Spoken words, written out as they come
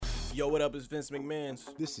Yo, what up? It's Vince McMahon's.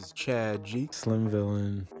 This is Chad G. Slim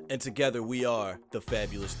Villain. And together we are the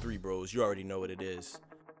Fabulous Three Bros. You already know what it is.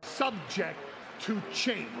 Subject to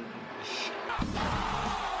change.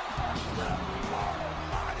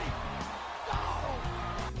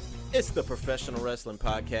 It's the Professional Wrestling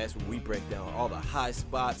Podcast where we break down all the high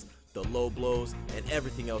spots, the low blows, and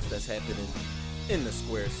everything else that's happening in the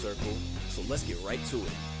square circle. So let's get right to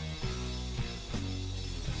it.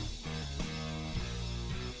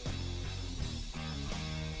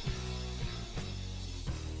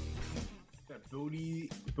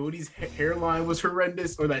 Bodie's hairline was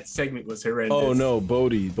horrendous, or that segment was horrendous. Oh no,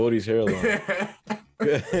 Bodie's hairline.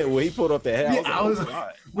 When he pulled off the head, Yeah, I was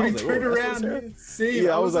like, when he turned around,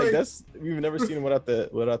 I was like, that's, we've never seen him without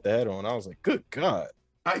the head on. I was like, good God.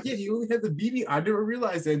 Yeah, he only had the BB. I never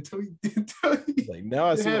realized that until he Like, now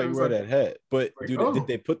I see why you wear that hat. But like, dude, did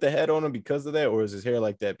they put the hat on him because of that, or is his hair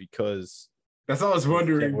like that because that's all I was he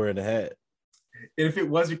wondering. kept wearing the hat? And if it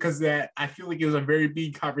was because of that, I feel like it was a very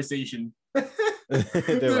big conversation. They're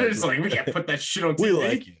They're just like, we can't put that shit on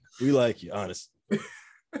TV. We like you, honestly.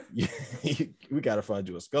 We gotta find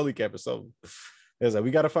you a Scully cap or something. It's like,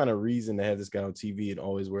 we gotta find a reason to have this guy on TV and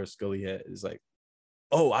always wear a Scully hat. It's like,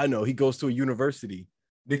 oh, I know, he goes to a university.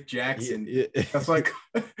 Nick Jackson. Yeah. That's like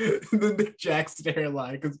the Nick Jackson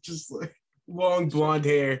hairline, because it's just like long blonde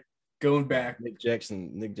hair going back. Nick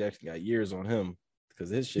Jackson got years on him because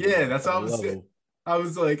his shit. Yeah, that's how I was saying. I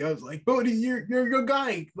was like, Bodie, you're a good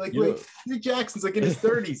guy. Like Nick Jackson's like in his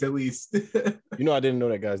 30s at least. You know, I didn't know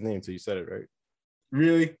that guy's name until you said it, right?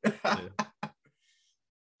 Really? Yeah.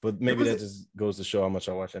 But maybe that just goes to show how much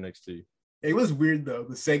I watch NXT. It was weird though,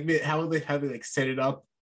 the segment, how they like set it up.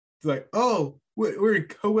 It's like, oh, we're in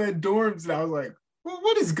co-ed dorms, and I was like, well,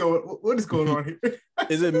 what is going on here?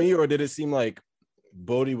 Is it me, or did it seem like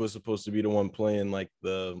Bodie was supposed to be the one playing like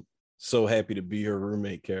the so happy to be her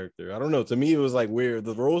roommate character? I don't know. To me, it was like weird.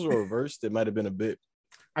 The roles were reversed. It might have been a bit.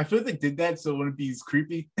 I feel like they did that so it wouldn't be as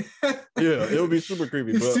creepy. Yeah, it would be super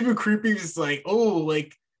creepy. It's super creepy. It's like, oh,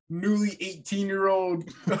 like newly 18-year-old.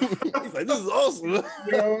 He's like, this is awesome. You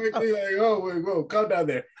know, like, oh, whoa, calm down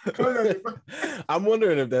there. I'm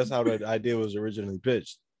wondering if that's how the idea was originally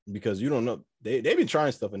pitched, because you don't know. They be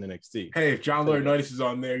trying stuff in NXT. Hey, if John Laurinaitis is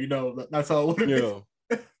on there, you know, that's how it would be. You know,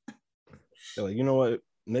 they're like, you know what?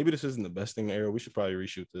 Maybe this isn't the best thing to air. We should probably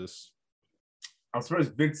reshoot this. I'm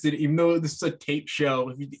surprised Vince did, even though this is a tape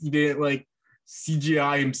show, he didn't like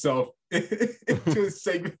CGI himself into a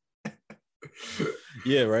segment.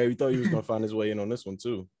 Yeah, right. We thought he was gonna find his way in on this one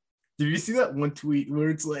too. Did you see that one tweet where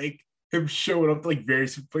it's like him showing up to like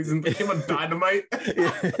various places and like him on Dynamite?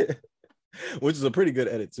 Which is a pretty good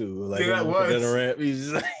edit too. Like, yeah, that was. Ramp.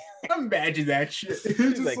 He's just like, imagine that shit.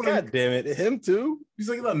 He's like, God damn it, him too. He's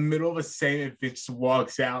like in the middle of a segment, Vince just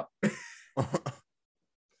walks out.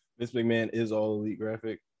 Vince McMahon is All Elite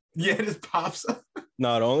graphic. Yeah, it just pops up.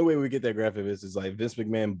 No, the only way we get that graphic is like Vince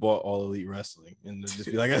McMahon bought All Elite Wrestling, and just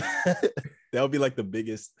be like, that would be like the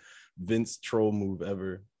biggest Vince troll move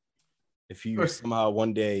ever. If you somehow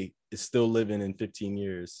one day is still living in 15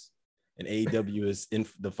 years, and AEW is in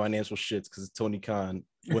the financial shits because Tony Khan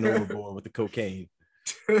went overboard with the cocaine.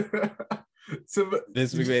 So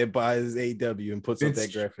Vince McMahon buys AEW and puts up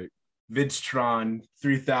that graphic. Vincetron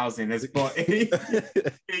 3000 has bought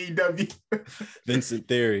AEW. Vincent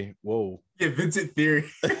Theory. Whoa. Yeah, Vincent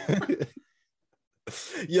Theory.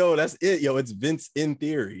 Yo, that's it. Yo, it's Vince in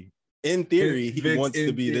theory. In theory, he wants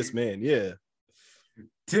to be this man. Yeah.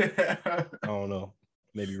 I don't know.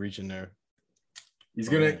 Maybe reaching there. He's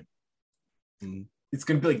gonna. It's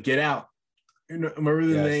gonna be like Get Out. You know, remember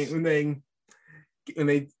when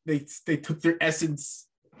they took their essence.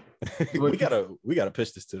 we gotta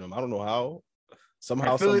pitch this to them. I don't know how.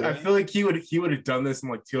 Somehow, I feel like he would have done this in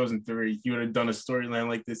like 2003. He would have done a storyline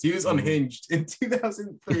like this. He was unhinged in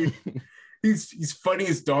 2003. he's fighting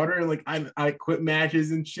his daughter and like I quit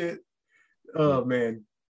matches and shit. Oh man.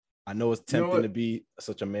 I know it's tempting to be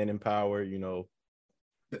such a man in power, you know.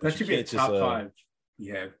 That should be a top 5.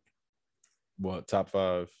 Yeah. What, top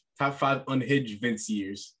 5? Top 5 unhinged Vince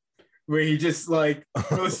years. Where he just like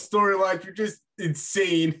those storylines are just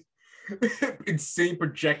insane. Insane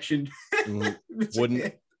projection.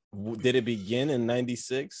 Did it begin in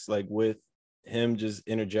 96 like with him just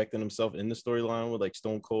interjecting himself in the storyline with like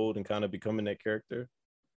Stone Cold and kind of becoming that character?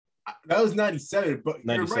 That was 97, but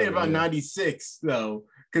you're right about 96 though,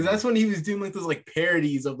 because that's when he was doing like those like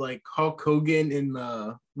parodies of like Hulk Hogan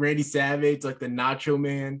and Randy Savage, like the Nacho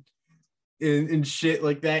Man and shit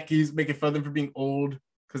like that. He's making fun of them for being old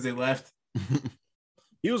because they left.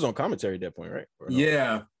 He was on commentary at that point, right? No?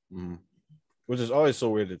 Yeah. Mm-hmm. Which is always so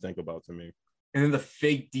weird to think about to me. And then the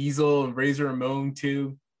fake Diesel and Razor Ramon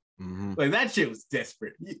too. Mm-hmm. Like that shit was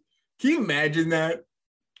desperate. Can you imagine that?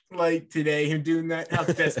 Like today, him doing that, how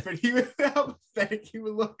desperate how pathetic he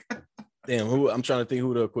would look. Damn, I'm trying to think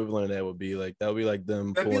who the equivalent of that would be. Like that would be like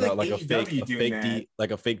them That'd pulling be like out like AEW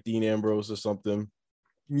a fake Dean Ambrose or something.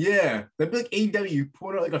 Yeah, that'd be like AEW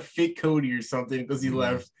pulling out like a fake Cody or something because he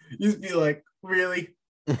left. You just be like, really,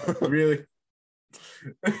 really.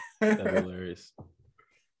 That'd be hilarious.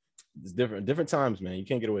 It's different times, man. You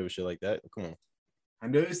can't get away with shit like that. Come on. I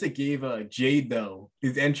noticed they gave Jade though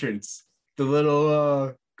his entrance, the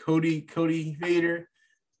little Cody Vader.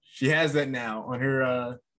 She has that now on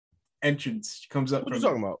her entrance. She comes up. What are you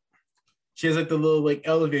talking about? She has like the little like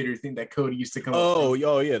elevator thing that Cody used to come up. Oh,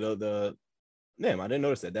 yeah, the damn, I didn't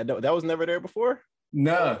notice that. That was never there before.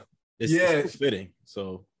 No, it's fitting.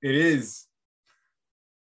 So it is.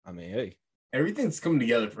 I mean, hey, everything's coming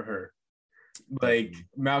together for her. Like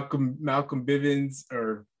Malcolm Bivens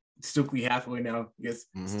or Stokely Hathaway now, I guess.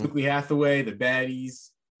 Stokely Hathaway, the baddies.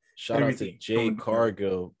 Shout out to Jade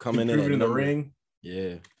Cargill coming in the ring.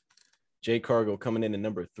 Yeah. Jade Cargill coming in at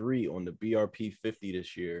number 3 on the BRP 50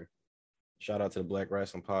 this year. Shout out to the Black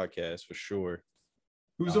Wrestling Podcast for sure.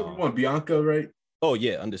 Who's number 1? Bianca, right? Oh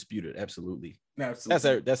yeah, undisputed, absolutely.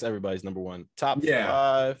 That's everybody's number 1. Top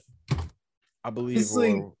 5, I believe.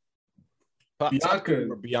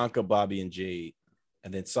 Bianca, Bobby, and Jade,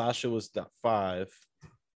 and then Sasha was top 5.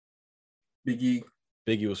 Biggie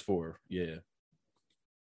was 4. Yeah.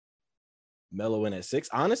 Melo in at 6.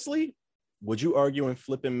 Honestly, would you argue in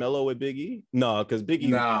flipping Melo with Biggie? No, because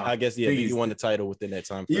Biggie. I guess Biggie won the title within that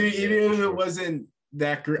time frame. Even if it wasn't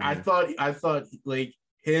that great, I thought like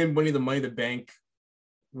him winning the Money in the Bank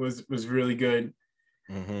was really good,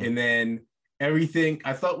 and then everything.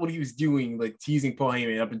 I thought what he was doing, like teasing Paul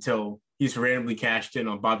Heyman up until he's randomly cashed in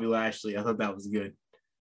on Bobby Lashley. I thought that was good,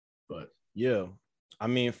 but yeah, I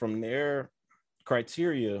mean from their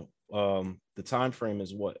criteria, the time frame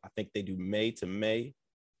is what I think they do May to May,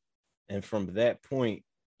 and from that point,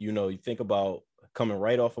 you think about coming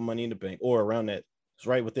right off of Money in the Bank or around that. It's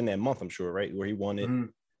right within that month, I'm sure, right where he won it.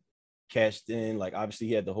 Cashed in, like obviously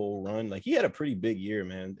he had the whole run, like he had a pretty big year,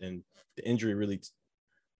 man, and the injury really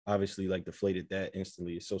obviously like deflated that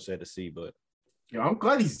instantly. It's so sad to see, but yeah, I'm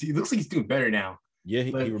glad he looks like he's doing better now. Yeah,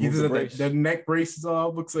 he removed the brace. The neck braces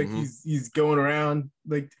all looks like he's going around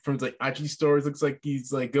like from like IG stores. Looks like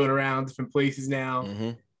he's like going around different places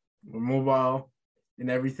now, mobile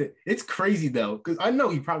and everything. It's crazy though, because I know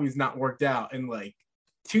he probably has not worked out in like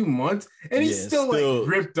 2 months, and he's still like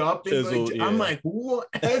ripped up. And like, I'm like, what?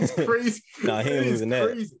 That's crazy. Nah, he ain't losing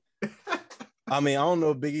that. I mean, I don't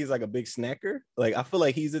know if Biggie's like a big snacker. Like, I feel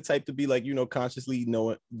like he's the type to be like, consciously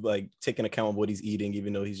knowing, like taking account of what he's eating,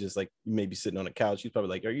 even though he's just like maybe sitting on the couch. He's probably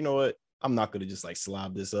like, you know what? I'm not gonna just like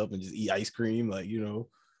slob this up and just eat ice cream. Like, I'm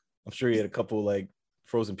sure he had a couple like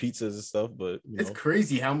frozen pizzas and stuff, but it's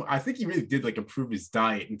crazy how I think he really did like improve his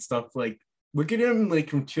diet and stuff. Like, look at him like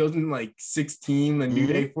from 2016, the New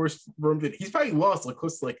Day Force room. He's probably lost like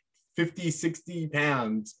close to like 50, 60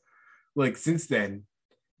 pounds like since then.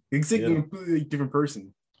 He's like a completely different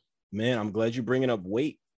person. Man, I'm glad you're bringing up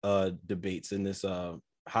weight debates in this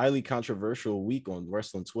highly controversial week on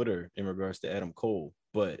wrestling Twitter in regards to Adam Cole.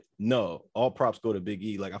 But no, all props go to Big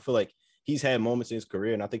E. Like, I feel like he's had moments in his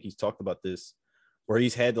career, and I think he's talked about this, where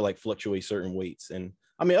he's had to like fluctuate certain weights. And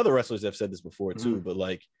I mean, other wrestlers have said this before too, but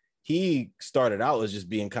like he started out as just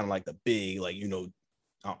being kind of like the big, like,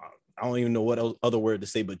 I don't even know what other word to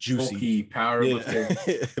say, but juicy. Bulky,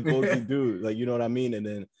 powerlifter. Bulky dude. Like, you know what I mean? And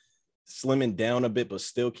then slimming down a bit, but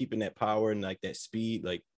still keeping that power and like that speed.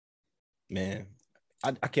 Like, man,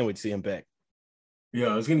 I can't wait to see him back.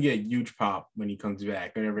 Yeah, it's gonna get a huge pop when he comes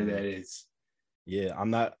back, whatever that is. Yeah, I'm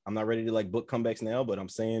not ready to like book comebacks now, but I'm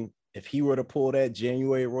saying if he were to pull that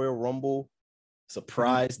January Royal Rumble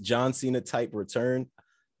surprise John Cena type return,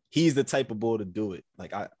 he's the type of bull to do it.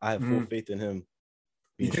 Like, I have full faith in him.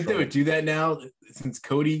 You think they would do that now since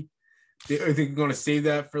Cody? Are they going to save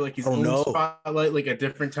that for like his own spotlight, like a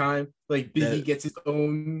different time? Like Biggie gets his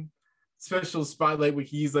own special spotlight where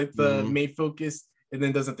he's like the main focus, and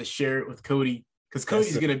then doesn't have to share it with Cody, because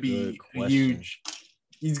Cody's going to be huge.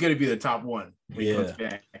 He's going to be the top one when he comes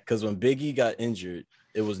back. Because when Biggie got injured,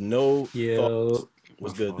 it was no thought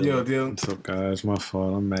was good. Dylan. What's up, guys? My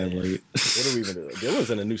fault. I'm mad late. What are we even doing?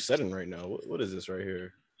 Dylan's in a new setting right now. What is this right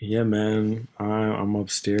here? Yeah, man. I'm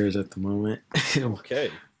upstairs at the moment.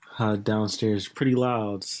 Okay. Downstairs pretty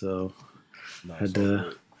loud, so had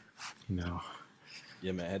to,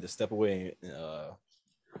 Yeah, man. I had to step away. I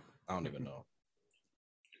don't even know.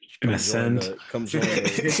 Come join the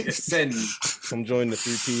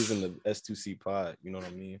 3Ps and the S2C pod. You know what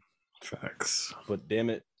I mean? Facts. But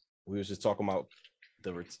damn it, we was just talking about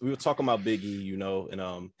we were talking about Big E,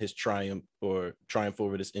 and his triumph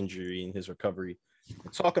over this injury and his recovery.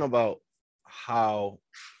 We're talking about how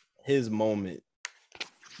his moment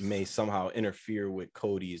may somehow interfere with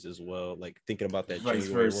Cody's as well. Like thinking about that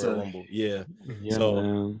January Royal Rumble. Yeah. So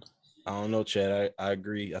man. I don't know, Chad. I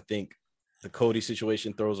agree. I think the Cody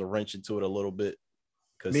situation throws a wrench into it a little bit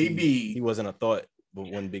because maybe he wasn't a thought, but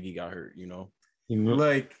when Big E got hurt,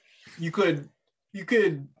 like you could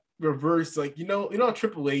reverse, like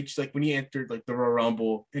Triple H, like when he entered like the Royal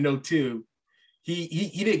Rumble in 2002,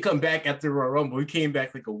 he didn't come back after the Royal Rumble. He came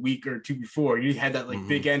back like a week or two before. He had that like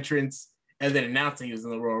big entrance and then announcing he was in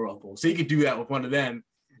the Royal Rumble. So you could do that with one of them.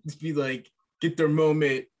 Just be like, get their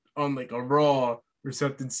moment on like a Raw or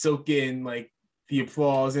something, soak in like the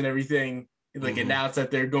applause and everything, and like announce that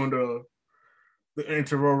they're going to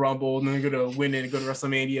enter Royal Rumble and then they're going to win it and go to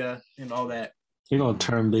WrestleMania and all that. You're going to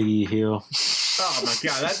turn Big E heel. Oh my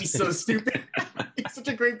God, that'd be so stupid. He's such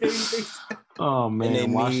a great babyface. Oh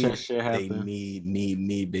man, watch that shit happen. They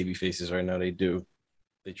need baby faces right now. They do.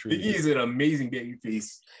 They truly. He's an amazing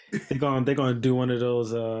babyface. They're gonna do one of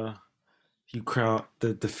those. You crowd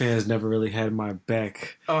the fans never really had my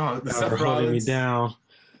back. Oh, the Seth Rollins holding me down.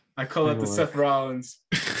 I call it the Seth Rollins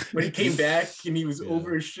when he came back and he was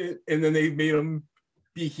over his shit, and then they made him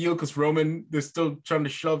be heel because Roman. They're still trying to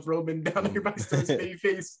shove Roman down everybody's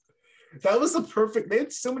babyface. That was the perfect. They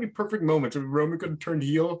had so many perfect moments where Roman could have turned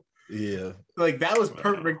heel. Yeah, like that was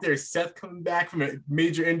perfect right there. Seth coming back from a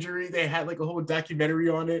major injury. They had like a whole documentary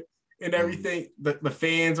on it and everything. The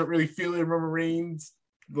fans aren't really feeling Roman Reigns.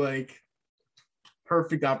 Like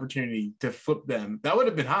perfect opportunity to flip them. That would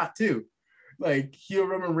have been hot too. Like heel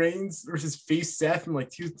Roman Reigns versus face Seth in like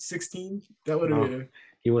 2016. That would have been.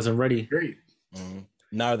 He wasn't ready. Great.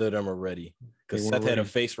 Neither of them are ready. Because Seth had a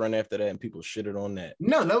face run after that, and people shitted on that.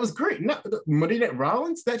 No, that was great. No, Monday Night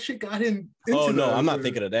Rollins, that shit got him. I'm not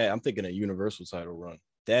thinking of that. I'm thinking of Universal title run.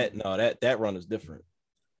 That run is different.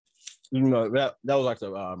 That was like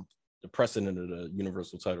the precedent of the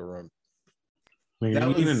Universal title run. Wait, are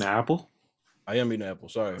you eating an apple? I am eating an apple.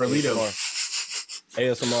 Sorry. Carlito.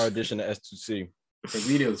 ASMR edition of S2C.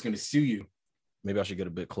 Carlito is going to sue you. Maybe I should get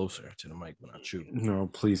a bit closer to the mic when I chew. No,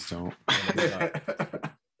 please don't.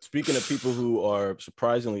 Speaking of people who are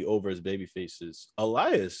surprisingly over as baby faces,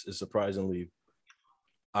 Elias is surprisingly,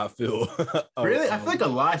 I feel. Really? I feel like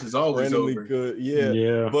Elias is always over. Good.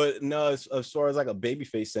 Yeah. But no, as far as like a baby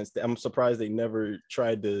face sense, I'm surprised they never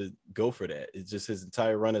tried to go for that. It's just his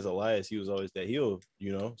entire run as Elias, he was always that heel,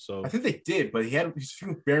 So I think they did, but he had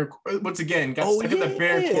Baron once again got stuck in the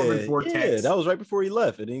Baron Corbin vortex. Yeah, that was right before he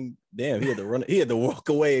left. And then, he had to run. He had to walk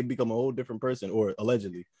away and become a whole different person, or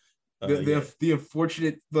allegedly. The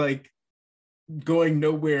unfortunate going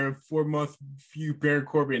nowhere 4-month feud Baron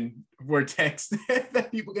Corbin vortex that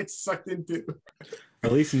people get sucked into.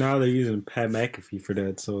 At least now they're using Pat McAfee for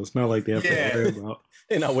that, so it's not like they have to worry about.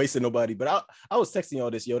 They're not wasting nobody. But I was texting all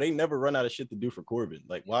this, they never run out of shit to do for Corbin.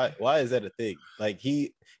 Like, why is that a thing? Like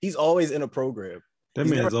he's always in a program. That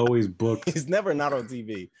man's always booked. He's never not on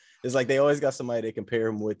TV. It's like they always got somebody they compare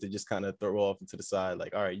him with to just kind of throw off into the side.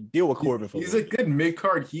 Like, all right, deal with Corbin. He's a good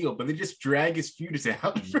mid-card heel, but they just drag his feuds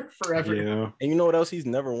out forever. Yeah. And you know what else? He's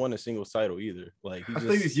never won a singles title either. Like, I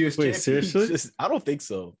think he's US champion. Seriously? I don't think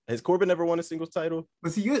so. Has Corbin ever won a singles title?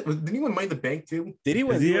 Didn't he win Money in the Bank too? Did he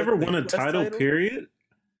win? Has he ever won a title? Period.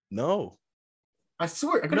 No. I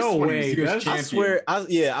swear. No way. I swear.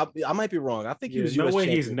 I might be wrong. I think he was. No US way.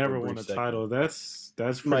 champion. He's never won a title. That's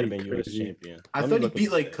might have been crazy. US champion. I thought he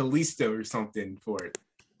beat like Kalisto or something for it.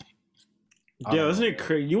 Yeah, isn't it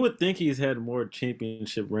crazy? You would think he's had more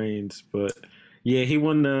championship reigns, but yeah, he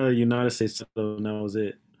won the United States title, and that was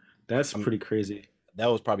it. That's pretty crazy.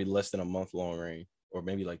 That was probably less than a month long reign, or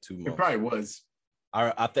maybe like 2 months. It probably was.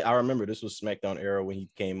 I remember this was SmackDown era when he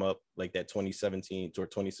came up, like that 2017 or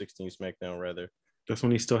 2016 SmackDown rather. That's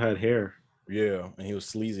when he still had hair. Yeah, and he was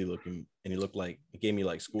sleazy looking, and he gave me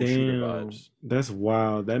like school shooter vibes. That's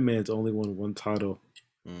wild. That man's only won one title.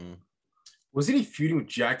 Wasn't he feuding with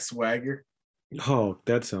Jack Swagger? Oh,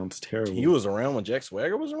 that sounds terrible. He was around when Jack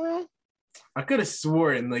Swagger was around? I could have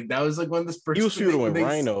sworn like that was like one of the first. He was feuding with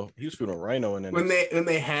Rhino. He was feuding with Rhino, and then when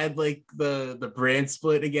they had like the brand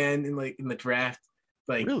split again in the draft.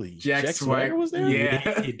 Like really, Jack Swagger was there.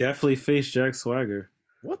 Yeah, he definitely faced Jack Swagger.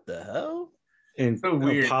 What the hell? And so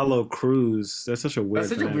weird. Apollo Crews. That's such a weird.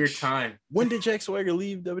 That's such a weird time. When did Jack Swagger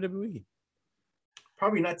leave WWE?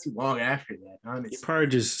 Probably not too long after that. Honestly, he probably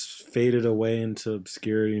just faded away into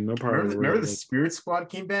obscurity. Remember the Spirit Squad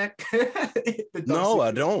came back? No,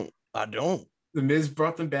 I don't. The Miz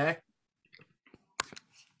brought them back.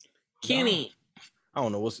 Kenny. I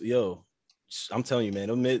don't know I'm telling you,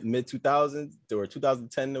 man, mid 2000s or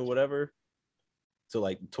 2010 or whatever to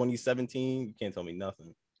like 2017, you can't tell me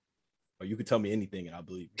nothing. Or you could tell me anything and I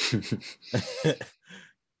believe you.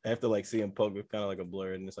 After like seeing Punk with kind of like a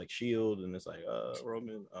blur and it's like Shield and it's like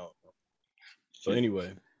Roman. I don't know. So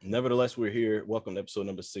anyway, nevertheless, we're here. Welcome to episode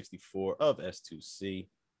number 64 of S2C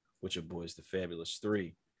with your boys, the Fabulous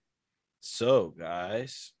Three. So,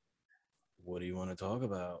 guys, what do you want to talk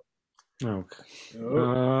about? Okay.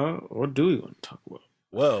 What do we want to talk about?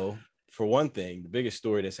 Well, for one thing, the biggest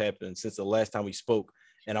story that's happened since the last time we spoke,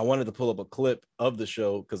 and I wanted to pull up a clip of the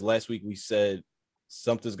show because last week we said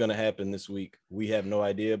something's going to happen this week. We have no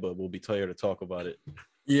idea, but we'll be here to talk about it.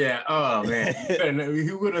 Yeah. Oh, man.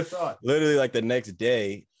 Who would have thought? Literally, like the next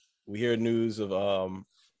day, we hear news of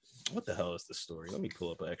what the hell is the story? Let me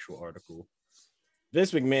pull up an actual article.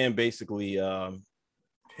 Vince McMahon basically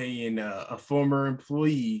paying a former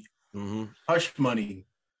employee hush money.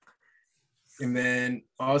 And then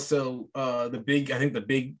also the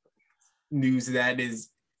big news of that is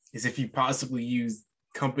if you possibly use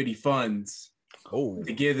company funds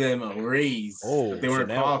to give them a raise that they weren't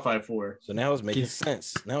qualified for. So now it's making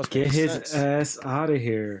sense. Get his ass out of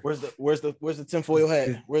here. Where's the tinfoil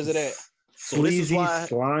hat? Where's it at? So Sleazy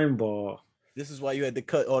slime ball. This is why you had to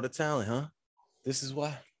cut all the talent, huh? This is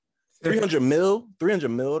why. 300 mil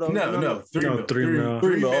though? No, 3 mil. 3 mil.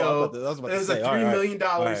 3 mil. It was a $3 million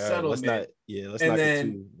settlement. Let's and not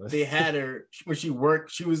then they had her when she worked.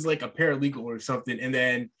 She was like a paralegal or something, and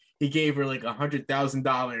then he gave her like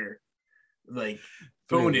 $100,000 like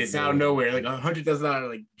bonus out of nowhere, like $100,000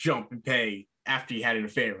 like jump in pay after he had an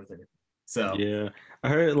affair with her. So yeah, I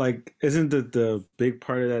heard like isn't the big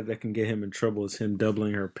part of that can get him in trouble is him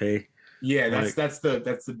doubling her pay. Yeah, that's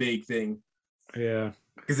the big thing. Yeah.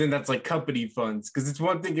 Because then that's like company funds. Because it's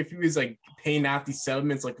one thing if he was like paying out these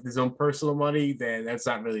settlements like with his own personal money, then that's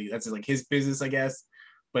like his business, I guess.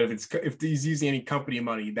 But if he's using any company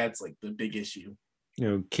money, that's like the big issue.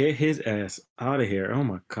 Get his ass out of here! Oh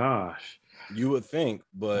my gosh. You would think,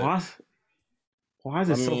 but why is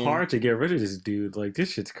it so hard to get rid of this dude? Like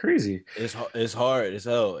this shit's crazy. It's hard as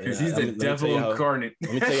hell. Because he's the devil incarnate.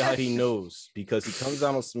 Let me tell you how he knows. Because he comes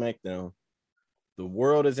out on SmackDown. The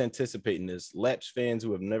world is anticipating this. Lapsed fans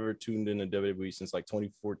who have never tuned into WWE since like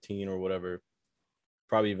 2014 or whatever,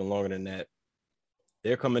 probably even longer than that.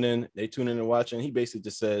 They're coming in, they tune in and watching. He basically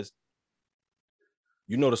just says,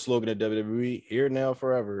 you know the slogan of WWE, here, now,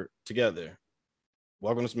 forever, together.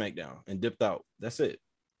 Welcome to SmackDown, and dipped out. That's it.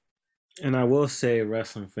 And I will say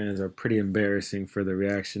wrestling fans are pretty embarrassing for the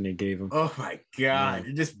reaction they gave him. Oh my God.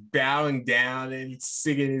 You're just bowing down and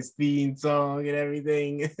singing his theme song and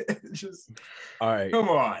everything. Just all right. Come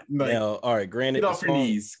on. Like, now, all right, granted, get off your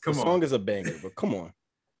knees. Come on. The song is a banger, but come on.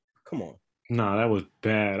 Nah, that was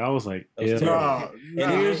bad. I was like, and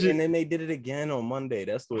then they did it again on Monday.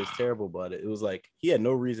 That's what was terrible about it. It was like he had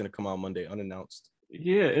no reason to come out Monday unannounced.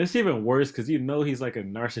 Yeah, it's even worse because he's like a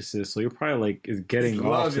narcissist, so you're probably like is getting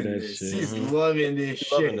off to that shit. He's loving this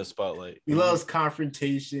shit. Loving the spotlight. He loves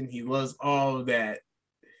confrontation. He loves all of that.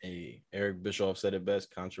 Hey, Eric Bischoff said it best: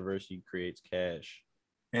 controversy creates cash.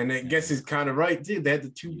 And I guess he's kind of right, dude. They had the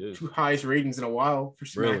two highest ratings in a while for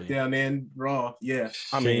SmackDown and Raw. Yeah,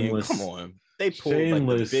 I mean, come on, they pulled like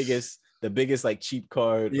the biggest like cheap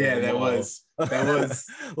card. Yeah, that was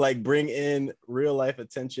like bring in real life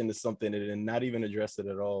attention to something and then not even address it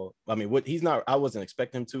at all. I mean, I wasn't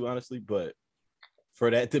expecting him to, honestly, but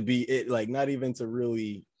for that to be it, like not even to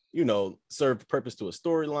really, serve purpose to a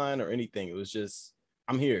storyline or anything. It was just,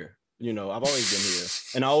 I'm here. I've always been here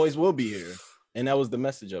and I always will be here. And that was the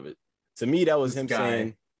message of it. To me, that was him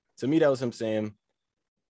saying,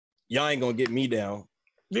 y'all ain't gonna get me down.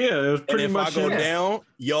 Yeah, it was pretty much. If I go down,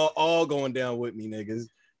 y'all all going down with me, niggas.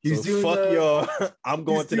 He's doing fuck y'all. I'm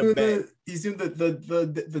going to the back. He's doing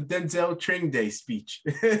the Denzel Training Day speech.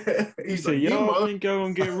 He said, y'all think y'all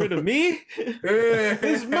gonna get rid of me?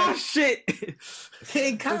 It's my shit. He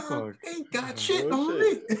ain't got shit on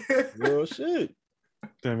me. Real shit.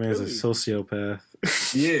 That man's a sociopath.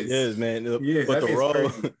 He is. Yes, man. But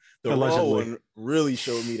the Raw one really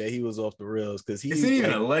showed me that he was off the rails because he's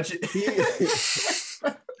even a legend.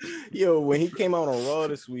 When he came out on Raw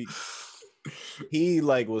this week, he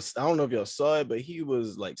was, I don't know if y'all saw it, but he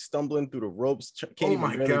was like stumbling through the ropes, can't even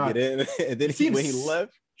really get in. And then when he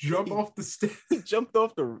left, off the steps. He jumped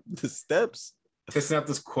off the steps. Testing out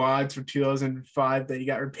those quads for 2005 that he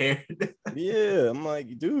got repaired. Yeah, I'm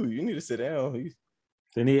like, dude, you need to sit down.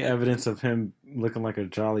 They need evidence of him looking like a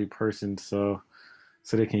jolly person, so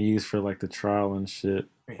they can use for like the trial and shit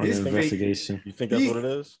or the investigation. You think that's what it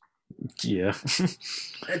is? Yeah.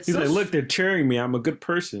 It's He's so like, look, they're cheering me. I'm a good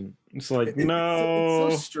person. It's like, no.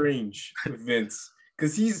 It's so strange with Vince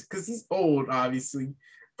because he's old, obviously.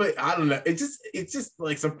 But I don't know. It's just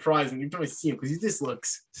like surprising every time I see him because he just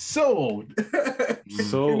looks so old.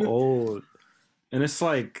 So old. And it's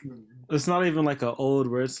like, it's not even like a old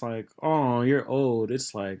where it's like, oh, you're old.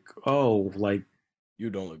 It's like, oh, like, you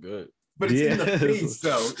don't look good. But it's in the face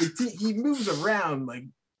though. He moves around like,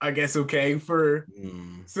 I guess, okay for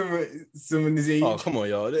someone his age. Oh, come on,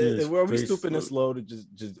 y'all. Are we stupid and slow to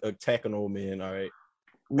just attack an old man? All right.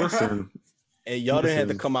 Listen. And y'all didn't have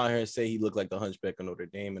to come out here and say he looked like the Hunchback of Notre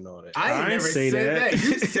Dame and all that. I never say that.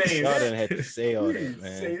 You saying y'all that. didn't have to say all that,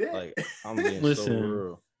 man. Like, I'm being so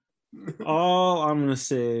real. All I'm gonna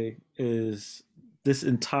say is this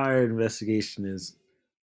entire investigation is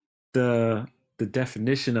the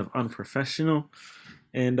definition of unprofessional.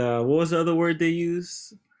 And what was the other word they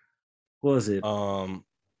used? What was it? I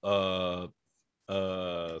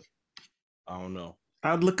don't know.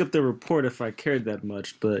 I'd look up the report if I cared that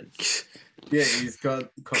much, but yeah, he's called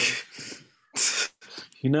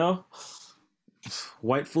you know,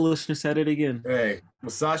 white foolishness at it again. Hey, well,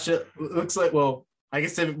 Sasha looks like, well, I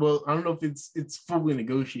guess, well, I don't know if it's fully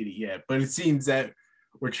negotiated yet, but it seems that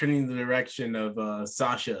we're trending in the direction of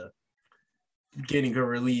Sasha getting her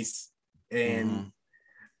release. And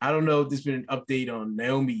I don't know if there's been an update on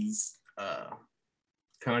Naomi's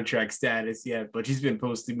contract status yet, but she's been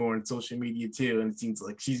posting more on social media too, and it seems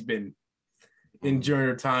like she's been enjoying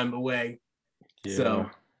her time away. Yeah. So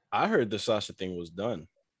I heard the Sasha thing was done.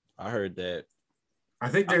 I heard that. I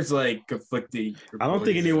think there's like conflicting reports. I don't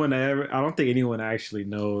think anyone actually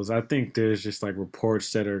knows. I think there's just like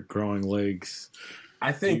reports that are growing legs.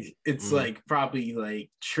 I think it's like probably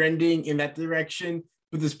like trending in that direction.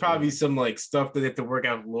 But there's probably some like stuff that they have to work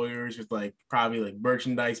out with lawyers with like probably like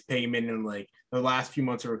merchandise payment and like the last few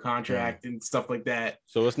months of her contract and stuff like that.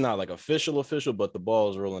 So it's not like official, but the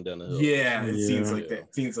ball's rolling down the hill. Yeah, it seems like that.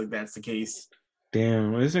 It seems like that's the case.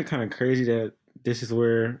 Damn, isn't it kind of crazy that this is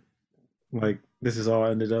where like this is all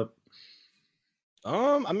ended up?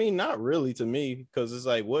 I mean, not really to me, because it's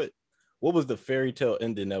like what was the fairy tale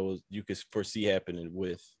ending that was you could foresee happening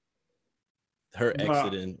with her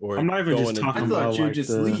exiting, or I'm not even just talking about. I thought you would just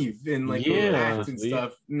leave and like act and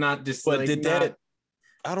stuff, not just. But like, did that?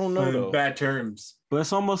 I don't know though. Bad terms. But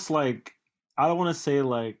it's almost like I don't want to say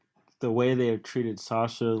like the way they have treated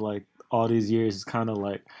Sasha like all these years is kind of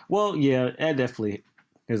like, well, yeah, that definitely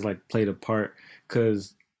has like played a part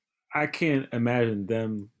because I can't imagine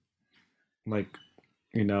them like,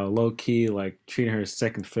 you know, low key like treating her as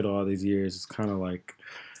second fiddle all these years. It's kind of like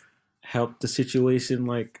helped the situation,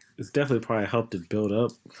 like it's definitely probably helped it build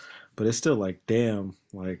up, but it's still like, damn,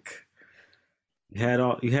 like you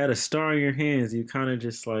had a star in your hands, you kind of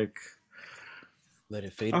just like let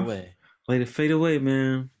it fade away. Let it fade away,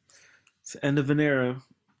 man. It's the end of an era.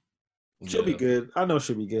 She'll be good. I know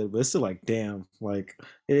she'll be good, but it's still like, damn, like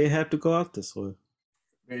it didn't have to go out this way.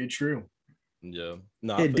 Very true. Yeah,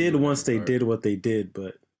 no, it did once they did what they did,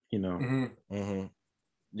 but you know.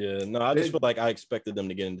 Yeah, no, I just feel like I expected them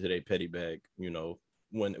to get into their petty bag, you know,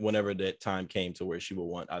 whenever that time came to where she would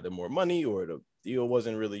want either more money or the deal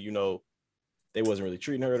wasn't really, you know, they wasn't really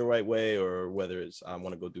treating her the right way, or whether it's I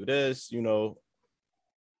want to go do this, you know.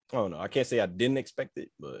 I don't know. I can't say I didn't expect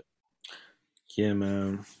it, but yeah,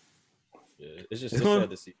 man. Yeah, it's just sad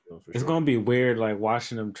to see. It's gonna be weird, like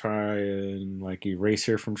watching them try and like erase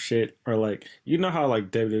her from shit, or like you know how like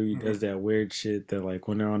WWE does that weird shit that like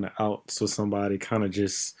when they're on the outs with somebody, kind of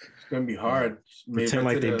just it's gonna be hard. Pretend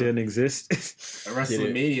like they didn't exist.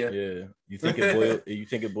 WrestleMania. Yeah, you think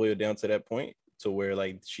it boiled down to that point to where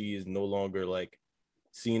like she is no longer like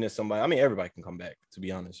seen as somebody. I mean, everybody can come back, to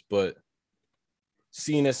be honest, but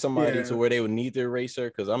seen as somebody to where they would need to erase her,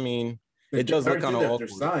 because I mean, it does look kind of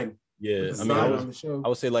awkward. Yeah, I mean, I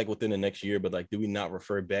would say like within the next year, but like, do we not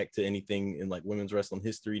refer back to anything in like women's wrestling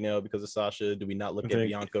history now because of Sasha? Do we not look at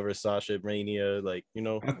Bianca versus Sasha at Mania? Like, you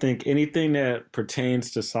know, I think anything that pertains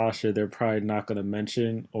to Sasha, they're probably not going to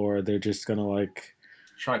mention, or they're just going to like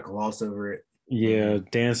try to gloss over it. Yeah,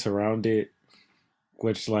 dance around it,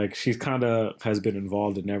 which like she's kind of has been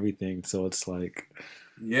involved in everything, so it's like,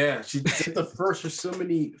 yeah, she did the first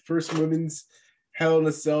first women's Hell in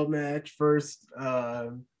a Cell match, first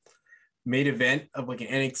main event of like an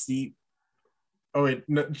NXT. Oh wait,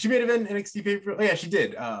 no, she made event NXT pay-per-view. Oh yeah, she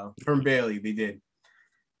did. From Bailey, they did.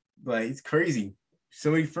 Like it's crazy.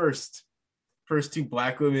 So many first two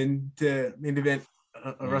black women to main event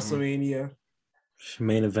WrestleMania.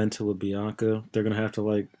 Main event with Bianca. They're gonna have to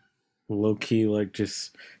like low key like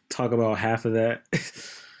just talk about half of that.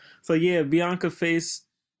 So yeah, Bianca faced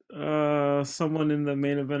Someone in the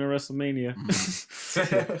main event of WrestleMania.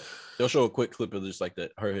 They'll show a quick clip of just like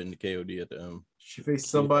that, her hitting the KOD at the end. She faced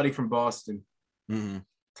somebody from Boston. Mm-hmm.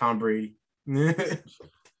 Tom Brady.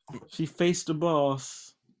 She faced the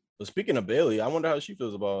boss. But speaking of Bayley, I wonder how she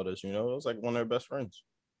feels about all this. You know, it was like one of her best friends.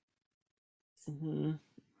 Mm-hmm.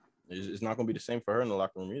 It's not going to be the same for her in the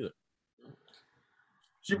locker room either.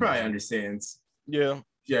 She probably understands. Yeah.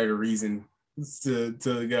 She had a reason to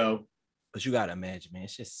go. But you got to imagine, man.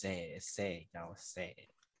 It's just sad. It's sad, y'all. It's sad.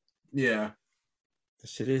 Yeah. The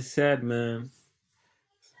shit is sad, man.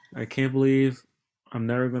 I can't believe I'm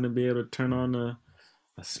never going to be able to turn on a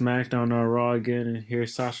SmackDown or Raw again and hear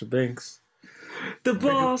Sasha Banks. The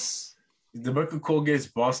boss! The Michael Cole gets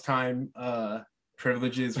boss time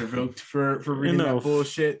privileges revoked for reading that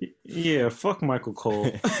bullshit. Yeah, fuck Michael Cole.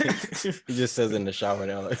 He just says in the shower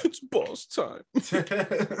now, like, it's boss time.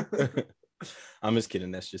 I'm just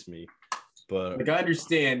kidding. That's just me. But like, I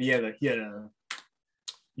understand. That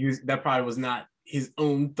probably was not his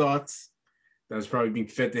own thoughts. That was probably being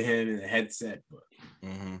fed to him in a headset, but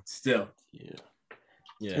still. Yeah.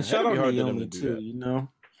 And shout out to Naomi too, you know.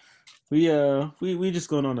 We just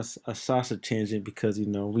going on a Sasha tangent because, you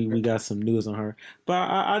know, we got some news on her. But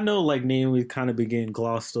I know, like, Naomi kind of been getting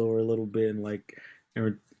glossed over a little bit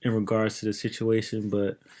in regards to the situation,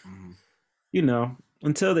 but you know,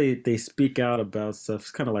 until they speak out about stuff,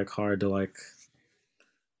 it's kind of like hard to like.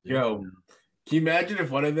 Yo, can you imagine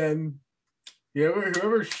if one of them,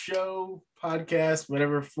 whoever show, podcast,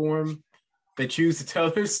 whatever form they choose to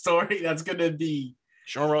tell their story, that's gonna be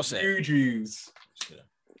Sean Ross Juju's.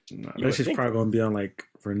 No, that shit's probably gonna be on like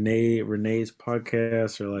Renee's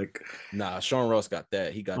podcast or like. Nah, Sean Ross got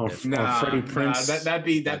that. He got that. Nah, Freddie Prinze. That'd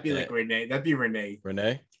be like Renee. That'd be Renee.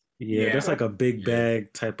 Renee. Yeah, that's like a big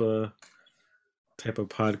bag type of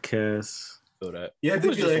podcast. So that. Yeah, you have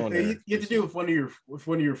to do with one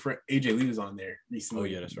of your friends. AJ Lee was on there recently. Oh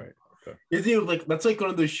yeah, that's right. Okay. You have to do with, that's like one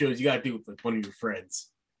of those shows you gotta do with like one of your friends.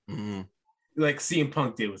 Mm-hmm. Like CM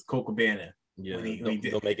Punk did with Cole Cabana. Yeah,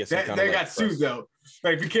 they'll make it. They got sued though.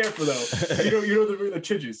 Like, be careful though. you know the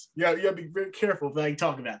changes. You gotta be very careful if I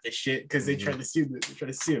talk about this shit because they try to sue them. They try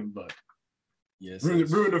to sue him, but yes,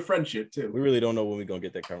 ruin the friendship too. We really don't know when we're gonna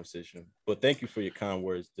get that conversation. But thank you for your kind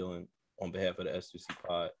words, Dylan, on behalf of the S2C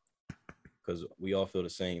pod, because we all feel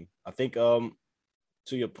the same. I think to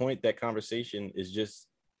your point, that conversation is just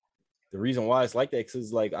the reason why it's like that.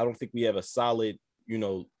 Because like I don't think we have a solid, you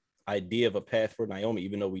know, idea of a path for Naomi,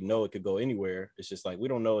 even though we know it could go anywhere. It's just like we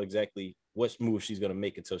don't know exactly what move she's gonna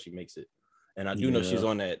make until she makes it. And I do know she's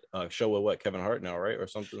on that show with Kevin Hart now, right, or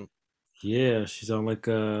something. Yeah, she's on like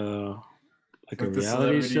a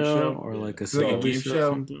reality show or like a celebrity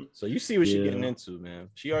show. So you see what she's getting into, man.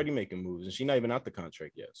 She already making moves, and she's not even out the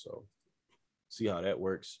contract yet. So see how that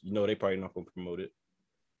works. You know, they probably not gonna promote it.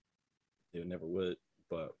 They never would.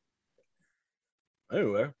 But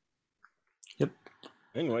anyway. Yep.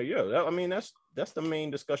 Anyway, yeah, that's the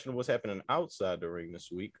main discussion of what's happening outside the ring this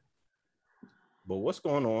week. But what's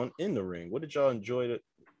going on in the ring? What did y'all enjoy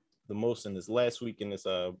the most in this last week in this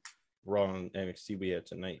Raw and NXT we had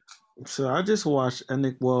tonight? So I just watched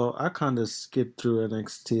well, I kind of skipped through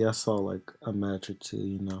NXT. I saw like a match or two,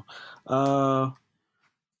 you know.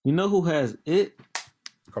 You know who has it?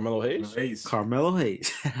 Carmelo Hayes? Carmelo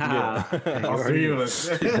Hayes. Yeah. All three of us.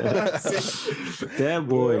 That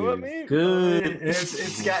boy good.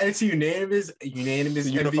 It's unanimous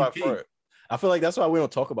unified MVP. Front. I feel like that's why we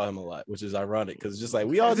don't talk about him a lot, which is ironic because it's just like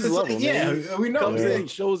we all just love him. Yeah, man. we know. Comes in,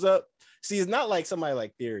 shows up. See, it's not like somebody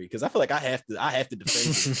like Theory because I feel like I have to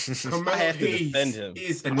defend him. I have to defend him.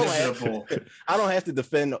 He's inevitable. I don't have to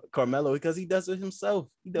defend Carmelo because he does it himself.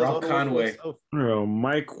 He does Rob Conway. Bro,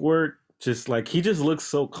 Mike work. Just like he just looks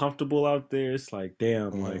so comfortable out there. It's like,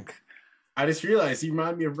 damn, like I just realized he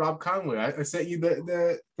reminded me of Rob Conway. I sent you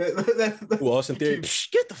the Austin Theory.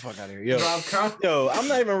 Get the fuck out of here, yo. Rob Conway. Yo, I'm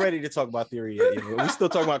not even ready to talk about Theory yet. We still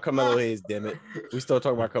talking about Carmelo Hayes, damn it. We still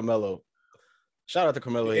talking about Carmelo. Shout out to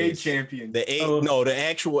Carmelo Hayes. A champion. The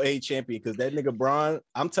actual A champion. Because that nigga Braun,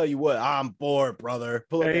 I'm telling you what, I'm bored, brother.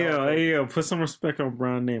 Hey yo, put some respect on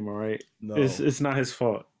Braun's name, all right? No. It's not his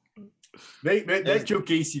fault. That Joe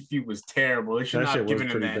Gacy feud was terrible. They should not have given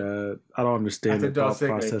him that. Bad. I don't understand the thought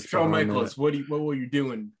process. Shawn Michaels, what were you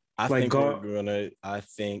doing? I think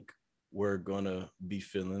we're gonna be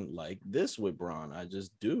feeling like this with Braun. I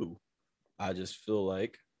just do. I just feel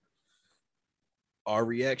like our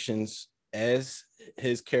reactions as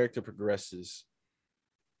his character progresses.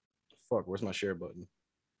 Fuck, where's my share button?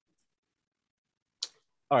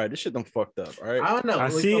 All right, this shit done fucked up. All right, I don't know. I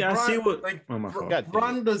see what like my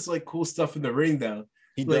Braun does like cool stuff in the ring though.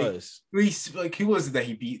 He does. Who was it that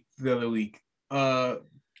he beat the other week?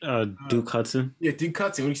 Duke Hudson. Yeah, Duke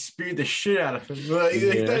Hudson. We speared the shit out of him.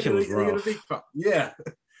 That shit was rough. Yeah.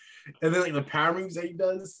 And then like the power moves that he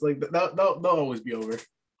does, like they'll always be over.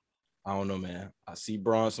 I don't know, man. I see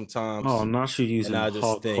Braun sometimes. Oh, I'm not sure using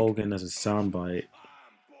Hulk think, Hogan as a soundbite.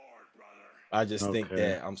 I just think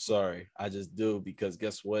that I'm sorry. I just do because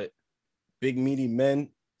guess what? Big meaty men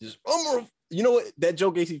just you know what? That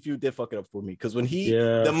Joe Gacy feud did fuck it up for me because when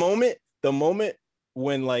the moment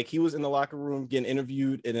when like he was in the locker room getting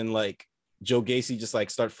interviewed and then like Joe Gacy just like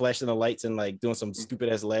start flashing the lights and like doing some stupid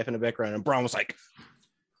ass laugh in the background and Braun was like,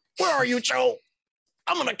 "Where are you, Joe?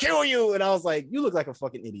 I'm gonna kill you." And I was like, "You look like a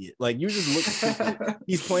fucking idiot. Like you just look stupid."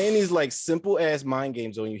 He's playing these like simple ass mind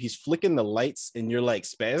games on you. He's flicking the lights and you're like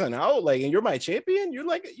spazzing out, like, and you're my champion. You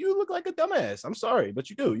look like a dumbass. I'm sorry, but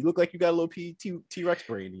you do. You look like you got a little T-Rex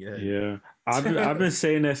brain in your head. Yeah. I've been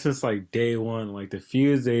saying that since like day one. Like the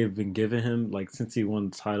feuds they've been giving him, like since he won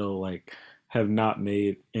the title, like have not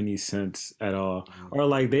made any sense at all. Or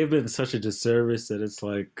like they've been such a disservice that it's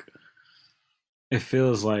like it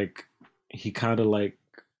feels like he kind of like,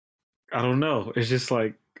 I don't know. It's just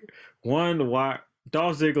like, why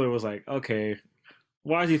Dolph Ziggler was like, okay,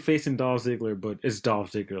 why is he facing Dolph Ziggler? But it's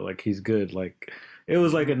Dolph Ziggler. Like, he's good. Like, it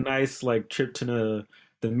was like a nice like trip to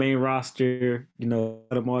the main roster, you know,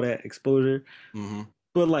 let him all that exposure. Mm-hmm.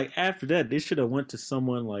 But like after that, they should have went to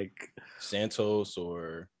someone like Santos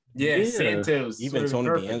or Santos, even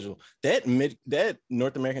Tony D'Angelo. That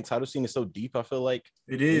North American title scene is so deep. I feel like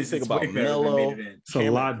it is. Think about Melo, it's a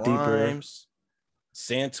lot deeper.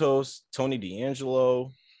 Santos, Tony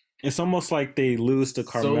D'Angelo. It's almost like they lose to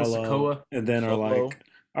Carmelo and then are like,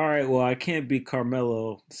 all right, well, I can't beat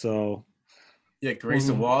Carmelo, so yeah,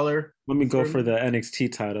 Grayson Waller. Let me go for the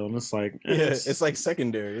NXT title, and it's like it's like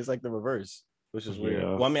secondary. It's like the reverse, which is weird.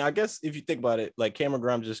 Well, I mean, I guess if you think about it, like Cameron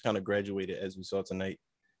Grimes just kind of graduated as we saw tonight.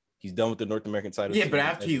 He's done with the North American title. Yeah, but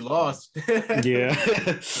after he lost. After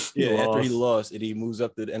he lost, and he moves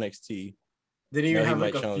up to the NXT. Didn't even have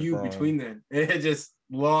like a feud between them. It just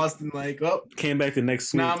lost and like, came back the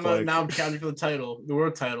next week. Now I'm counting for the title, the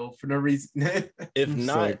world title, for no reason. if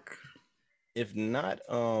not,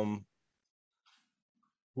 who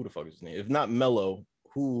the fuck is his name? If not Melo,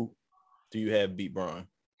 who do you have beat Braun?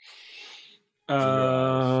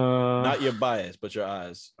 Not your bias, but your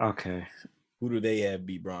eyes. Okay. Who do they have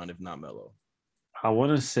beat Braun if not Melo? I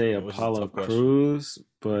want to say Apollo Crews,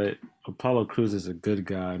 but Apollo Crews is a good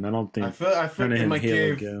guy, and I don't think I feel like they might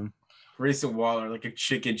give Grayson Waller like a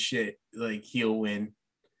chicken shit, like he'll win.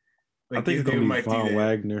 Like, I think it's gonna be Von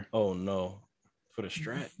Wagner. Oh no, for the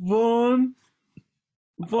strat. Von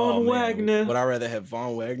Wagner. Would I rather have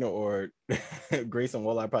Von Wagner or Grayson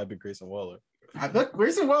Waller? I'd probably pick Grayson Waller. I thought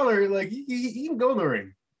Grayson Waller, like he can go in the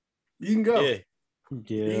ring. You can go.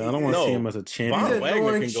 Yeah, I don't want to see him as a champion. Von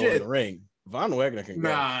Wagner can go in the ring. Von Wagner can go.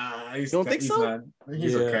 Nah, you don't think so?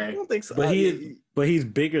 He's okay. I don't think so. But he's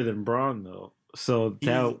bigger than Braun though, so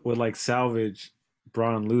that would like salvage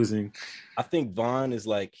Braun losing. I think Von is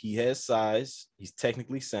like, he has size. He's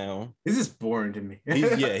technically sound. This is boring to me.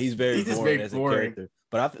 He's very boring as a character.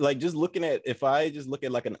 But I like just looking at, if I just look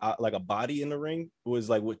at like a body in the ring was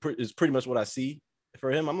like is pretty much what I see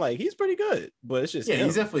for him. I'm like, he's pretty good, but it's just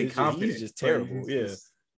he's definitely confident. He's just terrible.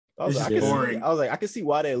 I was like, I can see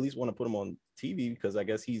why they at least want to put him on TV because I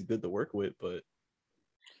guess he's good to work with, but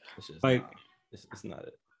it's just like it's not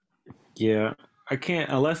it. Yeah, I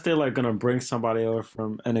can't unless they're like gonna bring somebody over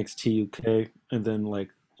from NXT UK, and then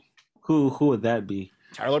like who would that be?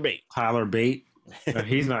 Tyler Bate.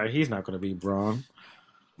 He's not gonna be Braun.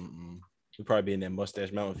 He'll probably be in that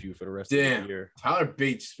Mustache Mountain feud for the rest of the year. Tyler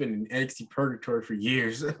Bate's been in NXT purgatory for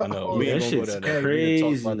years. I know. That shit's crazy.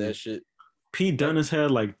 Talk about that shit. Pete Dunne has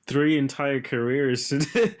had like 3 entire careers.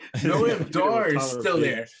 Noam Dar is still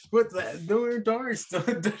there. What Noam Dar is still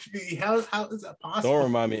how is that possible? Don't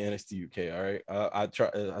remind me of NXT UK, all right?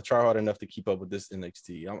 I try hard enough to keep up with this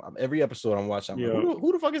NXT. Every episode I'm watching, I'm like,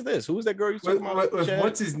 who the fuck is this? Who is that girl you talking about?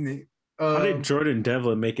 What's his name? How did Jordan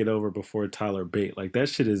Devlin make it over before Tyler Bate? Like that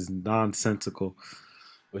shit is nonsensical.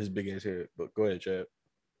 With his big ass head. But go ahead, Chad.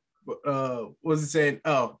 What was it saying?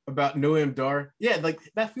 Oh, about Noam Dar. Yeah, like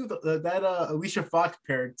that Alicia Fox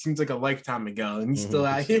pair seems like a lifetime ago, and he's still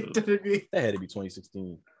out here. That had to be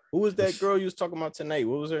 2016. Who was that girl you was talking about tonight?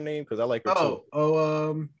 What was her name? Because I like her too.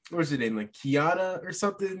 What was her name? Like Kiana or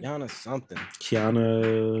something?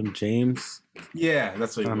 Kiana James. Yeah,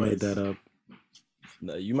 that's what I made that up.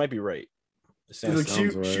 No, you might be right. She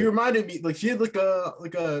reminded me, like she had like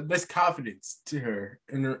a nice confidence to her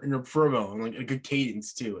in her promo and like a good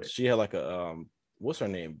cadence to it. She had like a what's her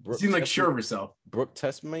name? Seemed like sure of herself. Brooke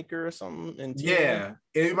Testmaker or something. Yeah,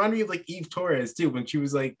 it reminded me of like Eve Torres too when she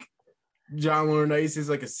was like John Laurinaitis'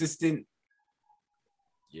 like assistant.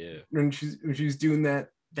 Yeah. When she was doing that.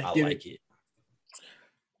 I like it.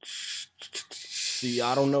 See,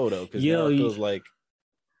 I don't know though, because now it feels like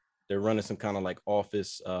they're running some kind of like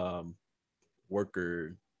office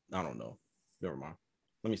worker. I don't know. Never mind.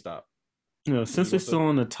 Let me stop. Since we're still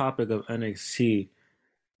on the topic of NXT,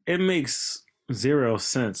 it makes zero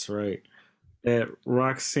sense, right? That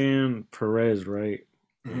Roxanne Perez, right,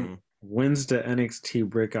 wins the NXT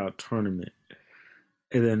Breakout Tournament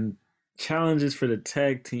and then challenges for the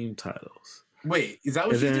tag team titles. Wait, is that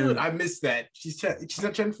what she's doing? I missed that. She's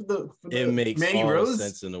not trying for the it makes Mandy all Rose?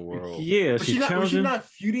 sense in the world. Yeah, was she not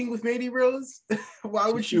feuding with Mandy Rose?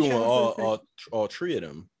 Why would she challenge all three of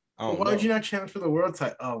them? Why would you not challenge for the world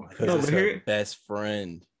title? Oh my god! Because her best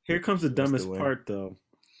friend. Here comes the dumbest part, though.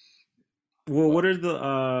 Well, what are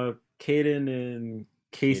the Kaden and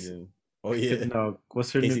Casey? Oh yeah. No,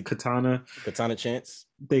 what's her name? Katana Chance.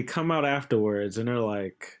 They come out afterwards and they're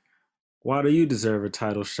like, "Why do you deserve a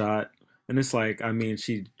title shot?" And it's like, I mean,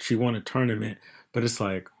 she won a tournament, but it's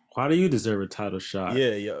like, why do you deserve a title shot?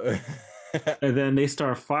 Yeah. And then they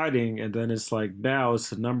start fighting, and then it's like, now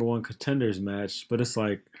it's the number one contenders match, but it's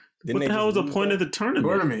like, what the hell was the point of the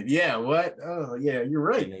tournament? Yeah, what? Oh, yeah, you're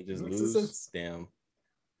right. And they just lose. Damn.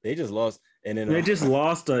 They just lost. And then they just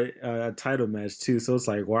lost a title match, too. So it's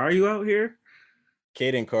like, why are you out here?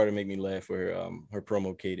 Kaden Carter make me laugh for her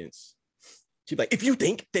promo cadence. She's like, if you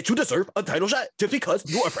think that you deserve a title shot just because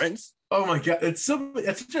you are friends. Oh my god, that's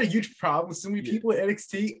such a huge problem. So many people at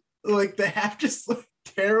NXT, like they have just like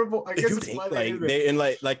terrible. I guess it's like they in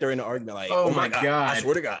like they're in an argument. Like, oh my god, I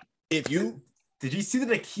swear to God, if you did you see the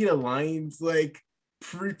Nikita Lyons like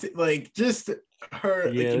just her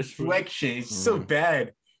inflection? It's so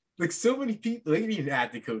bad. Like so many people, they need an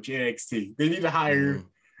acting coach at NXT. They need to hire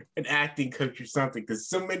an acting coach or something because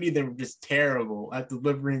so many of them are just terrible at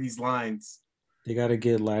delivering these lines. They got to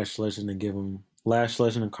get Lash Legend and give them. Lash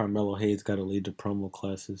Legend and Carmelo Hayes got to lead the promo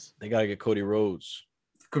classes. They got to get Cody Rhodes.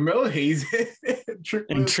 Carmelo Hayes Trick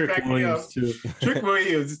Williams too. Trick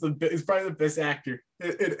Williams is probably the best actor.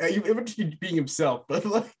 It would just be being himself, but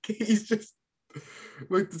like he's just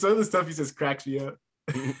like some of the stuff he says cracks me up.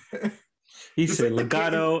 He said like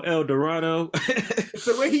Legado, El Dorado. It's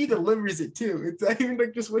the way he delivers it too. It's not even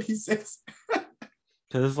like just what he says.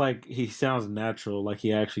 Because it's like he sounds natural, like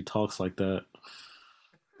he actually talks like that.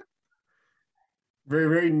 Very,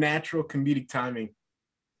 very natural comedic timing.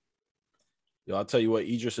 Yo, I'll tell you what,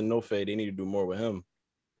 Idris and Nofe, they need to do more with him.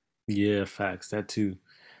 Yeah, facts. That too.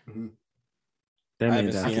 Mm-hmm. I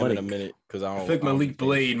haven't seen him in a minute because I think Malik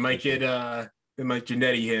Blade might get they might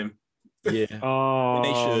Janetti him. Yeah. Oh, and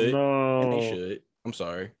they should. No. And they should. I'm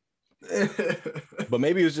sorry. But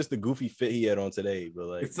maybe it was just the goofy fit he had on today. But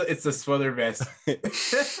like it's a sweater vest.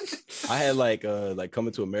 I had like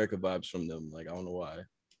Coming to America vibes from them. Like I don't know why.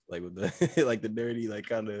 Like with the like the dirty like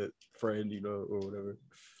kind of friend, you know, or whatever.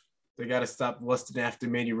 They gotta stop lusting after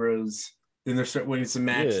Mandy Rose. Then they start winning some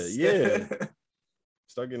matches. Yeah.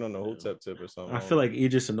 Start getting on the whole tip or something. I feel like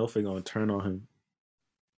Idris and Nofe gonna turn on him.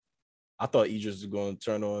 I thought Idris was going to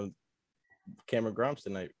turn on Cameron Grimes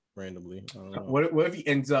tonight randomly. I don't know. What if he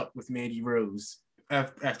ends up with Mandy Rose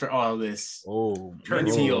after all this? Oh,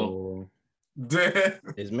 turns heel.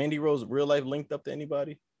 Is Mandy Rose real life linked up to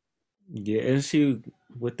anybody? Yeah, isn't she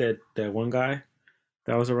with that one guy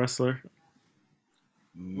that was a wrestler?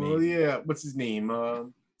 Maybe. Well, yeah. What's his name?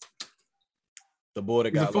 The boy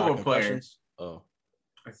that got a lot of concussions. Oh,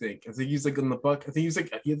 I think he's like in the Buck. I think he's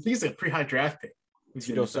like a pretty high draft pick.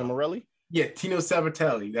 Tino Samarelli? Yeah, Tino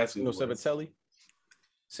Sabatelli. That's Tino Sabatelli.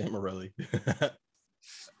 Samarelli.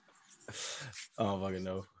 I don't fucking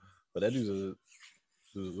know, but that dude's a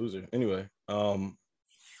loser. Anyway, damn.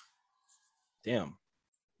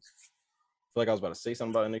 I feel like I was about to say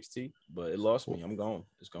something about NXT, but it lost me. I'm gone.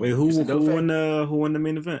 It's gone. Wait, who won the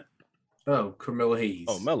main event? Oh, Carmelo Hayes.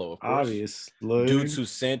 Oh, Melo, of course. Obviously. Due to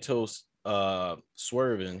Santos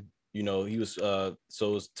swerving, you know, he was so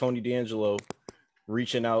it was Tony D'Angelo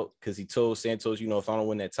reaching out because he told Santos, you know, if I don't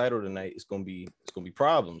win that title tonight, it's gonna be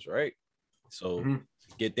problems, right? So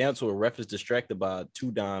get down to a ref is distracted by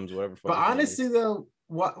 2 dimes, whatever. But honestly, though,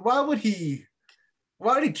 why would he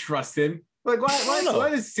trust him? Like, why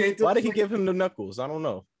does Santos? Why did he give him the knuckles? I don't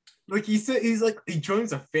know. Like he said, he's like he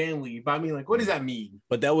joins a family. But I mean, like, what does that mean?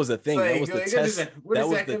 But that was the thing. Like, that was the test. That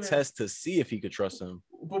was the test to see if he could trust him.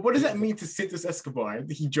 But what does that mean to Santos Escobar?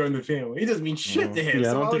 He joined the family. It doesn't mean shit to him.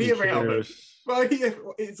 Yeah, so I don't think he ever help him? Well, he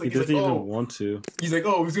doesn't even want to. He's like,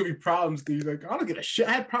 oh, there's gonna be problems. He's like, I don't give a shit.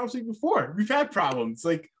 I had problems with you before. We've had problems.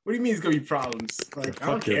 Like, what do you mean it's gonna be problems? Like, I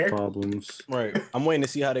don't care. Problems. Right. I'm waiting to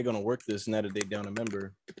see how they're gonna work this now that they're down a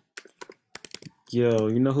member. Yo,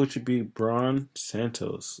 you know who should be Braun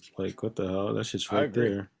Santos? Like, what the hell? That shit's right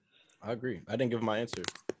there. I agree. I didn't give my answer.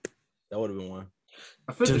 That would have been one.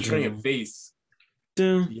 I feel like they're trying to face.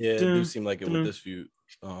 Yeah, it do seem like it with this feud.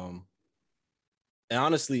 And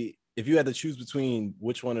honestly, if you had to choose between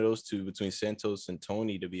which one of those two, between Santos and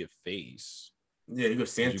Tony to be a face, yeah, you go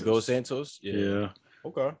Santos. You go Santos? Yeah.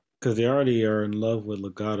 Okay. Because they already are in love with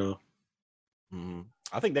Legado. Mm-hmm.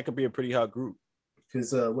 I think that could be a pretty hot group.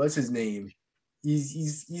 Because what's his name?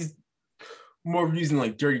 He's more using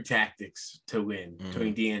like dirty tactics to win.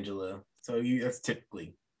 Tony D'Angelo. So that's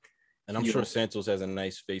typically. And I'm sure Santos has a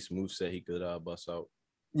nice face moveset he could bust out.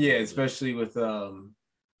 Yeah, especially with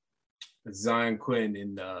Zion Quinn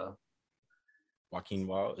and Joaquin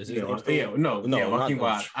Wild. Is it? No, Joaquin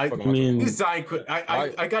Wild. I mean, Zion Quinn.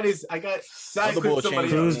 I got Zion Quinn.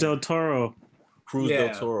 Cruz del Toro.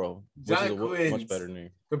 Del Toro. Zion Quinn, much better name.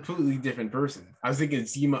 Completely different person. I was thinking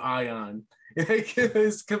Zima Ion.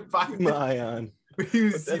 It's combined. Zima Ion. He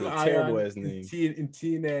was That's a terrible ass name. In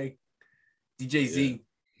TNA. DJ Z.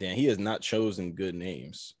 Damn, he has not chosen good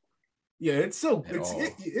names. Yeah, it's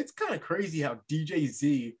kind of crazy how DJ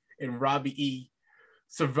Z and Robbie E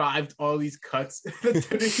survived all these cuts.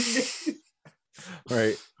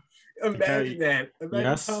 Right. Imagine that.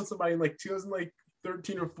 Imagine telling somebody in like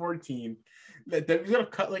 2013 or 14 that they're gonna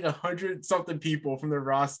cut like 100 something people from their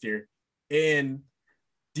roster, and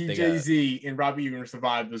DJ Z and Robbie E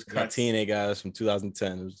survived those cuts. TNA guys from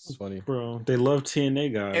 2010. It was funny, bro. They love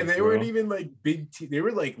TNA guys, and they weren't even like big. They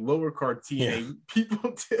were like lower card TNA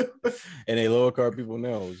people too. And they lower card people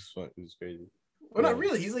now. It was crazy. Well, not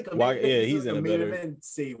really. He's like he's in a main better event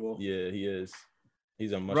stable. Yeah, he is.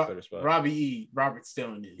 He's a much better spot. Robert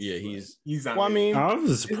Stone is. Yeah, he's on. Well, I mean, I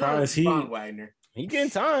was surprised he getting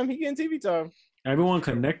time. He getting TV time. Everyone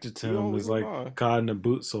connected to him was like caught in the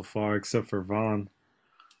boot so far, except for Vaughn.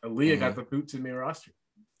 Aaliyah got the boot to the main roster.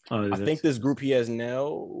 I think this group he has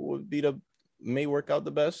now would be may work out the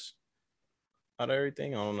best out of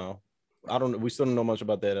everything. I don't know. We still don't know much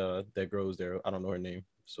about that girl who's there. I don't know her name,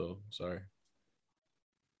 so sorry.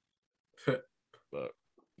 But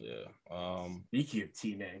yeah, Speaking of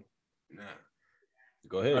TNA,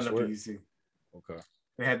 go ahead. Okay,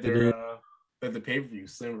 they had the pay-per-view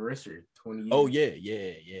Slammiversary 20 years. Oh yeah.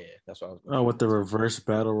 That's what I was. With the reverse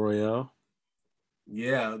battle royale.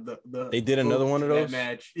 Yeah, they did another one of those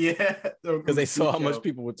match. Yeah, because they saw how much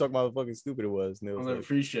people would talk about how fucking stupid it was. And it was on the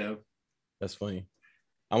free show. That's funny.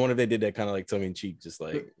 I wonder if they did that kind of like tongue in cheek, just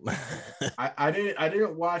like. I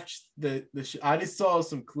didn't watch the show. I just saw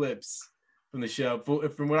some clips from the show.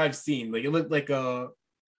 From what I've seen, like it looked like a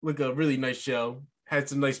really nice show. Had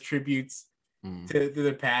some nice tributes to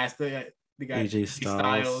their past. They got AJ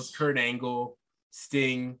Styles, Kurt Angle,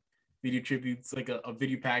 Sting. Video tributes, like a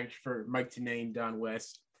video package for Mike Tenay and Don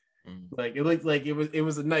West. Like it looked like it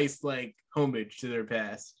was a nice like homage to their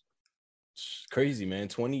past. Crazy, man.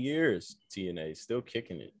 20 years TNA still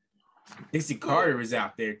kicking it. Dixie Carter was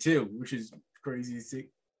out there too, which is crazy to see.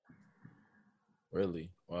 Really?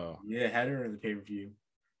 Wow. Yeah, had her in the pay-per-view.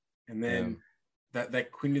 And then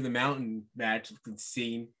that Queen of the Mountain match looked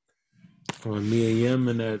insane. Mia Yim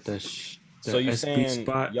and that so you're SB saying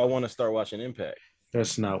spot. Y'all want to start watching Impact?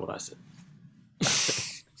 That's not what I said.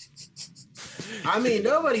 I mean,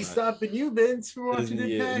 nobody's stopping you, Vince, from watching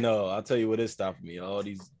Impact. No, I'll tell you what is stopping me. All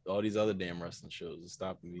these other damn wrestling shows are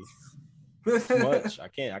stopping me. Too much. I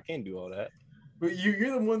can't do all that. But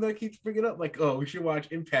you're the one that keeps bringing up, like, oh, we should watch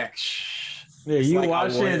Impact. Yeah, you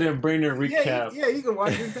watch it and bring a recap. Yeah, you can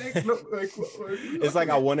watch Impact. It's like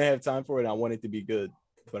I want to have time for it. I want it to be good,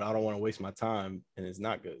 but I don't want to waste my time, and it's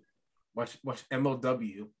not good. Watch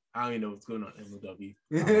MLW. I don't even know what's going on in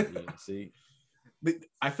MLW. See,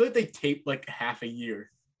 I feel like they taped like half a year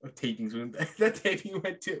of tapings when that taping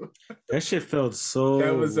went to. That shit felt so.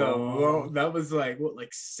 That was long. That was like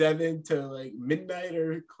 7 to like midnight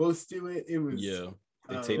or close to it. It was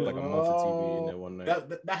They taped like a month of TV in that one night.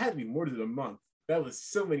 That had to be more than a month. That was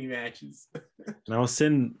so many matches.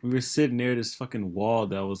 And we were sitting near this fucking wall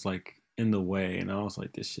that was like in the way, and I was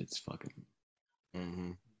like, this shit's fucking.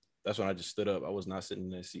 Mm-hmm. That's when I just stood up. I was not sitting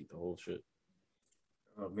in that seat the whole shit.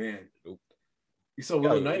 Oh man. Nope. You saw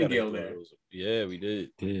Willow Nightingale there. Yeah, we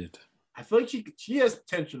did. I feel like she has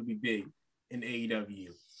potential to be big in AEW.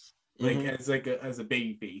 Like as a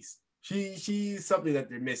baby face. She's something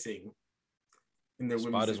that they're missing in their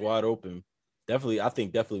spot is wide open.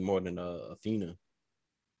 Definitely more than Athena.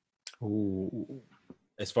 Ooh.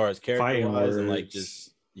 As far as character wise and like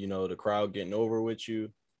just the crowd getting over with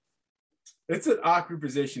you. It's an awkward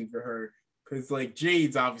position for her because like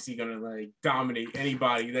Jade's obviously gonna like dominate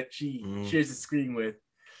anybody that she shares the screen with,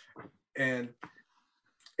 and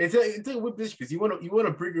it's a whip this because you want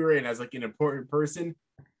to bring her in as like an important person,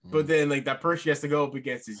 but then like that person she has to go up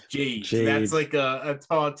against is Jade. So that's like a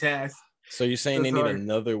tall task. So you're saying they need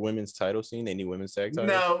another women's title scene? They need women's tag titles?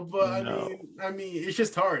 No, but I mean, it's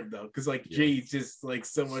just hard though, because like Jade's just like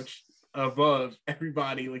so much above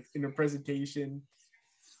everybody, like in her presentation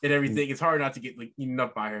and everything. It's hard not to get like eaten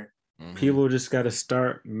up by her. People just got to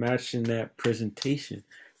start matching that presentation.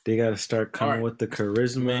 They got to start coming with the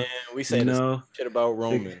charisma. Man, we say shit about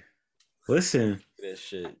Roman. Listen, that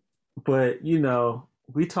shit. But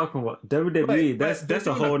we talking about WWE. That's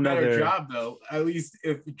a whole nother job though. At least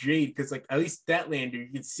if Jade, because like at least Statlander, you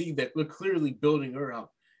can see that we're clearly building her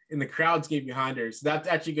up, and the crowd's getting behind her. So that's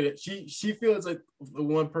actually good. She feels like the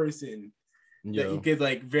one person that you could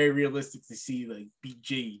like very realistically see like beat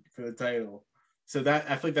Jade for the title. So that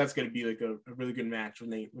I think that's gonna be like a really good match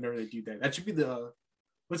whenever they do that. That should be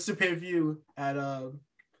what's the pay-per-view at All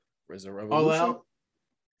Out?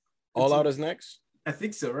 All Out is next? I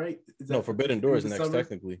think so, right? No, Forbidden Door is next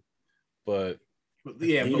technically. But I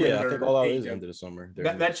think All Out is end of the summer.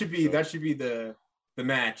 That should be the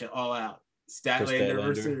match at All Out. Statlander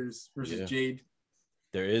versus Jade.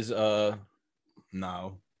 There is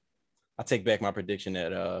no. I take back my prediction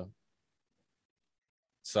that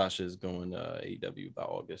Sasha's going AEW by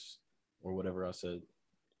August or whatever I said.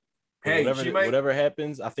 Hey, whatever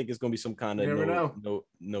happens, I think it's gonna be some kind of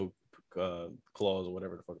no clause or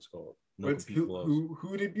whatever the fuck it's called. No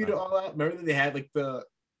who did beat it All Out? Remember they had like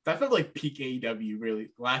that felt like peak AEW really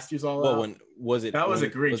last year's All Out. When was it? That was a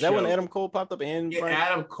great. Was that when Adam Cole popped up and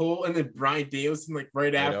Adam Cole and then Bryan Danielson like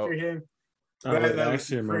right after him? I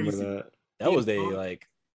actually remember that. That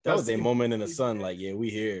was a moment in the sun. Like, yeah,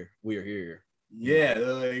 we're here. Yeah,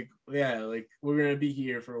 like we're gonna be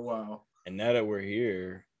here for a while. And now that we're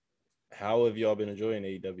here, how have y'all been enjoying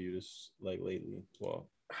AEW this like lately? Well,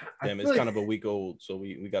 damn, it's kind of a week old, so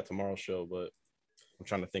we got tomorrow's show, but I'm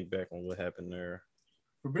trying to think back on what happened there.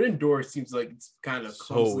 Forbidden Door seems like it's kind of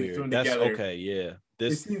so weird. That's together. Okay, yeah.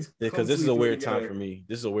 This because this is a weird time for me.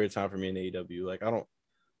 This is a weird time for me in AEW. Like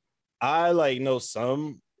I like know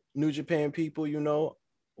some New Japan people,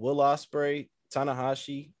 Will Ospreay,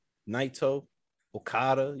 Tanahashi, Naito,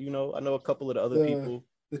 Okada, I know a couple of the other people.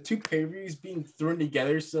 The two pay-per-views being thrown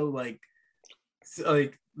together so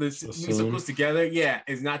this so close together,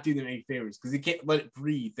 is not doing them any favors because they can't let it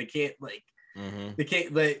breathe. They can't they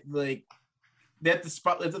can't let they have to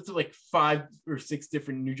spotlight up to like 5 or 6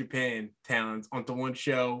 different New Japan talents onto one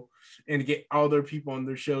show and get all their people on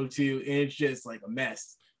their show too, and it's just like a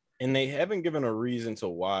mess. And they haven't given a reason to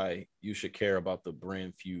why you should care about the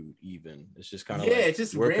brand feud. Even it's just kind of it's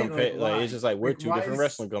just we're it's just like we're two different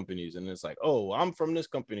wrestling companies, and it's like, oh, I'm from this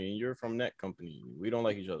company and you're from that company. We don't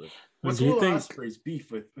like each other. What's Will Ospreay's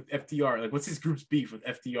beef with FTR? Like, what's his group's beef with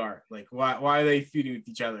FTR? Like, why are they feuding with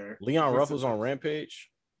each other? Leon Ruffles on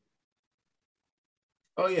Rampage.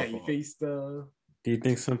 Oh yeah, he faced. Do you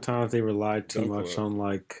think sometimes they rely too much on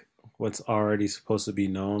like what's already supposed to be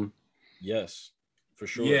known? Yes. For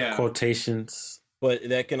sure. Yeah. Quotations. But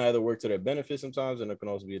that can either work to their benefit sometimes, and it can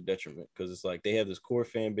also be a detriment because it's like they have this core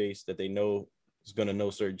fan base that they know is going to know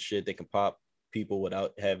certain shit. They can pop people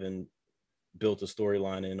without having built a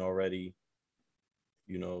storyline in already,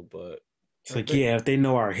 but it's like, if they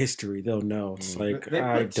know our history, they'll know. It's like, they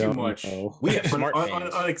put too much. Know. We have smart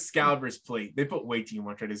fans. On Excalibur's plate. They put way too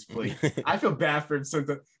much on his plate. I feel bad for him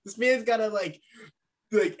sometimes. This man's got to like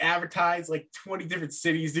advertise like 20 different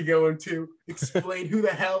cities to go into, explain who the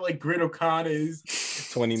hell like Great O'Connor is.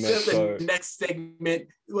 20 minutes. The next segment,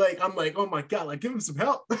 I'm like, oh my god, like give him some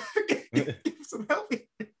help. Give him some help.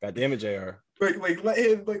 God damn it, JR.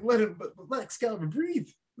 Let Excalibur breathe.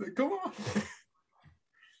 Like, come on.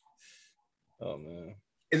 Oh man.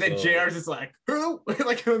 And then JR's just like, who?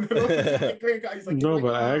 Like in the middle. He's like, no,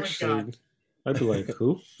 but actually, I'd be like,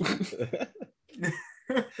 who?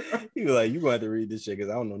 He was like, you gonna have to read this shit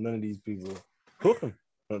because I don't know none of these people. Hooking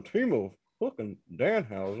a team of Hooking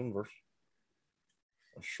Danhausen versus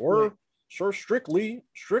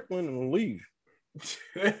Strickland and Lee.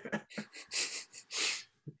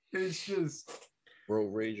 It's just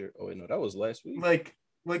Road Rager. Oh wait, no, that was last week. Like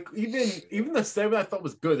even the segment I thought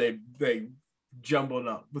was good. They jumbled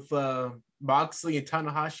up with Moxley and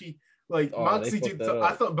Tanahashi. Like Moxley,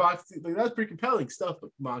 I thought Moxley that was pretty compelling stuff.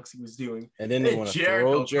 What Moxley was doing, and then they want to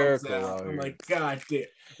throw Jericho out. I'm like, God damn!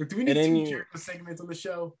 But do we need 2 Jericho segments on the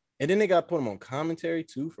show? And then they got put him on commentary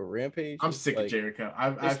too for Rampage. I'm sick of Jericho.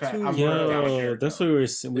 That's what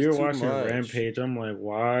we were watching Rampage. I'm like,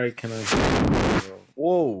 why can I?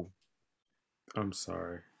 Whoa! I'm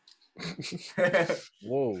sorry.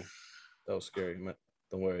 Whoa, that was scary.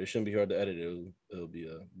 Don't worry, it shouldn't be hard to edit. It'll be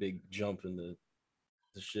a big jump in the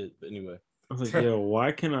the shit. But anyway, I was like, yo,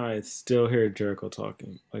 why can I still hear Jericho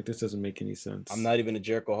talking? Like, this doesn't make any sense. I'm not even a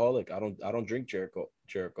Jericho-holic. I don't drink Jericho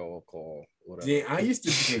alcohol, whatever. Yeah, I used to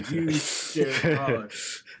be a huge Jericho.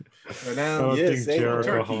 But now,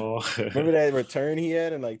 Jericho. Remember that return he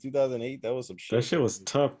had in like 2008? That was some shit. That shit was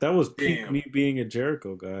tough. That was peak me being a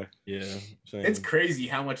Jericho guy. Yeah, it's crazy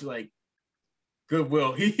how much like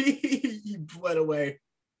goodwill he bled away.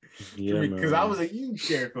 Yeah, because I was a huge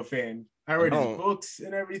Jericho fan. I read his books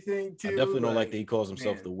and everything too. I definitely don't like that he calls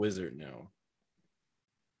himself the Wizard now.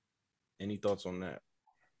 Any thoughts on that?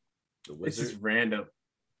 The Wizard? It's just random.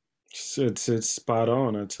 It's spot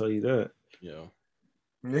on. I tell you that. Yeah.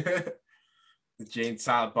 The Jane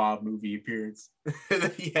Silent Bob movie appearance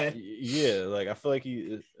that he had. Yeah, like I feel like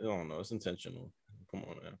I don't know. It's intentional. Come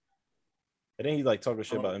on, man. I think he like talking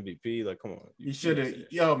shit about MVP. Like, come on. You should have.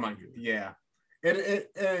 Oh my God. Yeah.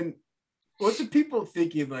 And what's the people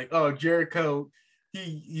thinking? Like, oh, Jericho,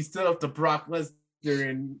 he stood up to Brock Lesnar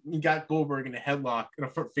and he got Goldberg in a headlock in a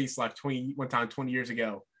front face lock 20 years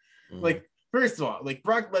ago. Mm-hmm. Like, first of all, like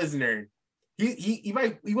Brock Lesnar, he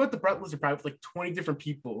went to Brock Lesnar probably with like 20 different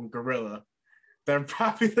people in Gorilla that are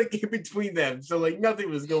probably like in between them. So like nothing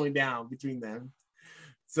was going down between them.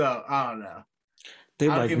 So I don't know. They're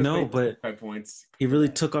like, no, but he really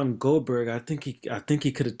took on Goldberg. I think he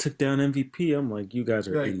could have took down MVP. I'm like, you guys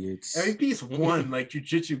are idiots. MVP's won like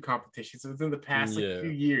jiu-jitsu competitions within the past few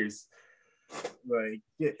years. Like,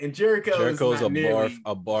 and Jericho's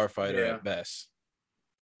a bar fighter at best.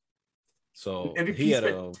 So MVP he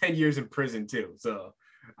spent 10 years in prison too. So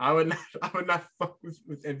I would not fuck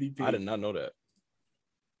with MVP. I did not know that.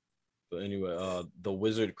 But anyway, the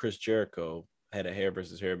Wizard Chris Jericho had a hair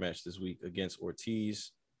versus hair match this week against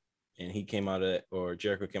Ortiz, and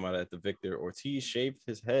Jericho came out at the victor. Ortiz shaved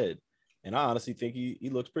his head, and I honestly think he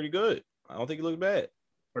looks pretty good. I don't think he looks bad.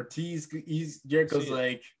 Jericho's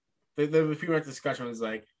like the female discussion was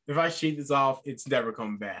like, if I shave this off, it's never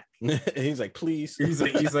coming back. He's like, please. He's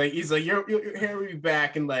like, your hair will be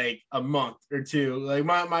back in like a month or two. Like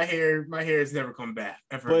my hair is never coming back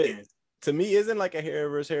ever again. To me, isn't like a hair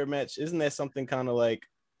versus hair match? Isn't that something kind of like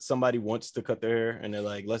somebody wants to cut their hair and they're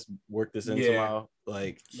like, let's work this in somehow?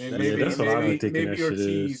 Like maybe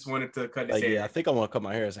Ortiz wanted to cut his hair. Yeah, I think I want to cut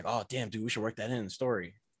my hair. It's like, oh damn, dude, we should work that in the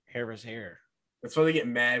story. Hair versus hair. That's why they get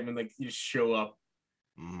mad when like you just show up.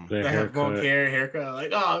 They have long haircut.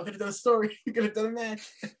 Like, oh, I could have done a story. You could have done a match.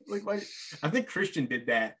 Like, I think Christian did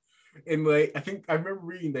that. And like, I remember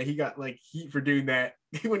reading that he got like heat for doing that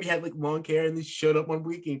when he had like long hair and he showed up one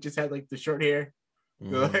week and he just had like the short hair.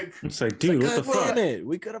 Like, it's like, dude, what the fuck?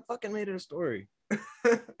 We could have fucking made it a story.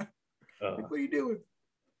 Like, what are you doing?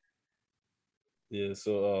 Yeah.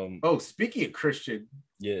 So, speaking of Christian,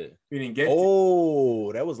 yeah, we didn't get.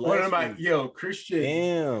 That was last week. Christian.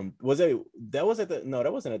 Damn, that wasn't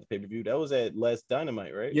at the pay-per-view. That was at last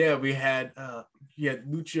Dynamite, right? Yeah, we had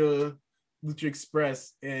Lucha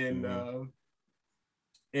Express and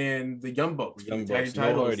the Young Bucks. No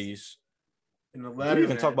Hardys. In the latter, we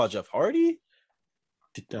even talk about Jeff Hardy.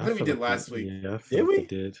 I think we did last week. Yeah, did we?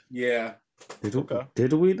 Did. Yeah.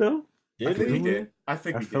 Did we though? I think we did. I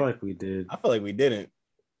feel like we did. I feel like we didn't.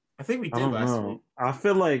 I think we did last week. I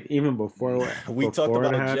feel like even before we talked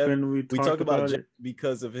about happened, we talked about Jeff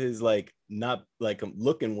because of his like not like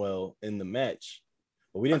looking well in the match,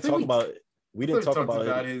 but we didn't talk about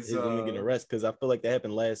his getting arrested because I feel like that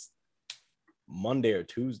happened last Monday or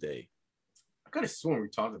Tuesday. I could have sworn we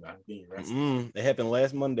talked about him being arrested. It happened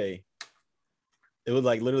last Monday. It was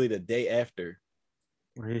like literally the day after.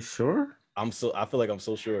 Are you sure? I feel like I'm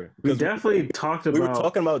so sure. We definitely talked about. We were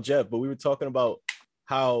talking about Jeff, but we were talking about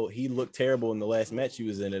how he looked terrible in the last match he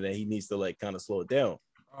was in, and that he needs to like kind of slow it down.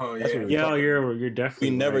 Oh yeah, you're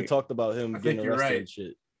definitely. We never talked about him getting arrested and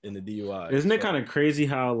shit in the DUI. Isn't it kind of crazy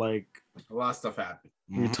how like a lot of stuff happened?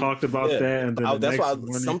 We talked about that, and then that's why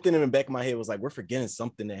something in the back of my head was like, we're forgetting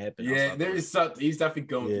something that happened. Yeah, there is something. He's definitely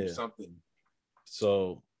going through something.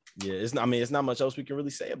 So. Yeah, it's not much else we can really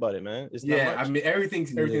say about it, man. It's not much. I mean,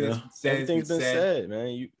 everything's been said,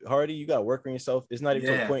 man. Hardy, you got to work on yourself. It's not even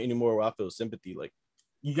to a point anymore where I feel sympathy. Like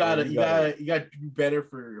you gotta do better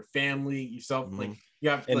for your family, yourself. Like you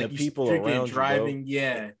have and like the people around driving. You,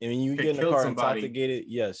 and when you get in the car intoxicated,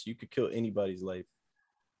 yes, you could kill anybody's life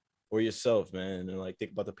or yourself, man. And like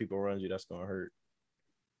think about the people around you. That's gonna hurt.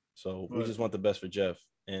 So we just want the best for Jeff.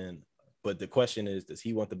 But the question is, does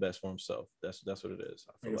he want the best for himself? That's what it is.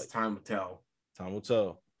 I feel like time will tell. Time will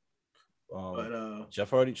tell. But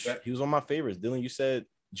Jeff Hardy, he was one of my favorites. Dylan, you said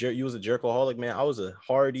you was a Jericho-holic, man. I was a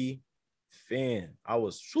Hardy fan. I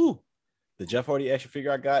was the Jeff Hardy action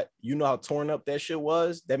figure I got. You know how torn up that shit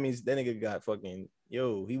was. That means that nigga got fucking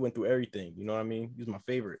yo, he went through everything. You know what I mean? He's my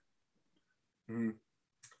favorite. Mm.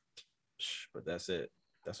 But that's it.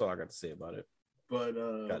 That's all I got to say about it. But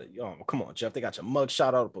got it. Yo, come on, Jeff. They got your mug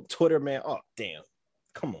shot out on Twitter, man. Oh, damn.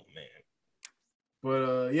 Come on, man.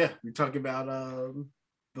 But yeah, we're talking about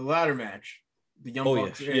the ladder match. The Young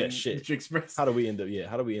Bucks and shit. Lucha Express. How do we end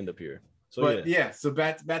up here? So but so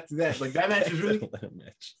back to that. Like that match was really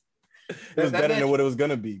match. It was better than what it was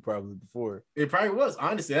gonna be probably before. It probably was.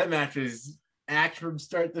 Honestly, that match was action from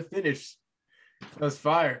start to finish. That was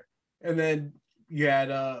fire. And then you had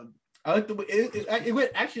I like the way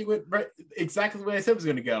it went right exactly the way I said it was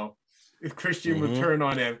gonna go. If Christian would turn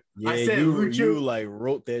on him. Yeah, I said you like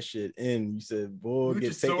wrote that shit in. You said, boy,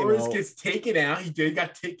 Luchasaurus gets taken out. He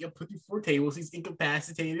got taken, put through 4 tables. He's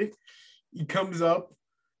incapacitated. He comes up,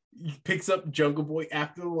 he picks up Jungle Boy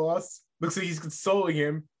after the loss. Looks like he's consoling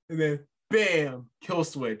him, and then bam, kill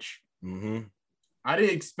switch. Mm-hmm. I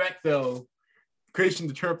didn't expect though Christian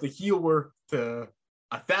to turn up the heel work to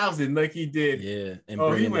 1,000 like he did. Yeah,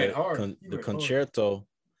 and he went hard. The concerto.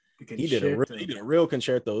 He did a real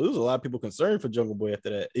concerto. There was a lot of people concerned for Jungle Boy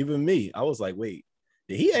after that. Even me, I was like, wait,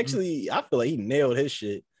 did he actually? I feel like he nailed his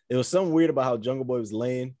shit. It was something weird about how Jungle Boy was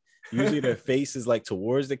laying. Usually their face is like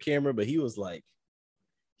towards the camera, but he was like,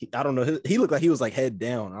 I don't know. He looked like he was like head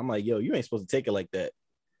down. I'm like, yo, you ain't supposed to take it like that.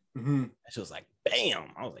 Mm-hmm. She was like,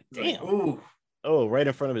 bam. I was like, damn. Ooh. Oh, right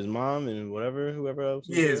in front of his mom and whoever else.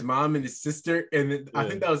 Yeah, his mom and his sister, and then, I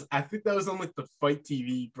think that was on like the Fight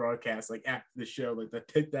TV broadcast, like after the show, like that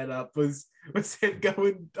picked that up was him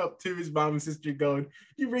going up to his mom and sister, going,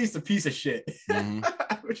 "You raised a piece of shit." Mm-hmm.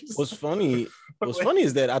 What's funny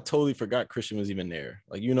is that I totally forgot Christian was even there.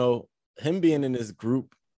 Like, you know, him being in this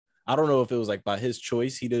group, I don't know if it was like by his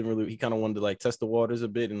choice. He kind of wanted to like test the waters a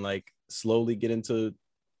bit and like slowly get into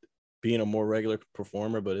being a more regular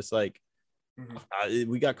performer, but it's like.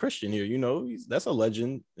 We got Christian here, you know, that's a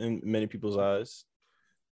legend in many people's eyes.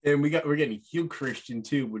 And we're getting heel Christian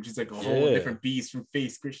too, which is like a whole different beast from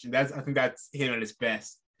face Christian. I think that's him at his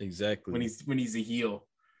best. Exactly. When he's a heel.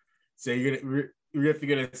 So we're definitely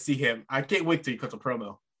gonna see him. I can't wait till he cuts a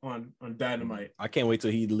promo on Dynamite. I can't wait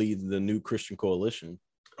till he leads the new Christian coalition.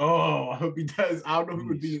 Oh, I hope he does. I don't know who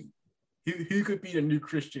would be. He could be the new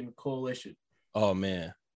Christian coalition. Oh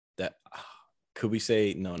man, that. Could we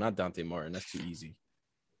say no? Not Dante Martin. That's too easy.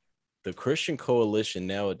 The Christian coalition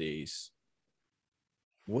nowadays.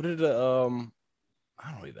 What are the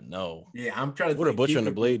I don't even know. Yeah, I'm trying to. What are Butcher and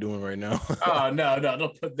the Blade doing right now? Oh no,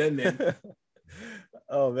 don't put them in.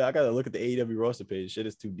 Oh man, I gotta look at the AEW roster page. Shit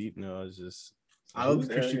is too deep now. It's just. I love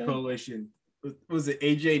the Christian coalition. Was it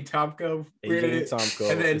AJ Tomko? AJ Tomko.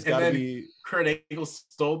 And then Kurt Angle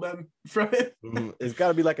stole them from it. It's got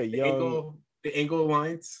to be like a young. The Angle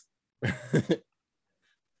Alliance.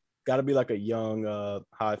 Got to be like a young,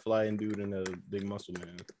 high flying dude and a big muscle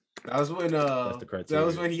man. That was when that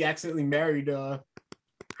was when he accidentally married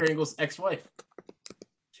Kurt Angle's ex-wife,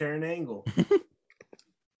 Karen Angle.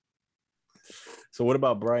 So what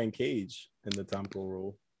about Brian Cage in the Tomko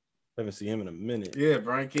role? I haven't seen him in a minute. Yeah,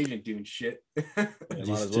 Brian Cage ain't doing shit. Might as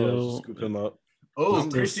well scoop him up. Oh,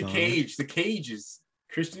 Christian Cage, the Cages.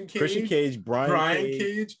 Christian Cage, Brian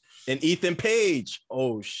Cage, and Ethan Page.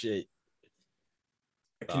 Oh shit.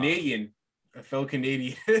 A Canadian, a fellow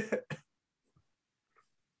Canadian.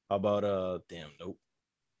 How about nope.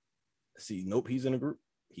 See, nope, he's in a group.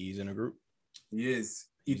 He is.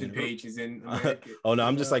 Ethan Page is in America. Oh no,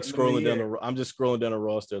 I'm just like scrolling down the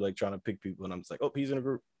roster, like trying to pick people, and I'm just like, oh, he's in a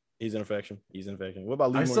group. He's in a faction. What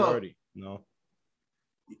about Lee Moriarty? No.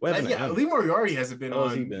 Lee Moriarty hasn't been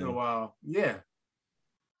on in a while. Yeah.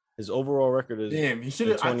 His overall record is he should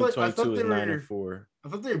have. I thought they were 9-4. I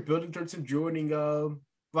thought they were building towards him joining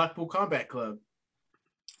Blackpool Combat Club.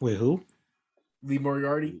 Wait, who? Lee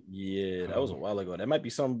Moriarty. Yeah, that was a while ago. That might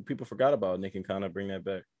be something people forgot about, and they can kind of bring that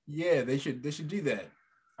back. Yeah, they should do that.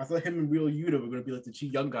 I thought him and Wheeler Yuta were going to be like the 2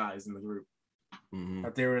 young guys in the group. Mm-hmm.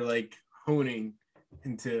 That they were like honing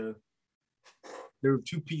into. There were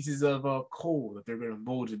 2 pieces of coal that they're going to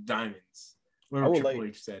mold to diamonds. Whatever Triple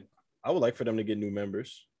H said. I would like for them to get new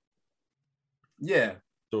members. Yeah.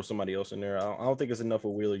 Throw somebody else in there. I don't think it's enough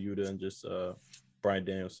of Wheeler Yuta and just Bryan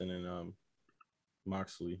Danielson and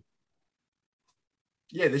Moxley.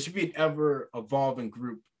 Yeah, there should be an ever evolving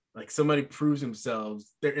group. Like somebody proves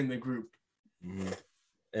themselves, they're in the group. Mm-hmm.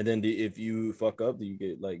 And then if you fuck up, do you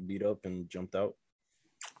get like beat up and jumped out?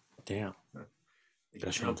 Damn.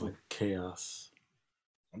 That sounds like chaos.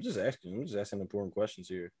 I'm just asking important questions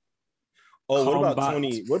here. Oh, what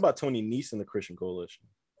about Tony Nese and the Christian Coalition?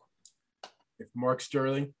 If Mark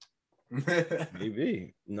Sterling.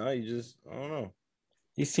 Maybe. No, I don't know.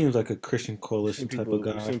 He seems like a Christian Coalition type of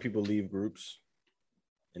guy. I've seen people leave groups.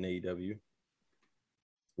 in AEW.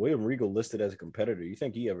 William Regal listed as a competitor. You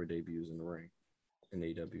think he ever debuts in the ring in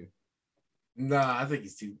AEW? Nah, I think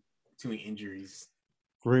he's too many injuries.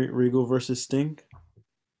 Regal versus Sting?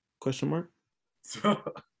 Question mark. So,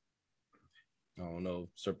 I don't know.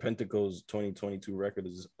 Serpentico's 2022 record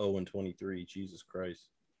is 0-23. Jesus Christ.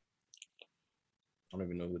 I don't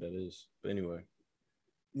even know who that is. But anyway.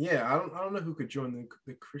 Yeah, I don't know who could join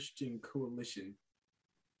the Christian Coalition.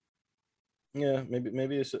 Yeah,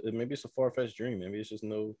 maybe it's a far-fetched dream. Maybe it's just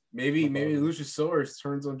no. Maybe Luchasaurus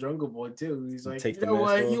turns on Jungle Boy too. He's like, Take you know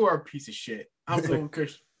what? You are a piece of shit. I'm going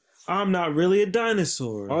Christian. I'm not really a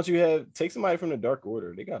dinosaur. Why don't you take somebody from the Dark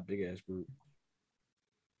Order? They got a big ass group.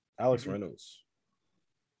 Alex Reynolds.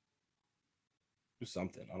 Do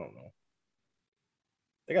something. I don't know.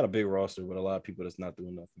 They got a big roster with a lot of people that's not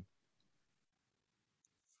doing nothing.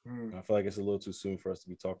 I feel like it's a little too soon for us to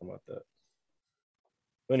be talking about that.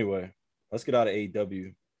 But anyway, let's get out of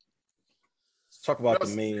AEW. Let's talk about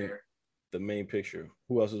the main picture.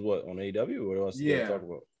 Who else is what on AEW? What else to talk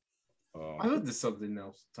about? I thought there's something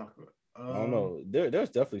else to talk about. I don't know. There's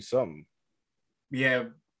definitely something. Yeah.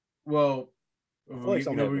 Well, we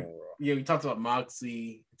talked about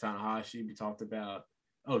Moxley, Tanahashi. We talked about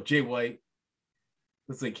Jay White.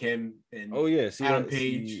 Looks like him and Adam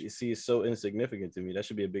Page. See, it's so insignificant to me. That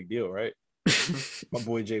should be a big deal, right? My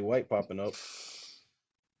boy Jay White popping up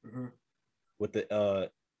with the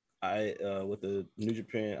New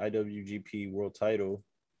Japan IWGP World Title.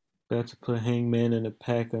 About to put Hangman in a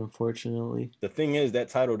pack, unfortunately. The thing is, that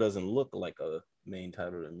title doesn't look like a main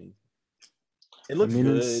title to me. It looks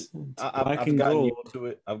good. It's I've gotten used to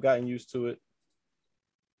it. I've gotten used to it,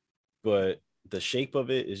 but the shape of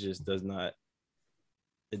it does not.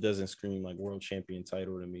 It doesn't scream like world champion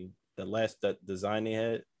title to me. That design they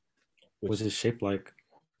had. What's it shaped like?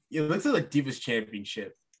 Yeah, it looks like Divas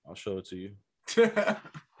Championship. I'll show it to you.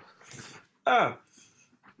 Yo,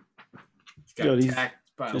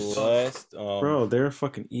 bro, they're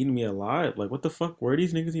fucking eating me alive. Like, what the fuck? Where are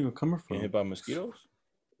these niggas even coming from? Hit by mosquitoes?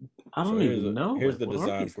 I don't even know. Here's the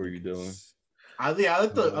design for you, Dylan. I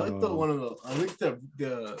like the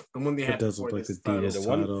one they had. It does look like the Divas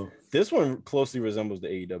title. This one closely resembles the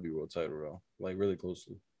AEW World Title, though. Like really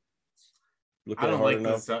closely. I don't like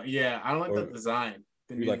this. Yeah, I don't like the design.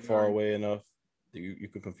 You like far away enough that you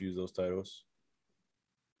can confuse those titles.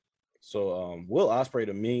 So Will Ospreay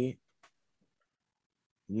to me,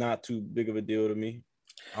 not too big of a deal to me.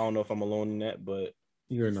 I don't know if I'm alone in that, but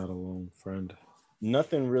you're not alone, friend.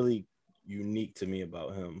 Nothing really unique to me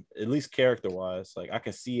about him, at least character-wise. Like I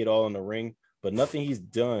can see it all in the ring, but nothing he's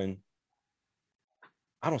done.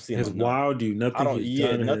 I don't see him. His wild you.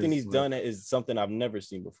 Nothing he's done is something I've never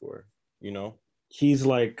seen before. You know, he's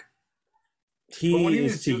like. When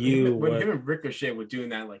him and Ricochet were doing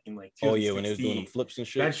that, like in like when they was doing them flips and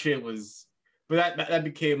shit. That shit was, but that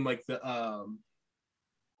became like the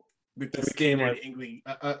standard English,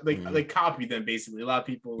 like copied them basically. A lot of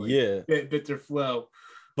people bit their flow.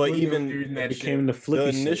 But even that became the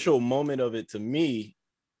flippy. The initial moment of it to me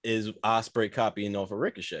is Ospreay copying off of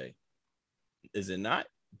Ricochet. Is it not?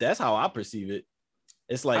 That's how I perceive it.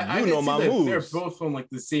 It's like I know my moves. They're both on like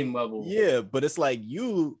the same level. Yeah, but it's like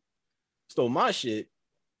you stole my shit,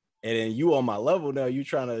 and then you on my level now. You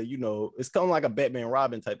trying to, it's kind of like a Batman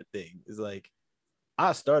Robin type of thing. It's like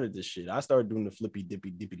I started this shit. I started doing the flippy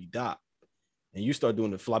dippy dippity dop, and you start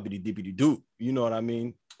doing the floppity dippity doop. You know what I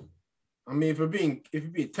mean? I mean, if you're being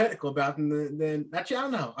technical about them, then actually I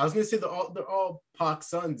don't know. I was gonna say they're all Pac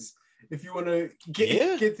sons. If you want to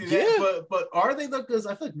get through that, but are they? Because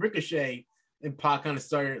I feel like Ricochet and Pac kind of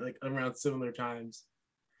started like around similar times.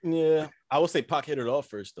 Yeah, I would say Pac hit it off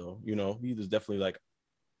first, though. He was definitely like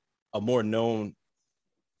a more known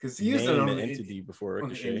because he used an entity before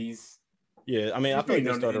Ricochet. Yeah, I mean, I feel like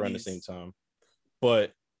they started around the same time,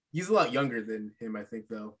 but he's a lot younger than him, I think,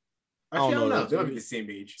 though. Actually, I don't know. They might be the same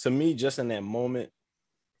age. To me, just in that moment,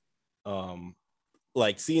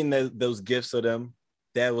 like seeing those gifts of them,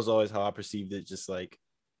 that was always how I perceived it. Just like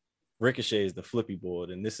Ricochet is the flippy board,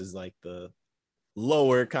 and this is like the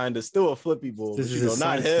lower kind of still a flippy board, but,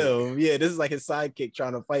 not him. Yeah, this is like his sidekick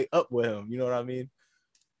trying to fight up with him. You know what I mean?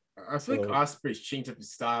 I feel like Ospreay's changed up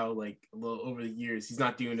his style like a little over the years. He's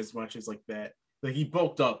not doing as much as like that. Like he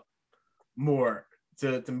bulked up more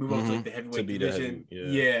to move on to like the heavyweight division.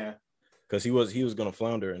 Yeah. Because he was gonna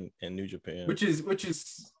flounder in New Japan, which is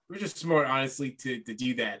smart, honestly, to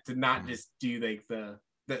do that, to not just do like the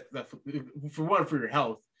for your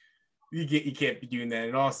health, you can't be doing that,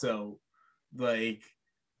 and also like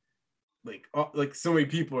so many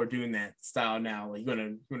people are doing that style now. Like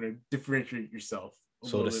you're gonna differentiate yourself.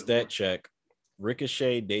 So the stat check,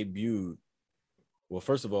 Ricochet debuted Well,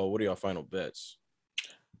 first of all, what are y'all final bets?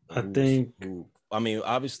 I think. I mean,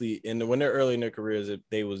 obviously, when they're early in their careers,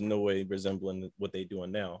 they was no way resembling what they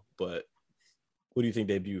doing now. But who do you think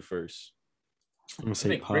debuted first? I'm gonna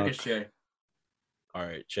say Pac. Ricochet. All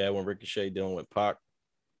right, Chad went Ricochet, dealing with Pac.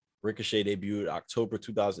 Ricochet debuted October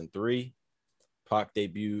 2003. Pac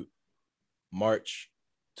debuted March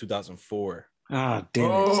 2004. Ah, damn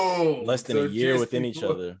it. Less than a year within each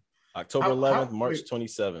other. October 11th, March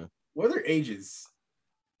 27th. What are their ages?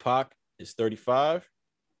 Pac is 35.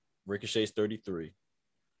 Ricochet is 33.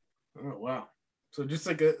 Oh, wow. So just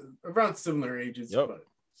like around similar ages, but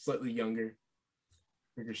slightly younger.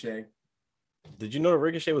 Ricochet. Did you know that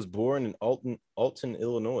Ricochet was born in Alton,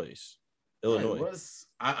 Illinois?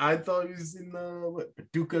 I thought he was in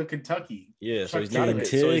Paducah, Kentucky. Yeah, so he's not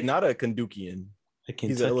a Kentuckian.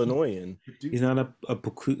 He's an Illinoisan. He's not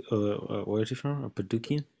where is he from? A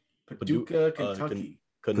Paducah? Paducah, Kentucky.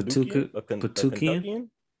 Paducah.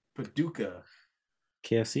 Paducah.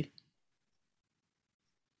 KFC.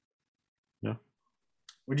 No.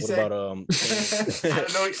 What'd you say? About I don't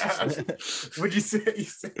know. What'd you say?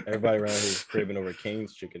 Everybody around here is craving over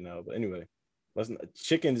Cane's chicken now. But anyway,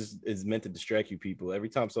 chicken is meant to distract you people. Every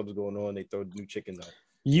time something's going on, they throw new chicken out.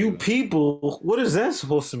 You people, what is that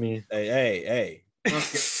supposed to mean? Hey.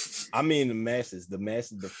 Okay. I mean the masses,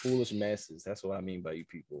 the foolish masses. That's what I mean by you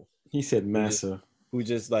people. He said massa. Who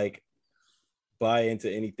just like buy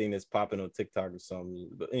into anything that's popping on TikTok or something.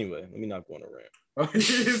 But anyway, let me not go on a rant.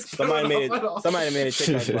 Somebody made a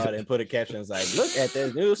TikTok about it and put a caption that's like, "Look at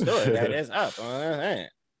this new store that is up." Oh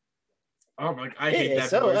my! I hate that.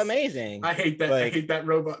 So voice. Amazing. I hate that. I hate that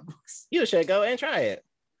robot voice. You should go and try it.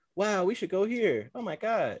 Wow, we should go here. Oh my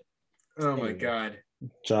god. Oh my god.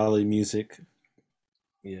 Jolly music.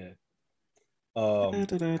 Yeah. I'll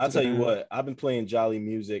tell you what. I've been playing Jolly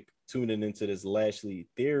music, tuning into this Lashley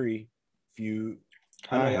Theory feud.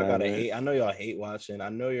 I know y'all hate watching. I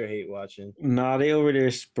know you're hate watching. Nah, they over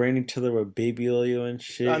there spraying each other with baby oil and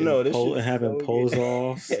shit. I know this and having pose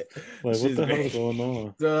offs. Like, what the hell is going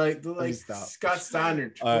on? They're like Scott Steiner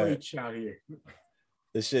Twitch out here.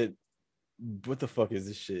 This shit. What the fuck is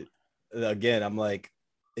this shit? Again, I'm like,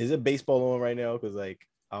 is it baseball on right now? Because like,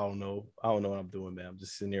 I don't know what I'm doing, man. I'm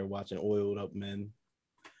just sitting there watching oiled up men.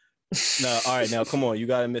 No, all right, now come on. You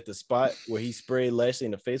gotta admit the spot where he sprayed Lashley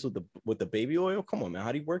in the face with the baby oil. Come on, man.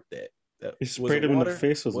 How do you work that? He sprayed him in the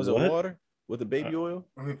face with was what? it water with the baby oil?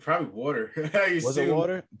 I mean, probably water. Was it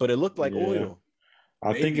water? But it looked like oil.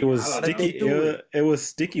 I think it was sticky. It was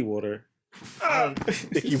sticky water.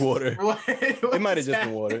 Sticky water. It might have just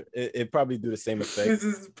been water. It probably do the same effect. This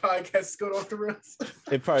is podcast going off the rails.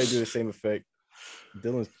 It probably do the same effect.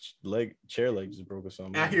 Dylan's chair leg just broke or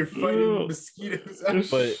something. Out here fighting mosquitoes.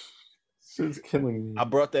 But it's killing me. I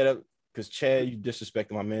brought that up because Chad, you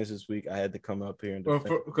disrespected my man this week. I had to come up here and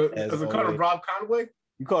defend. As called him Rob Conway?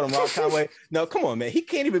 You called him Rob Conway? No, come on, man. He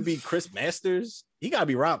can't even be Chris Masters. He gotta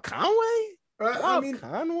be Rob Conway. Rob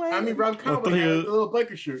Conway. I mean, Rob Conway had a little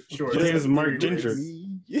biker short. His is Mark Ginger.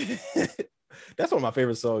 Yeah. That's one of my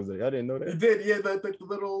favorite songs. I didn't know that. It did, yeah. The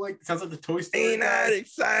little sounds like the Toy Story. Ain't I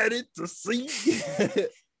excited to see?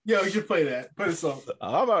 Yo, you should play that. Play the song.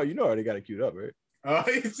 How about you already got it queued up, right?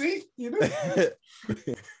 You see, you know.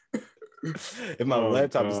 If my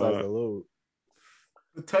laptop decides to load.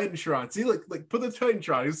 The Titantron. See, like put the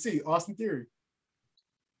Titantron. You'll see Austin Theory.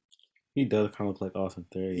 He does kind of look like Austin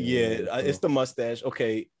Theory. Yeah, it's the mustache.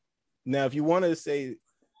 Okay, now if you want to say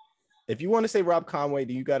Rob Conway,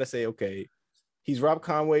 then you got to say, okay, he's Rob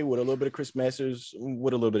Conway with a little bit of Chris Masters,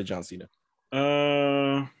 with a little bit of John Cena.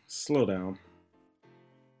 Slow down.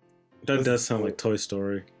 That does sound like Toy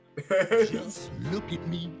Story. Just look at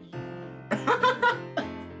me.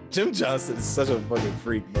 Jim Johnson is such a fucking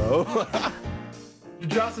freak, bro. Jim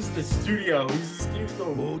Johnson's in the studio. He's in the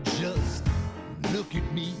studio. Oh, just look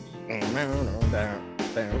at me. What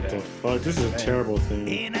the fuck? This is a terrible thing.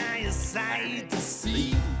 And I excited to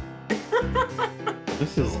see.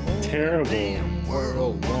 This is terrible. The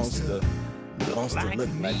world wants to look like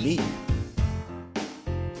me.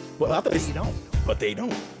 Well, I thought they don't. But they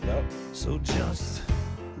don't. Yep. So just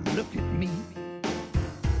look at me.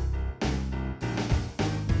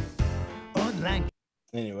 Unlike.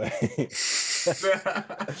 Anyway.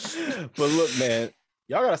 But look, man,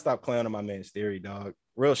 y'all gotta stop clowning on my man's theory, dog.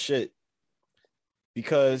 Real shit.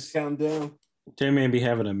 Because calm down. J-Man be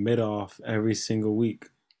having a mid-off every single week.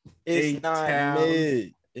 It's not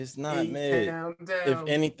mid. It's not mid. If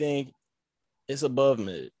anything, it's above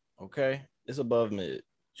mid. Okay? It's above mid.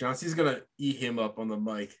 John C's gonna eat him up on the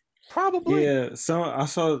mic. Probably. Yeah, so I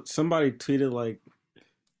saw somebody tweeted like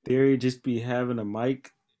Theory just be having a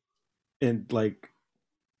mic and like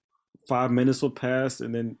 5 minutes will pass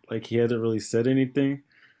and then like he hasn't really said anything.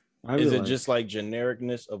 Is it just like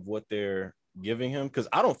genericness of what they're giving him? Because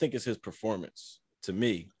I don't think it's his performance to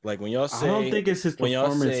me. Like when y'all say, I don't think it's his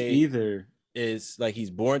performance either. It's like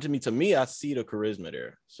he's boring to me. To me, I see the charisma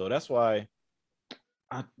there. So that's why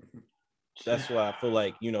I feel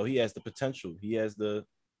like, you know, he has the potential. He has the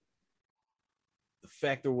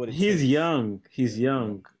factor what it He's takes. young. He's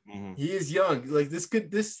young. Mm-hmm. He is young. Like this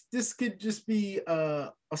could just be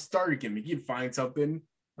a starter gimmick. You'd find something.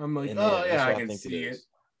 I'm like, I can see it.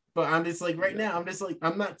 But I'm just like now,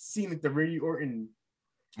 I'm not seeing like the Randy Orton,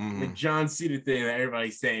 the John Cena thing that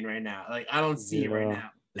everybody's saying right now. Like I don't see it right now.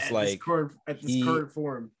 It's at like this current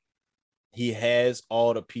form. He has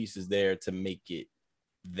all the pieces there to make it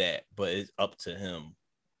that, but it's up to him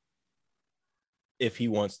if he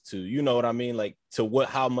wants to. You know what I mean? Like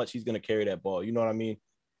how much he's gonna carry that ball. You know what I mean?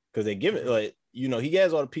 Because they give it like, you know, he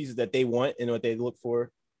has all the pieces that they want and what they look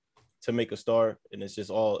for to make a star, and it's just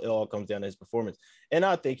it all comes down to his performance. And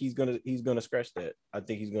I think he's gonna scratch that. I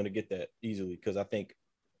think he's gonna get that easily, because I think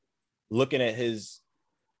looking at his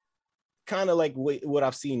kind of like what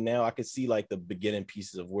I've seen now, I could see like the beginning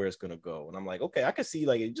pieces of where it's gonna go, and I'm like, okay, I could see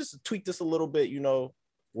like just tweak this a little bit, you know,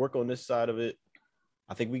 work on this side of it.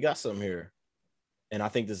 I think we got something here, and I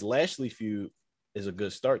think this Lashley feud is a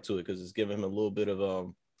good start to it because it's giving him a little bit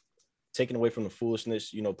of taking away from the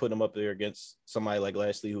foolishness, you know, putting him up there against somebody like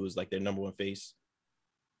Lashley, who is like their number one face.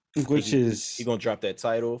 He's gonna drop that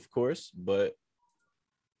title, of course, but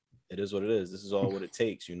it is what it is. This is all what it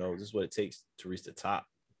takes, you know. This is what it takes to reach the top.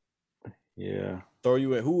 Yeah. Throw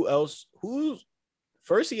you in. Who else? Who's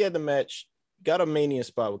first? He had the match, got a Mania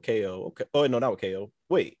spot with KO. Okay. Oh no, not with KO.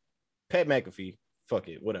 Wait, Pat McAfee. Fuck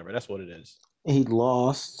it, whatever. That's what it is. He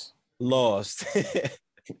lost.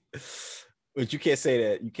 But you can't say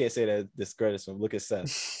that. You can't say that discredits him. Look at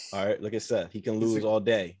Seth. All right, look at Seth. He can lose all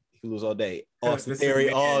day. He can lose all day. Austin Theory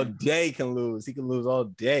all day can lose. He can lose all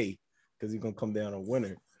day because he's gonna come down a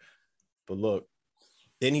winner. But look,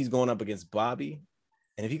 then he's going up against Bobby,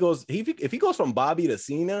 and if he goes from Bobby to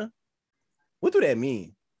Cena, what do that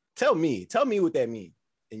mean? Tell me what that means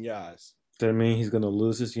in your eyes. That means he's gonna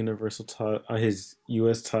lose his Universal title, his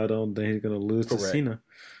US title, and then he's gonna lose to Cena.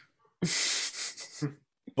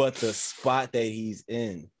 But the spot that he's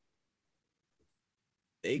in,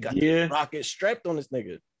 they got the rocket strapped on this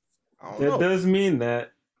nigga. That does mean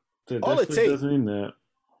that. All it takes does mean that.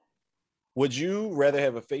 Would you rather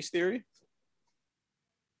have a face Theory?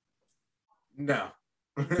 No.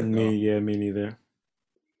 Me neither.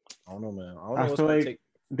 I don't know, man. I feel like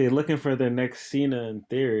they're looking for their next Cena in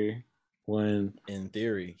Theory. When in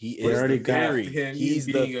Theory, he is the Theory. He's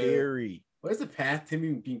the Theory. What is the path to him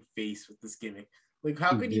even being faced with this gimmick? Like,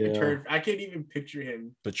 how could he turn? I can't even picture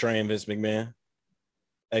him betraying Vince McMahon.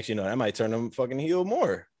 Actually, no, that might turn him fucking heel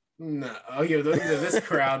more. No, this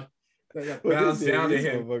crowd that bows down to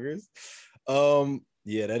him.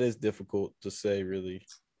 Yeah, that is difficult to say, really.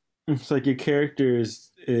 It's like your character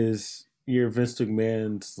is your Vince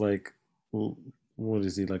McMahon's like, what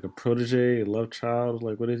is he, like a protege, a love child?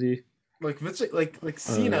 Like, what is he? Like Vince, like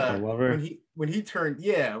Cena when he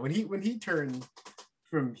turned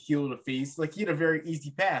from heel to face, like he had a very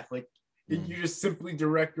easy path. Like you just simply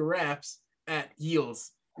direct your raps at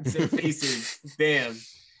heels instead of faces. Bam,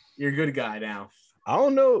 you're a good guy now. I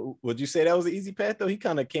don't know. Would you say that was an easy path though? He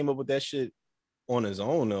kind of came up with that shit on his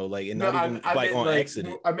own though, like and not even like on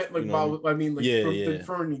accident. I meant like while from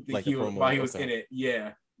the heel while he was in it.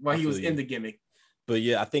 Yeah, while he was in the gimmick. But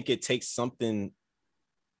yeah, I think it takes something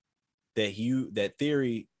that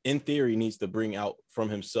Theory in Theory needs to bring out from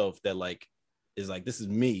himself that like is like, this is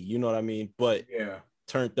me, you know what I mean? But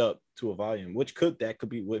turned up to a volume, that could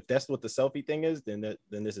be, if that's what the selfie thing is, then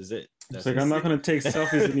this is it. It's like, I'm not gonna take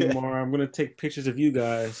selfies anymore. I'm gonna take pictures of you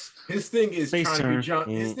guys. His thing is trying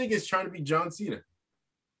to be John Cena.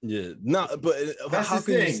 Yeah, no, but how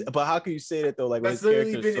can you say that though? Like, that's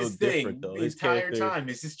literally been his thing the entire time.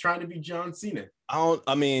 It's just trying to be John Cena.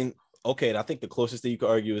 I mean, okay, I think the closest thing you could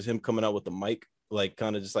argue is him coming out with the mic, like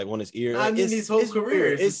kind of just like on his ear. I mean, his whole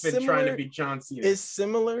career has been trying to be John Cena. It's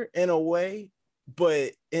similar in a way,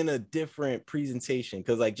 but in a different presentation.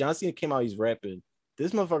 Because like John Cena came out, he's rapping.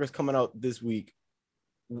 This motherfucker's coming out this week,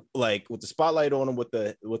 like with the spotlight on him, with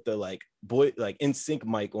the like boy like NSYNC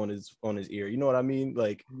mic on his ear. You know what I mean?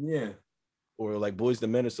 Like or like Boyz II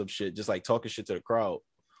Men or some shit, just like talking shit to the crowd,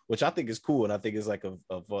 which I think is cool, and I think it's like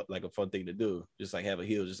a fun thing to do. Just like have a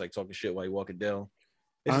heel, just like talking shit while you're walking down.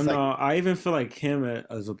 I don't know. I even feel like him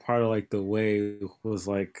as a part of like the way was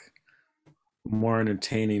like more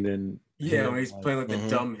entertaining than when he's playing like the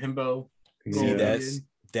dumb himbo. See,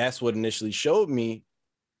 that's what initially showed me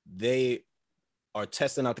are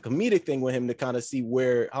testing out the comedic thing with him to kind of see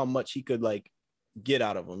how much he could like get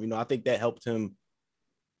out of him. You know, I think that helped him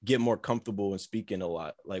get more comfortable in speaking a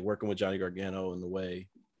lot, like working with Johnny Gargano in the way.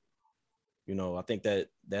 You know, I think that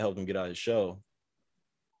helped him get out of his shell.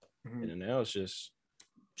 Mm-hmm. And now it's just,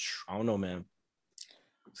 I don't know, man.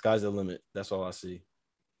 Sky's the limit. That's all I see.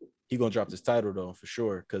 He gonna drop this title though for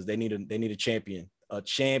sure because they need a champion, a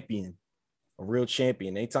real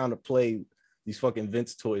champion. Ain't time to play these fucking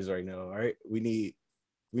Vince toys right now. All right, we need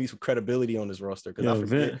some credibility on this roster because I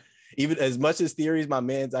forget. Even as much as theories, my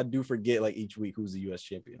mans, I do forget like each week who's the U.S.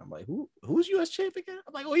 champion. I'm like, who's U.S. champion again?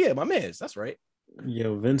 I'm like, oh yeah, my mans. That's right.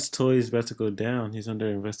 Yo, Vince Toy's about to go down. He's under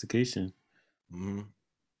investigation. Mm-hmm.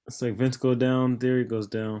 It's like Vince go down, Theory goes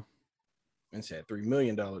down. Vince had $3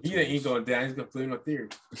 million. He ain't going down. He's gonna blame on Theory.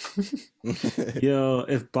 Yo,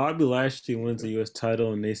 if Bobby Lashley wins the U.S.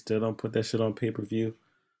 title and they still don't put that shit on pay-per-view,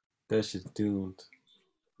 that shit's doomed.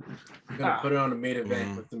 You're gonna put it on a main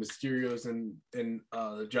event with the Mysterios and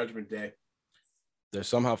the Judgment Day. They're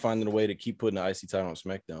somehow finding a way to keep putting the IC title on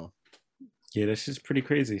SmackDown. Yeah, that shit's pretty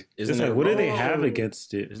crazy. Isn't there, like, what do they have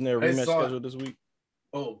against it? Isn't there a rematch scheduled this week?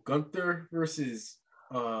 Oh, Gunther versus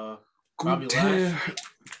Bobby Lashley.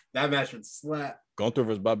 That match would slap. Gunther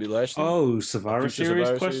versus Bobby Lashley. Oh, Survivor Series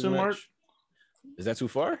question mark? Is that too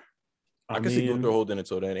far? I can see Gunther holding it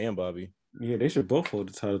till then and Bobby. Yeah, they should both hold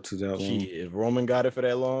the title to that long. If Roman got it for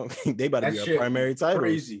that long, they about to be our primary titles.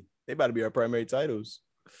 Crazy. They about to be our primary titles.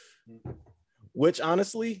 Which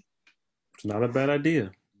honestly, it's not a bad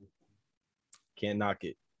idea. Can't knock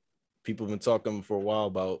it. People have been talking for a while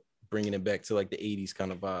about bringing it back to like the 80s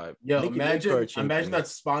kind of vibe. Yo, imagine that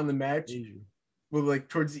spot in the match with like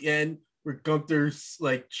towards the end where Gunther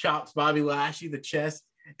like chops Bobby Lashley the chest,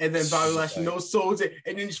 and then Bobby Lashley no souls it,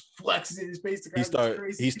 and then just flexes in his face.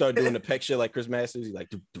 He start doing the peck shit like Chris Masters. He's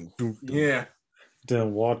like, yeah.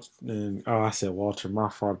 Then I said Walter, my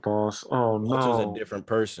fault, boss. Oh no, Walter's a different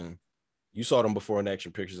person. You saw them before in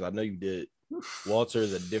action pictures. I know you did. Walter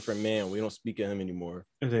is a different man. We don't speak of him anymore.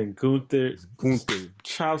 And then Gunther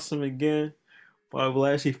chops him again. Bobby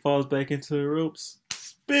Lashley falls back into the ropes.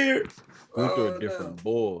 Spear. Gunther a different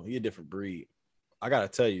bull. He a different breed. I gotta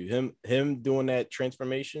tell you, him doing that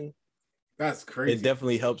transformation. That's crazy. It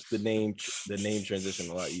definitely helps the name transition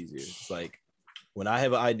a lot easier. It's like when I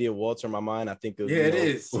have an idea of Walter in my mind, I think of it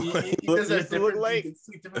is. He does that different. Like he's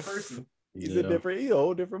a different person. He's a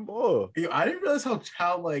whole different boy. I didn't realize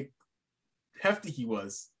how like hefty he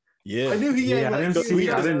was. Yeah, I knew he had. I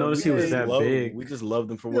didn't notice he was that big. We just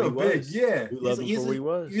loved him for what he was. Yeah, we loved him for what he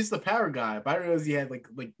was. He's the power guy, but I didn't realize he had like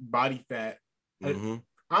body fat.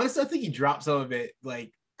 Honestly, I think he dropped some of it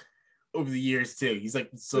like over the years too. He's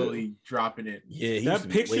like slowly dropping it. Yeah, he used to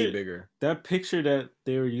be way bigger. That picture that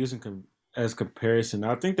they were using as comparison,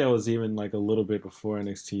 I think that was even like a little bit before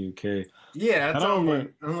NXT UK. Yeah, that's all. I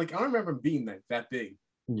don't remember being that big.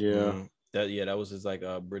 Yeah, that was his like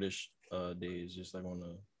British days, just like on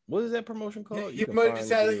the what is that promotion called? You might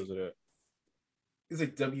just have it's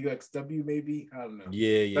like WXW maybe. I don't know.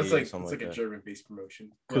 Yeah. That's like it's like a German-based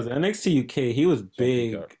promotion. Because NXT UK, he was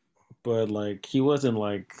big, but like he wasn't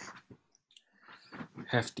like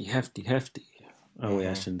hefty. Oh wait,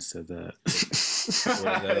 I shouldn't have said that. Is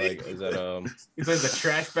that it's like the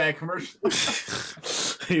trash bag commercial.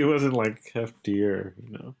 He wasn't like heftier,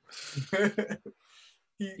 you know.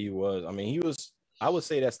 He was. I mean, he was. I would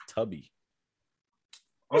say that's Tubby.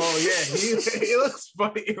 Oh yeah, he looks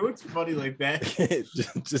funny. It looks funny like that.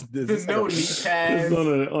 just there's no knee pads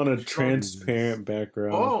on a transparent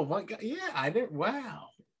background. Oh my god! Yeah, I didn't. Wow,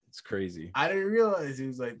 it's crazy. I didn't realize he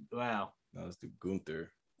was like wow. That was the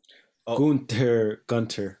Gunther. Oh. Gunter.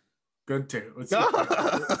 What's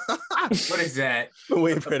what is that? I'm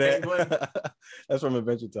waiting for that. That's from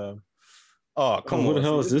Adventure Time. Oh, come on. Who the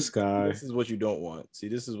hell is this guy? This is what you don't want. See,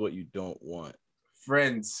 this is what you don't want.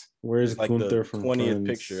 Friends. Where's like Gunther the from 20th Friends?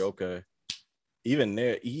 picture? Okay. Even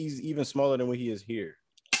there, he's even smaller than what he is here.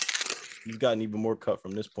 He's gotten even more cut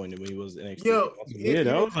from this point than when he was in NXT.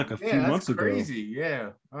 That was like a few months ago. Crazy, yeah.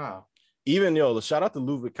 Wow. Even shout out to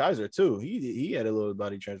Ludwig Kaiser too. He had a little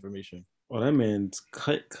body transformation. Oh, that man's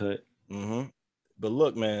cut. Mm-hmm. But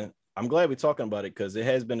look, man, I'm glad we're talking about it because it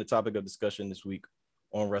has been a topic of discussion this week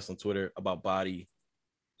on wrestling Twitter about body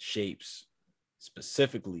shapes,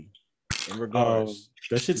 specifically in regards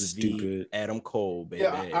that shit's stupid. Adam Cole, baby.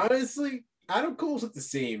 Yeah, honestly, Adam Cole's looked the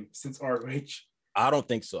same since ROH. I don't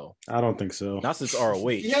think so. Not since ROH.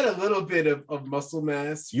 He had a little bit of muscle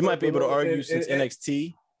mass. You might be able to argue since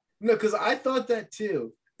NXT. No, because I thought that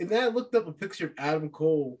too. And then I looked up a picture of Adam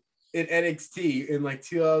Cole in NXT in like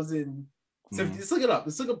 2017. Let's look it up.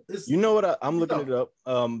 You know what? I'm looking it up.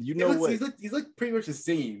 He's like pretty much the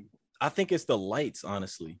same. I think it's the lights,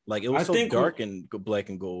 honestly. Like it was so dark and black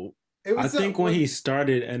and gold. I think when he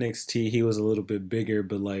started NXT, he was a little bit bigger,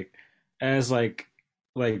 but like as like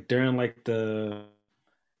during like the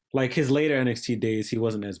like his later NXT days, he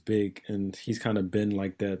wasn't as big, and he's kind of been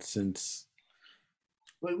like that since.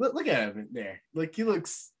 Look at him there. Like he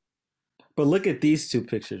looks. But look at these two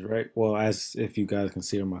pictures, right? Well, as if you guys can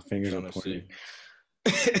see where my fingers are pointing.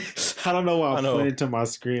 I don't know why I'm pointing to my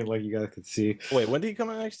screen like you guys can see. Wait, when did he come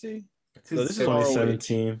to NXT? So this is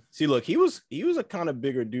 2017. See, look, he was a kind of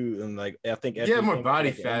bigger dude, and like I think he had more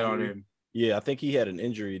body fat on him. Yeah, I think he had an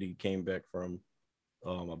injury that he came back from.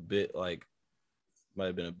 A bit like might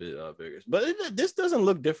have been a bit bigger, but this doesn't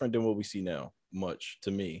look different than what we see now. Much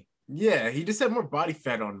to me. Yeah, he just had more body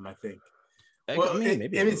fat on him, I think. Well, I mean,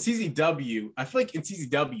 maybe in CZW, I feel like in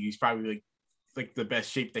CZW he's probably like the best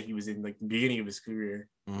shape that he was in like the beginning of his career.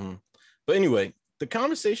 Mm-hmm. But anyway, the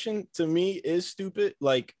conversation to me is stupid.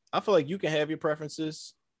 Like I feel like you can have your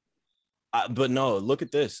preferences, but no, look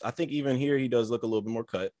at this. I think even here he does look a little bit more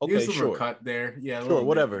cut. Okay, sure, cut there. Yeah, sure,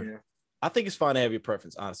 whatever. Bit, yeah. I think it's fine to have your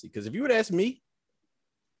preference, honestly, because if you would ask me,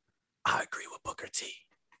 I agree with Booker T.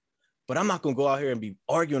 But I'm not gonna go out here and be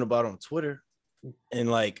arguing about it on Twitter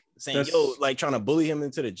and like saying, like trying to bully him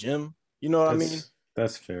into the gym. You know what I mean?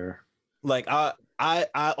 That's fair. Like I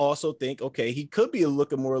also think, okay, he could be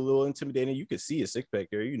looking a little intimidating. You could see his six pack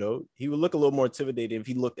there, you know, he would look a little more intimidating if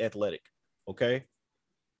he looked athletic. Okay.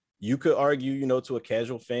 You could argue, you know, to a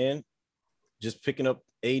casual fan, just picking up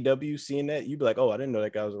AEW, seeing that, you'd be like, oh, I didn't know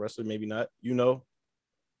that guy was a wrestler. Maybe not, you know.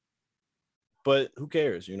 But who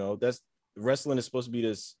cares? You know, that's wrestling is supposed to be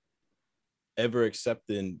this ever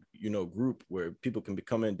accepting, you know, group where people can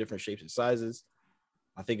become in different shapes and sizes.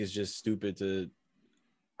 I think it's just stupid to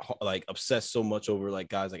like obsess so much over like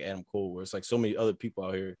guys like Adam Cole, where it's like so many other people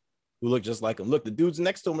out here who look just like him. Look, the dudes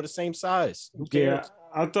next to him are the same size. Who cares?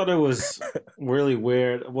 Yeah, I thought it was really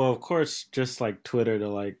weird. Well, of course, just like Twitter to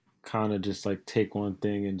like kind of just like take one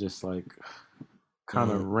thing and just like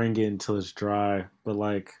kind of wring it until it's dry. But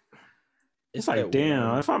like, it's like, damn,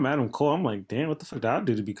 weird. If I'm Adam Cole, I'm like, damn, what the fuck did I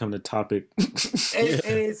do to become the topic? and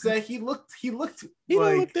it's that he looked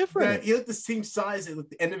like different. He looked the same size at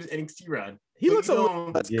the end of his NXT run. He looks a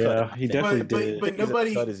little cut. He definitely did. But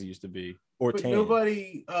nobody cut as he used to be, or but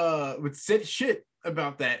nobody would say shit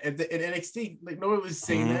about that in NXT. Like nobody was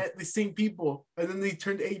saying that. The same people, and then they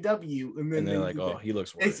turned to AEW, and then they're like, oh, he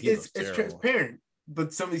looks worse. It's transparent,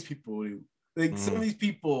 but some of these people do. Like some of these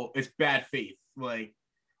people, it's bad faith. Like.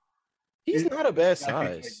 He's not a bad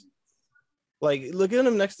size. Like, look at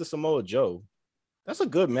him next to Samoa Joe. That's a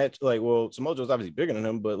good match. Like, well, Samoa Joe's obviously bigger than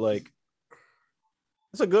him, but like,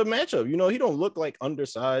 it's a good matchup. You know, he don't look like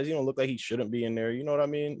undersized. He don't look like he shouldn't be in there. You know what I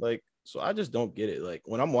mean? Like, so I just don't get it. Like,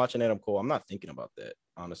 when I'm watching Adam Cole, I'm not thinking about that,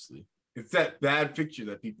 honestly. It's that bad picture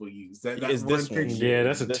that people use. That is one this picture. One. Yeah,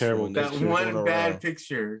 that's a terrible one. That one bad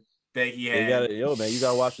picture that he had. Man, you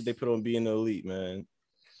gotta watch what they put on Being the Elite, man.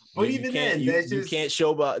 But even then, you can't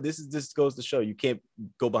show about this goes to show you can't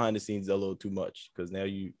go behind the scenes a little too much because now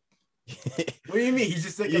you. What do you mean? He's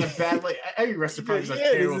just like in a bad like every wrestler probably has a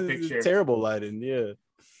terrible picture. Terrible lighting, yeah.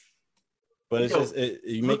 But it's just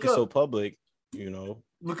you make it so public, you know.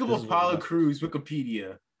 Look up Apollo Crews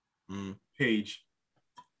Wikipedia page.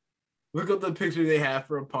 Look up the picture they have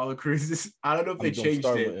for Apollo Crews. I don't know if they changed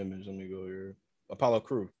it. Image. Let me go here. Apollo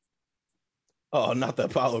Crew. Oh, not the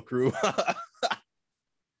Apollo Crew.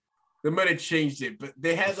 They might have changed it, but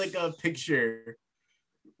they had like a picture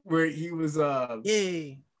where he was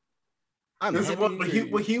yay.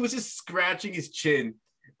 He was just scratching his chin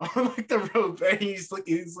on like the rope, and he's like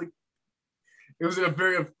it was a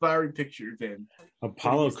very flowery picture of him.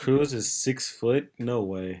 Apollo Crews is 6 foot? No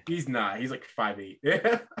way. He's not. He's like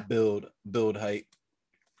 5'8". build height.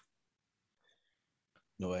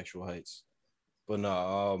 No actual heights. But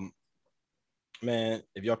no, man,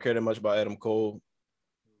 if y'all care that much about Adam Cole,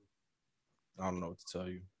 I don't know what to tell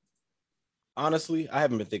you. Honestly, I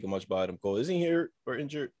haven't been thinking much about Adam Cole. Isn't he hurt or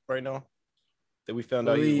injured right now? That we found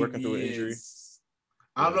out he's working through an injury.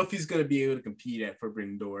 I don't know if he's going to be able to compete at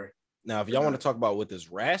Forbidden Door. Now, if y'all want to talk about what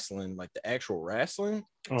this wrestling, like the actual wrestling,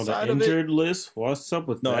 the injured list, what's up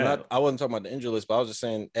with that? I wasn't talking about the injured list, but I was just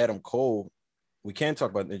saying Adam Cole. We can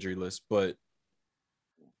talk about the injury list, but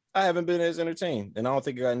I haven't been as entertained, and I don't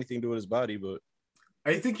think it got anything to do with his body, but.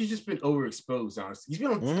 I think he's just been overexposed, honestly. He's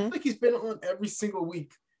been on, like he's been on every single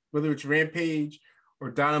week, whether it's Rampage or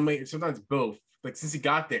Dynamite, or sometimes both. Like since he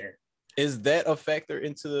got there, is that a factor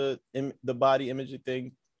into the body imaging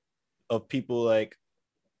thing of people like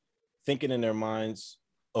thinking in their minds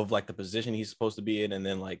of like the position he's supposed to be in, and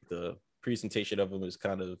then like the presentation of him is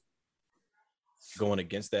kind of going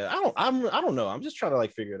against that? I don't know. I'm just trying to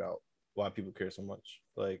like figure it out. why people care so much.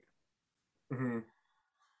 Like, you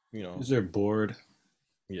know, Because they're bored.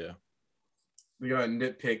 Yeah. We got to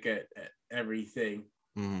nitpick at everything.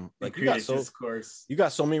 Like you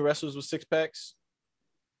got so many wrestlers with 6-packs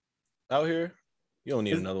out here. You don't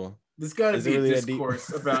need another one. There's got to be a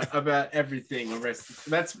discourse about everything in wrestling.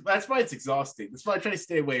 That's why it's exhausting. That's why I try to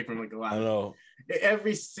stay away from like a lot. I know.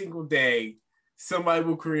 Every single day, somebody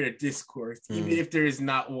will create a discourse, even if there is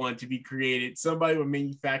not one to be created. Somebody will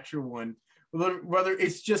manufacture one, whether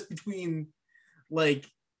it's just between like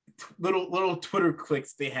little Twitter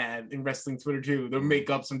clicks they have in wrestling Twitter too. They'll make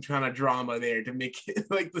up some kind of drama there to make it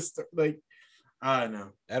like I don't know.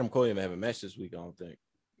 Adam Cole didn't have a match this week, I don't think.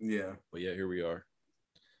 Yeah, but yeah, here we are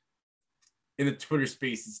in the Twitter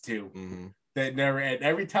Spaces too. That never end.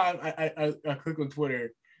 Every time I click on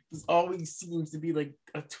Twitter, there's always seems to be like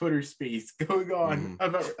a Twitter space going on.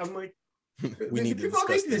 I'm like, we need to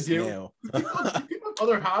discuss this now. People have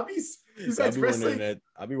other hobbies besides wrestling.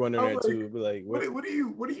 I'll be wondering that too. Be like, what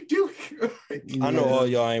are you doing? I know all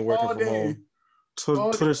y'all ain't working from home.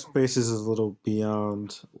 Twitter Spaces is a little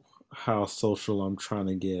beyond how social I'm trying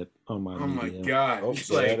to get on my media. My god! Oh,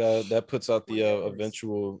 that puts out the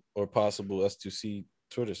eventual or possible S2C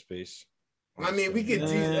Twitter space. I mean, we could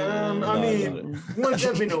do. Once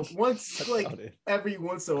every once in a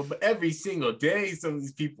while, but every single day, some of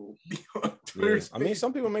these people be on Twitter. Yes. I mean,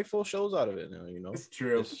 some people make full shows out of it now. You know, it's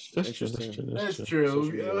true. That's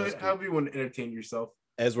true. How do you want to entertain yourself?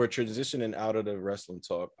 As we're transitioning out of the wrestling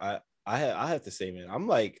talk, I have to say, man, I'm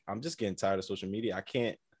just getting tired of social media. I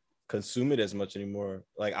can't consume it as much anymore.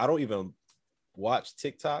 Like, I don't even watch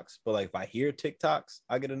TikToks, but like if I hear TikToks,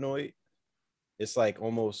 I get annoyed. It's like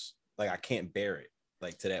almost like I can't bear it.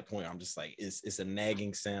 Like to that point, I'm just like, it's a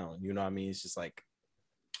nagging sound. You know what I mean? It's just like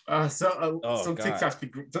some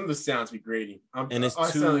TikToks some of the sounds be grating. It's I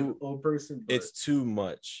sound like an old person. But... It's too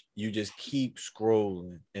much. You just keep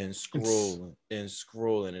scrolling and scrolling and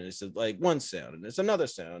scrolling, and it's like one sound, and it's another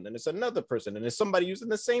sound, and it's another person, and it's somebody using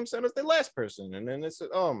the same sound as the last person, and then it's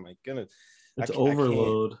oh my goodness, it's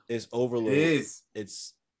overload. It's overload. It is.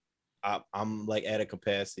 It's I'm like at a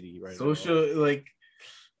capacity right now. Social like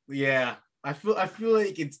yeah. I feel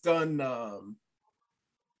like it's done a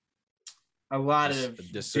lot of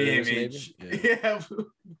damage. Yeah,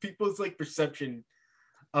 people's like perception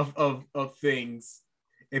of things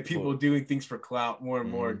and people doing things for clout more and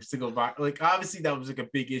more just to go viral. Like obviously that was like a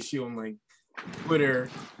big issue on like Twitter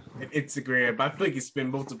and Instagram, but I feel like it's been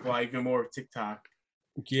multiplied even more with TikTok.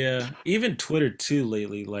 Yeah, even Twitter too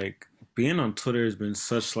lately. Like being on Twitter has been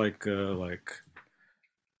such like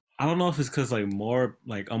I don't know if it's because like more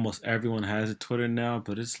like almost everyone has a Twitter now,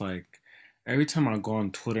 but it's like every time I go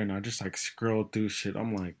on Twitter and I just like scroll through shit,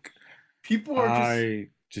 I'm like, I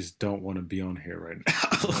just don't want to be on here right now.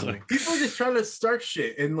 Like, people are just trying to start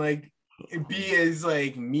shit and like be as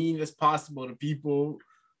like mean as possible to people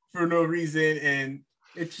for no reason, and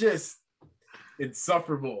it's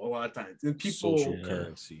insufferable a lot of times. And people social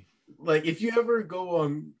currency. Like if you ever go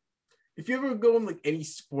on like any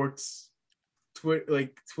sports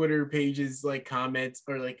Twitter pages, like comments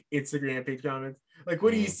or like Instagram page comments, like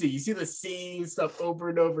what do you see? You see the same stuff over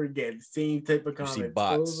and over again, the same type of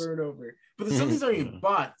comments over and over. But some of these aren't even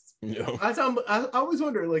bots. No. I always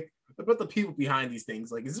wonder like about the people behind these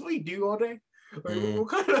things. Like, is this what you do all day? Like, what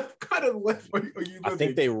kind of life are you living? I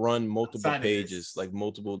think they run multiple pages, like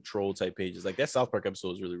multiple troll type pages. Like that South Park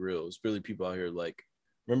episode is really real. It's really people out here. Like,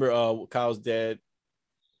 remember Kyle's dad?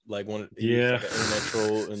 Like one, like an internet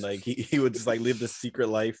troll, and like he would just like live the secret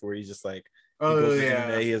life where he's just like,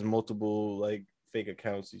 he has multiple like fake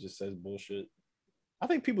accounts. He just says bullshit. I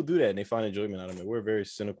think people do that and they find enjoyment out of it. We're a very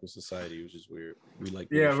cynical society, which is weird. We like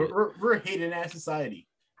we're a hating ass society.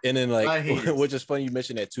 And then like, which is funny you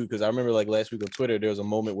mentioned that too, because I remember like last week on Twitter, there was a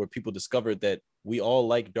moment where people discovered that we all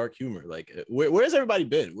like dark humor. Like, where's everybody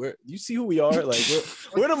been? You see who we are? Like,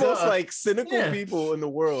 we're the most like cynical people in the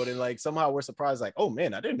world, and like somehow we're surprised. Like, oh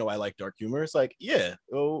man, I didn't know I like dark humor. It's like, I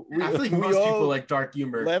feel like most people like dark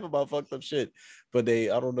humor, laugh about fucked up shit, but I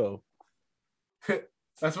don't know.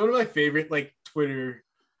 That's one of my favorite like Twitter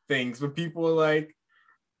things when people like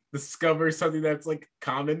discover something that's like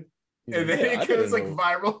common. And then it goes like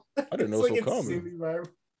viral. I didn't know it's so common. Viral.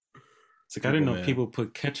 It's like I didn't know people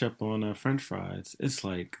put ketchup on French fries. It's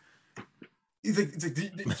like do you know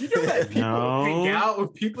that people hang out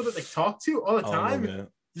with people that they talk to all the time? Did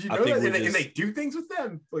you know that? And they do things with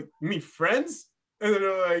them? Like, you mean friends? And then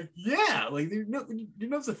they're like, yeah, like you know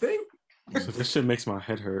it's a thing. So this shit makes my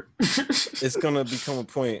head hurt. It's gonna become a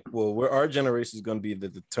point. Well, where our generation is gonna be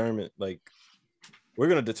we're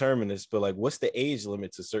gonna determine this, but like, what's the age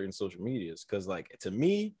limit to certain social medias? Because like to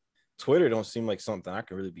me, Twitter don't seem like something I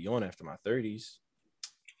can really be on after my 30s.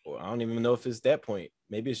 Or I don't even know if it's that point.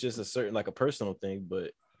 Maybe it's just a certain like a personal thing,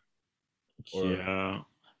 but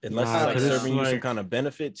unless it's like serving you some kind of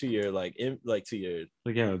benefit to your to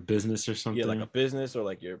your a business or something. Yeah, like a business or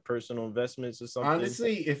like your personal investments or something.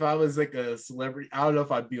 Honestly, if I was like a celebrity, I don't know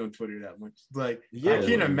if I'd be on Twitter that much. Like, yeah, I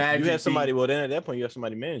can't imagine. You have somebody. Well, then at that point, you have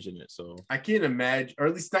somebody managing it. So I can't imagine, or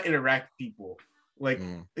at least not interact with people. Like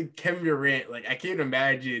Kevin Durant. Like, I can't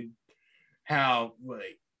imagine how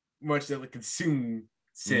like much that would consume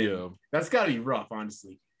sin. Yeah. That's got to be rough,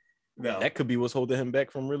 honestly. No. That could be what's holding him back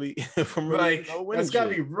from really like that's gotta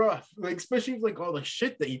be rough, like especially with like all the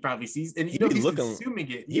shit that he probably sees, and he's consuming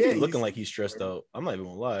it. He's looking like he's stressed out. I'm not even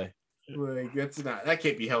gonna lie. Like that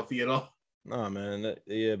can't be healthy at all. Nah, man.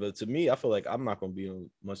 But to me, I feel like I'm not gonna be on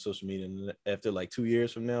much social media after like 2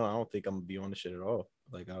 years from now. I don't think I'm gonna be on the shit at all.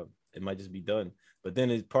 Like it might just be done. But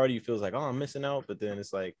then part of you feels like, oh, I'm missing out. But then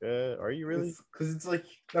it's like, are you really? Because it's like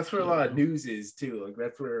that's where a lot of news is too. Like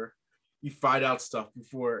that's where you find out stuff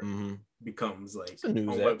before it becomes like on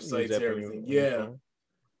websites and everything. Yeah. You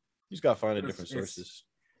just gotta find the different sources.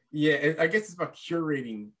 Yeah, and I guess it's about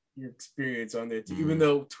curating your experience on there too. Even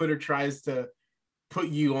though Twitter tries to put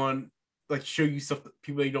you on, like show you stuff that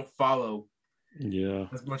people that you don't follow. Yeah.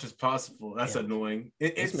 As much as possible. That's annoying.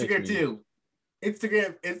 And Instagram too.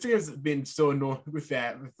 Instagram's been so annoying with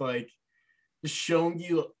that, with like just showing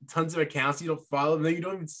you tons of accounts you don't follow, and then you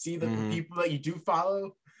don't even see the people that you do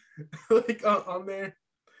follow. Like on there,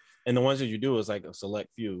 and the ones that you do is like a select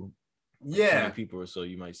few, like people or so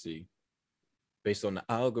you might see based on the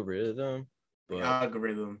algorithm. But,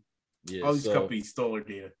 all these companies stole our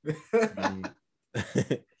data.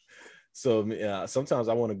 So yeah, sometimes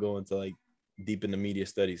I want to go into like deep into media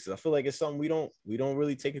studies. I feel like it's something we don't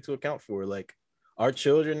really take into account for. Like our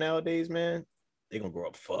children nowadays, man, they're gonna grow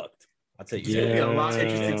up fucked. I'll tell you, it's gonna be a lot of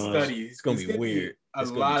interesting studies. It's gonna be weird. A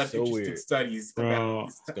lot of interesting studies. Bro,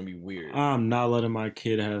 it's gonna be weird. I'm not letting my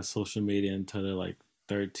kid have social media until they're like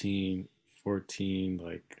 13, 14,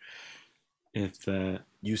 like if that.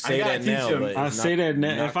 You say that now, but I say that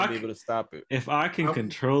now. If I be able to stop it, if I can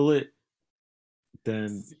control it,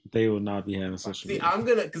 then they will not be having social media. I'm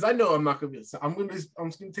gonna, because I know I'm not gonna be. I'm just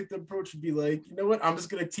gonna take the approach to be like, you know what? I'm just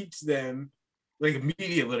gonna teach them like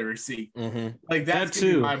media literacy. Like that's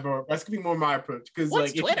gonna be that's gonna be more my approach. Because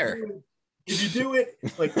like Twitter? If you do it,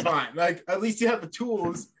 like fine. Like at least you have the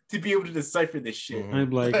tools to be able to decipher this shit. I'm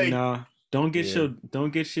like, nah. Don't get your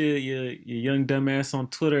young dumbass on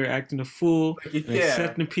Twitter acting a fool and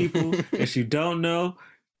accepting people that you don't know.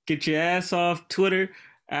 Get your ass off Twitter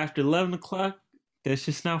after 11 o'clock. That's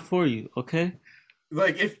just not for you, okay?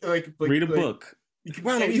 Like read a book.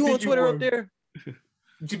 Ronald, you on Twitter up there?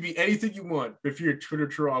 You can be anything you want. If you're a Twitter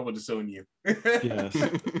troll, I will disown you. Yes.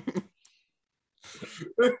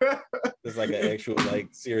 It's like an actual like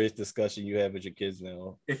serious discussion you have with your kids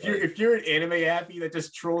now. If you're an anime happy that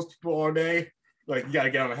just trolls people all day, like you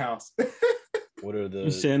gotta get out of the house. What are the?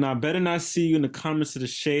 You said, I better not see you in the comments of the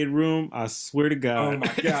Shade Room. I swear to God. Oh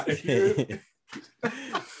my God!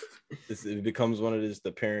 It becomes one of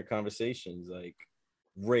the parent conversations, like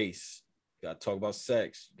race. You gotta talk about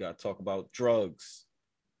sex. You gotta talk about drugs.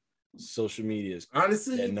 Social media is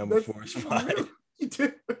honestly at number 4 spot.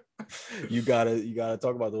 You gotta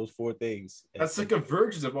talk about those 4 things. That's the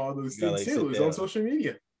convergence of all those things too. Is on social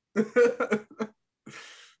media.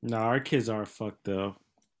 No, our kids are fucked though.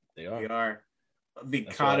 They are. They are. The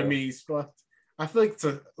economy's fucked. I feel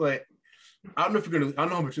like I don't know if you're gonna. I don't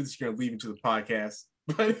know how much of this you're gonna leave into the podcast.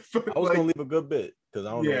 But I was gonna leave a good bit because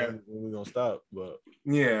I don't know when we're gonna stop. But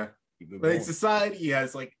yeah, like society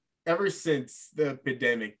has like ever since the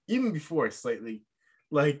pandemic, even before slightly,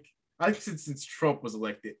 like I think since Trump was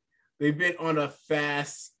elected, they've been on a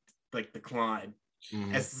fast like decline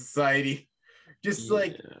as a society. Just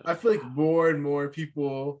like I feel like more and more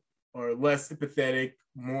people are less empathetic,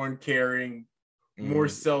 more uncaring, more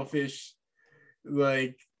selfish,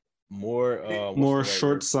 like more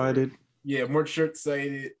short-sighted. Yeah, more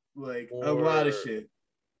short-sighted, like a lot of shit.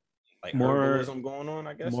 Like more herbalism going on,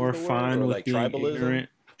 I guess. More fine with like tribalism. Ignorant.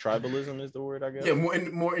 Tribalism is the word, I guess. Yeah,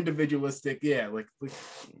 more individualistic. Yeah, like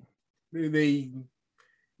they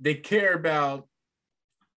care about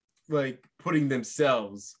like putting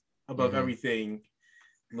themselves above everything,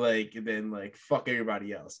 like and then like fuck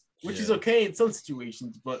everybody else, which is okay in some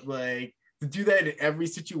situations, but like to do that in every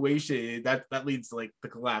situation, that leads to like the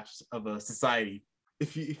collapse of a society.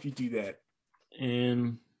 If you do that,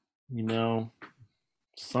 and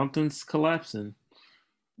something's collapsing.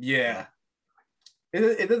 Yeah,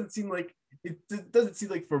 it doesn't seem like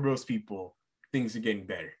for most people things are getting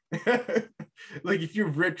better. Like if you're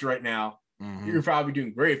rich right now, you're probably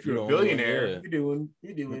doing great. If you're a billionaire, yeah.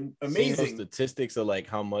 you're doing amazing. Seeing those statistics of like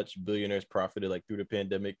how much billionaires profited like through the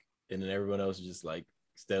pandemic, and then everyone else is just like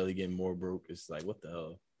steadily getting more broke. It's like, what the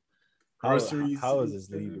hell? Groceries, how is this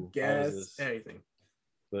legal? Gas, everything.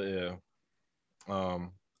 But yeah,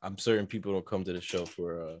 I'm certain people don't come to the show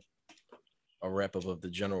for a wrap up of the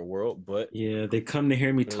general world, but yeah, they come to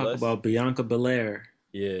hear me talk about Bianca Belair.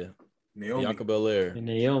 Yeah, Naomi. Bianca Belair And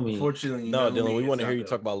Naomi. Unfortunately, no, Dylan, we want to hear you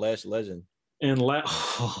talk about Lash Legend. And Lash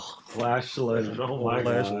Legend. Oh my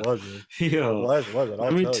Lash God. Legend. Yo, Lash Legend.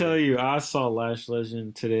 let me tell you, I saw Lash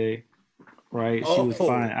Legend today. Right, she was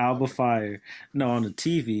fine, Alba Fire. No, on the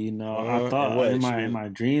TV. No, I thought in my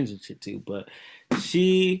dreams and shit too. But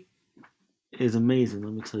she is amazing.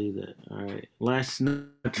 Let me tell you that. All right, Lash is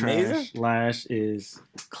not trash. Amazing? Lash is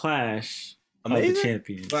Clash amazing? Of the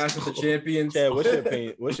Champions. Clash of the Champions. Yeah,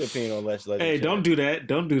 what's your opinion on Lash Legend? Hey, don't do that.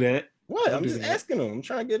 Don't do that. What? I'm just asking him. I'm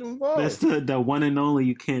trying to get him involved. That's the one and only.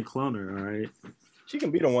 You can't clone her. All right. She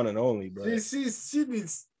can be the one and only, but she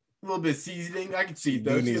needs a little bit of seasoning. I can see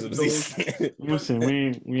that. Listen,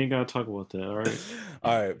 we ain't gotta talk about that.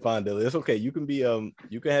 All right, fine, Dilly. It's okay. You can be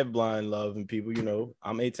you can have blind love and people. You know,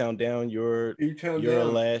 I'm A-Town Down. You're a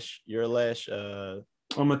Lash. You're a Lash.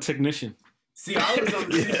 I'm a technician. See, I was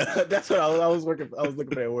on yeah, that's what I was working. I was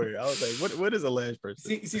looking for that word. I was like, what is a Lash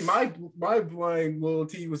person? See, my blind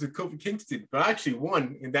loyalty was with Kofi Kingston, but I actually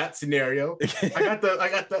won in that scenario. I got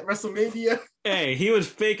that WrestleMania. Hey, he was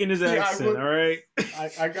faking his accent. All right.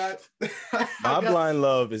 I got my blind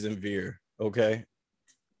love is in Veer. Okay.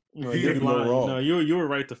 No, you're blind. No, you were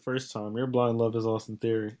right the first time. Your blind love is Austin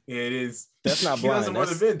Theory. Yeah, it is. That's not blind.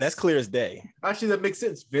 That's clear as day. Actually, that makes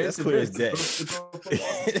sense. Vince, that's clear as day.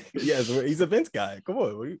 Yes, he's a Vince guy. Come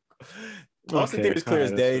on. Austin Theory is clear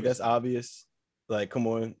as day. That's obvious. Like, come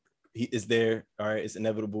on. He is there. All right. It's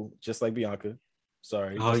inevitable. Just like Bianca.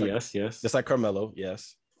 Sorry. Oh, yes. Just like Carmelo.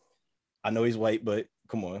 Yes. I know he's white, but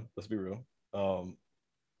come on. Let's be real.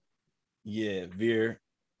 Yeah, Veer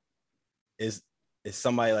is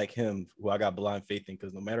somebody like him who I got blind faith in,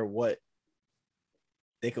 because no matter what,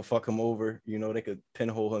 they could fuck him over. You know, they could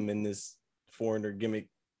pinhole him in this foreigner gimmick.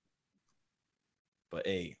 But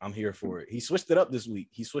hey, I'm here for it. He switched it up this week.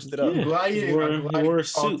 He switched it up. Yeah. He wore a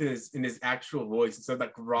suit in his actual voice instead of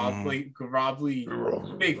that grovelly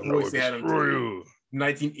fake voice they had him do.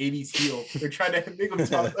 1980s heel. They're trying to make him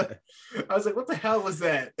talk. I was like, what the hell was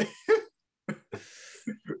that?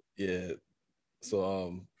 Yeah.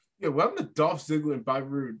 So yeah, what happened to Dolph Ziggler and Bobby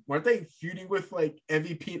Roode? Weren't they feuding with like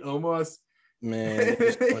MVP and Omos? Man,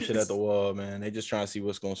 just punch it at the wall, man. They just trying to see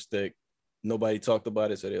what's gonna stick. Nobody talked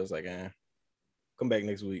about it, so they was like, come back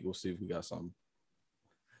next week. We'll see if we got something.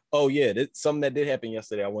 Oh yeah, something that did happen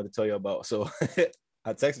yesterday I wanted to tell you about. So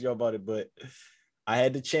I texted you about it, but I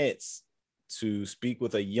had the chance to speak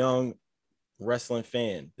with a young wrestling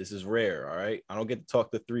fan. This is rare, all right? I don't get to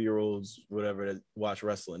talk to 3-year-olds, whatever, that watch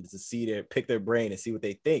wrestling, to see pick their brain and see what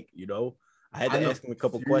they think, you know? I had to ask him a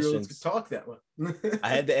couple questions. Talk that way. I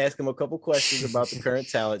had to ask him a couple questions about the current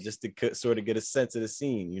talent just to sort of get a sense of the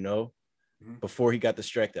scene, you know? Before he got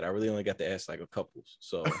distracted. I really only got to ask like a couple.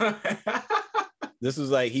 So this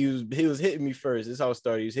was like he was hitting me first. This is how it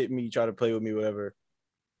started. He was hitting me, trying to play with me, whatever.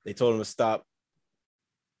 They told him to stop.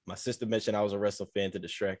 My sister mentioned I was a wrestling fan to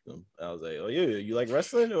distract him. I was like, oh, yeah, you like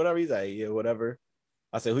wrestling or whatever? He's like, yeah, whatever.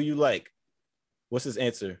 I said, who you like? What's his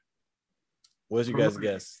answer? What's your guys'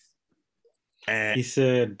 guess? He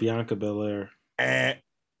said Bianca Belair.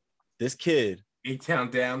 This kid. A-Town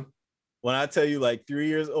Down. When I tell you like 3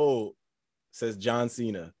 years old, says John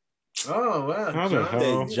Cena. Oh,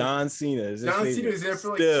 wow. John Cena. John Cena was there for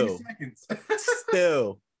like 2 seconds.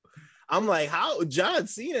 Still. I'm like, how John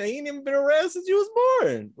Cena? He ain't even been around since you was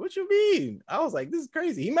born. What you mean? I was like, this is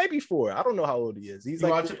crazy. He might be 4. I don't know how old he is. He's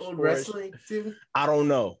like watching old wrestling too. I don't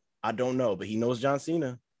know, but he knows John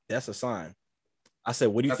Cena. That's a sign. I said,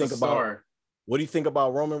 what do you think about? What do you think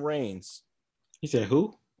about Roman Reigns? He said,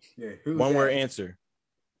 who? Yeah, one word answer.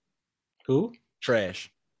 Who?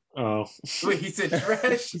 Trash. Oh, wait, he said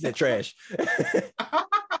trash. He said trash.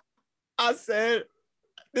 I said,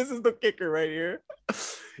 this is the kicker right here.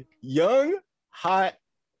 Young, hot,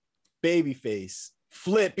 babyface,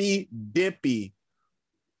 flippy, dippy.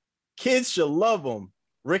 Kids should love him.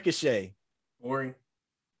 Ricochet. Boring.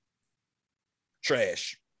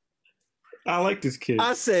 Trash. I like this kid.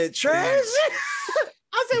 I said trash.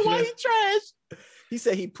 I said, why he trash? He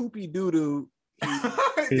said he poopy doo-doo.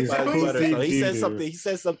 He said something. He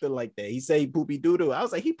said something like that. He said he poopy doo-doo. I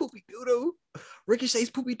was like, he poopy doo-doo. Ricochet's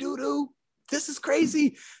poopy doo-doo. This is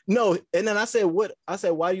crazy. No, and then I said, what? I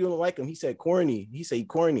said, why do you don't like him? He said corny. He said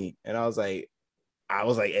corny, and I was like, I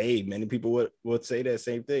was like, hey, many people would say that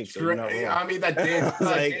same thing. So you're not wrong. I mean, that dance,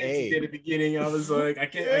 like, hey. At the beginning, I was like, I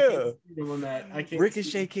can't speak on that. I can't.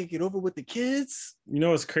 Ricochet can't get over with the kids. You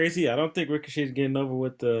know what's crazy? I don't think Ricochet's getting over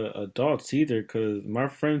with the adults either. Because my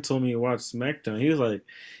friend told me to watch SmackDown. He was like,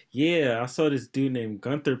 "Yeah, I saw this dude named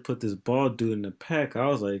Gunther put this bald dude in the pack." I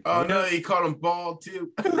was like, "Oh no, he called him bald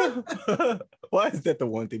too." Why is that the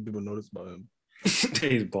one thing people notice about him?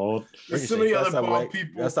 He's bald. There's so many other bald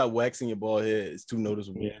people. That's not waxing your bald head. It's too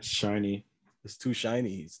noticeable. Yeah, it's shiny. It's too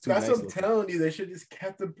shiny. It's too. That's nice what I'm telling you. They should just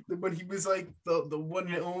kept him when he was like the one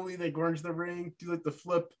and only. They grunge the ring, do like the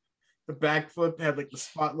flip, the back flip, had like the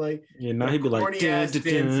spotlight. Yeah, now he'd be like,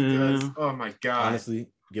 oh my god. Honestly,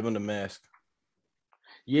 give him the mask.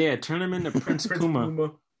 Yeah, turn him into Prince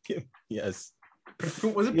Puma. Yes.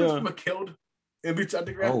 Was it Prince Puma killed in Lucha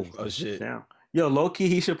Underground? Oh shit. Damn. Yo, Loki,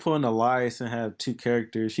 he should pull an Elias and have two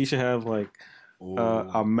characters. He should have like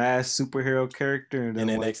a mass superhero character and then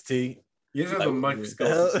NXT. You just have a Mike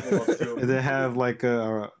Skull and then have like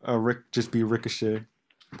a Rick just be Ricochet.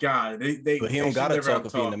 God, they but he don't gotta talk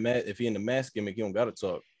if he in the if he in the mask gimmick. He don't gotta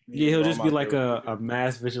talk. Yeah, he'll just be like a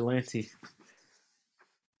mass vigilante.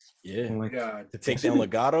 Yeah, like, to take down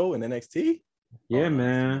Legado in NXT. Yeah,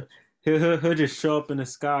 man. He'll just show up in the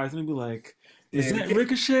skies and be like, "Is that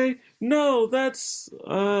Ricochet? No, that's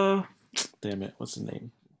damn it, what's his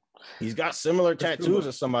name?" He's got similar tattoos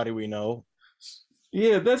as somebody we know.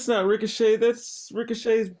 Yeah, that's not Ricochet. That's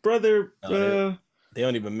Ricochet's brother. They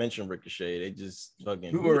don't even mention Ricochet. They just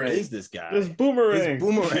fucking. Boomerang. Who is this guy? It's Boomerang. It's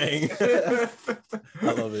Boomerang.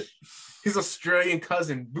 I love it. His Australian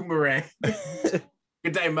cousin, Boomerang.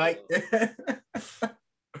 Good day, Mike.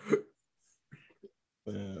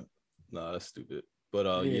 Nah, that's stupid. But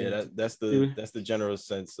that's the general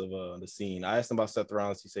sense of the scene. I asked him about Seth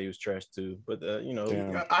Rollins. He said he was trash too. But I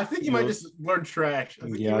think you might just learn trash. I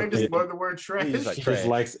think you might just learn the word trash. He just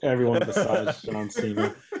likes everyone besides John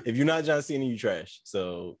Cena. If you're not John Cena, you trash.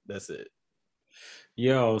 So that's it.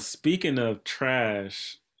 Yo, speaking of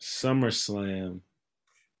trash, SummerSlam.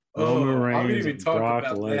 I didn't even talk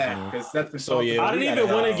about that because that's I didn't even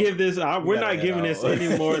want to give this. We're not giving this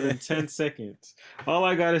any more than 10 seconds. All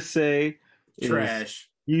I gotta say. Trash.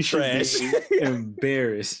 You should be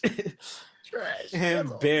embarrassed. Trash.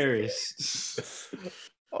 Embarrassed.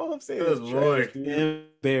 All I'm saying is trash,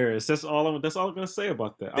 embarrassed. That's all I'm gonna say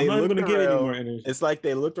about that. I'm not even gonna give any more energy. It's like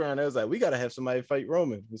they looked around and it was like, we gotta have somebody fight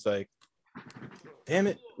Roman. It's like, damn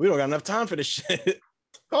it, we don't got enough time for this shit.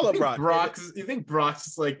 Call up Brock. You think Brock's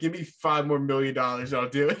just like, give me $5 million, I'll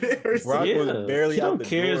do it? Brock was barely out the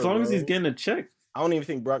door. As long as he's getting a check. I don't even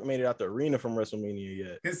think Brock made it out the arena from WrestleMania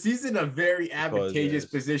yet. Because he's in a very advantageous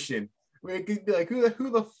position. Where it could be like, who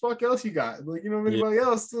the fuck else you got? Like, you know, anybody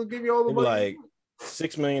else still give you all the money. Like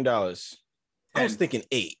 $6 million. I was thinking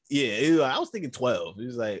 8. Yeah, I was thinking 12. He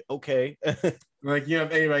was like, okay. Like, you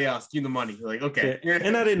have anybody else? Give the money. Like, okay. Yeah.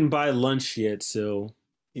 And I didn't buy lunch yet, so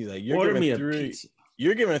he's like, you're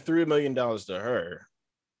giving $3 million to her.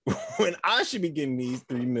 When I should be getting these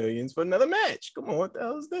 $3 million for another match. Come on, what the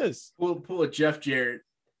hell is this? Pull a Jeff Jarrett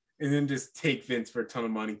and then just take Vince for a ton of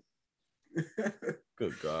money.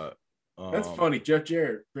 Good God. That's funny. Jeff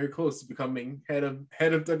Jarrett, very close to becoming head of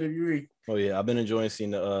WWE. Oh yeah, I've been enjoying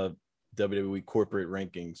seeing the WWE corporate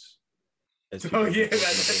rankings. Oh yeah,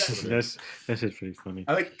 that's just pretty funny.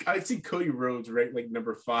 I see Cody Rhodes ranked like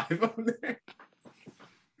number 5 on there.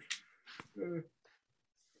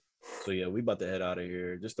 So yeah, we about to head out of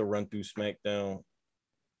here. Just to run through SmackDown.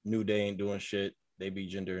 New Day ain't doing shit. They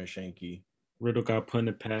beat Jinder and Shanky. Riddle got put in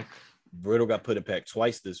a pack. Riddle got put in a pack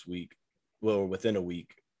twice this week. Well, within a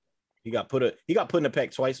week. He got put in a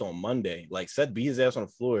pack twice on Monday. Like Seth beat his ass on the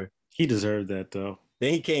floor. He deserved that though.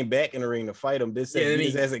 Then he came back in the ring to fight him. This Seth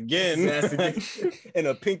beat his ass again. In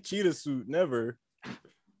a pink cheetah suit. Never. Get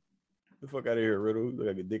the fuck out of here, Riddle. You look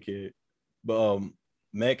like a dickhead. But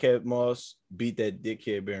Madcap Moss beat that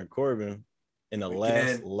dickhead Baron Corbin in the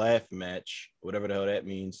last laugh match, whatever the hell that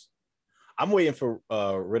means. I'm waiting for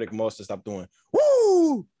Riddick Moss to stop doing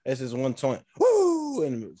woo as his one taunt, woo,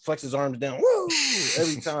 and flex his arms down, woo,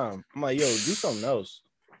 every time. I'm like, yo, do something else.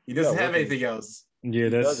 He doesn't have anything else. Yeah,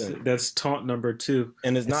 that's taunt number 2,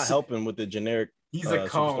 and it's not helping with the generic. He's a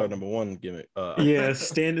superstar number 1 gimmick. Yeah,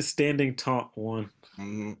 standing taunt 1.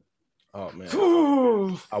 Mm-hmm. Oh man,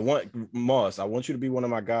 I want Moss. I want you to be one of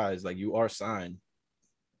my guys. Like you are signed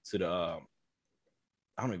to the. I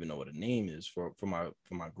don't even know what the name is for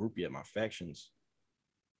my group yet, my factions.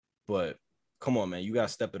 But come on, man, you gotta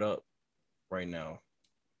step it up right now.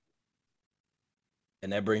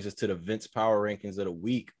 And that brings us to the Vince Power Rankings of the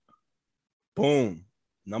week. Boom,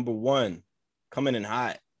 number 1, coming in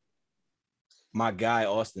hot. my guy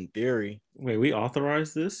Austin Theory. Wait, we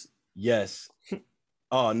authorized this? Yes.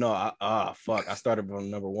 Oh no! Fuck! I started from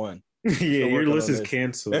number 1. Yeah, your list is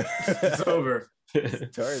canceled. It's over.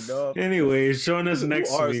 Turned off. Anyways, join us next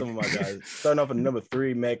Who are week. some of my guys? Starting off at number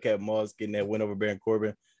 3, Madcap Moss getting that win over Baron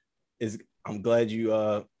Corbin. I'm glad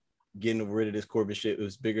you getting rid of this Corbin shit. It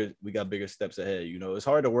was bigger. We got bigger steps ahead. You know, it's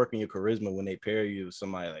hard to work on your charisma when they pair you with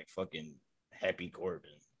somebody like fucking Happy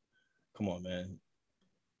Corbin. Come on, man.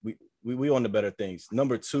 We on the better things.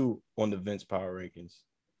 Number 2 on the Vince Power Rankings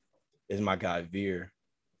is my guy Veer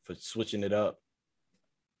for switching it up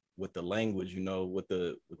with the language, you know, with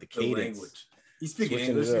the cadence. Language. He's speaking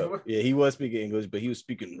Switching English. Yeah, he was speaking English, but he was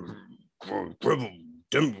speaking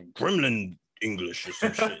Kremlin English or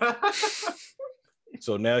some shit.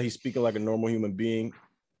 So now he's speaking like a normal human being,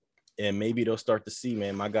 and maybe they'll start to see,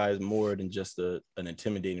 man, my guy is more than just an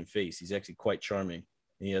intimidating face. He's actually quite charming,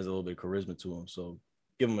 and he has a little bit of charisma to him. So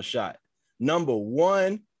give him a shot. Number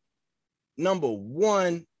one,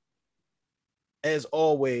 as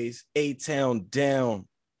always, A-Town Down.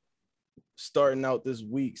 Starting out this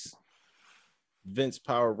week's Vince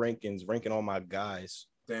Power Rankings, ranking all my guys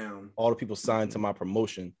down. All the people signed to my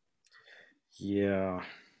promotion. Yeah.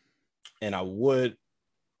 And I would,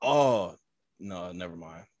 oh, no, never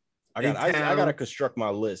mind. I gotta construct my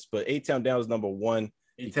list, but A-Town Down is number 1.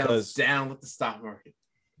 A-Town's down with the stock market.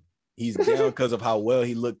 He's down because of how well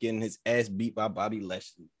he looked getting his ass beat by Bobby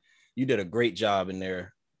Lashley. You did a great job in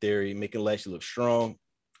there, Theory, making Lashley look strong.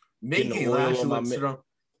 Making Lashley look strong.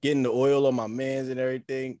 Getting the oil on my mans and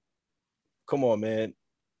everything. Come on, man.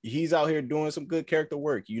 He's out here doing some good character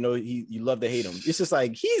work. You know, you love to hate him. It's just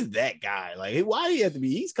like, he's that guy. Like, why do you have to be?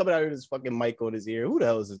 He's coming out with this fucking mic on his ear. Who the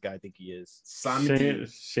hell is this guy think he is? Simon Dean.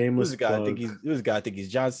 Shameless Who's this guy think he's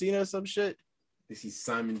John Cena or some shit? This is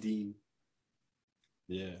Simon Dean.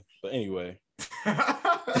 Yeah. But anyway.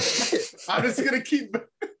 I'm just gonna keep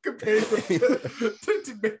comparing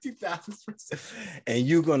to mid-2000s. And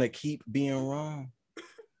you're gonna keep being wrong.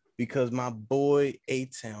 Because my boy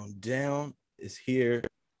A-Town Down is here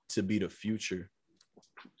to be the future.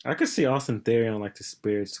 I could see Austin Theory on like the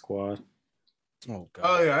Spirit Squad. Oh God!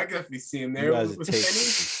 Oh yeah, I can definitely see him there. You guys' take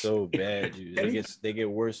so bad, dude. They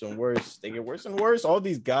get worse and worse. They get worse and worse. All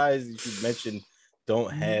these guys that you mentioned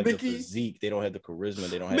don't have the physique. They don't have the charisma.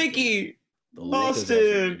 They don't have Mickey, the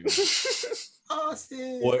Austin,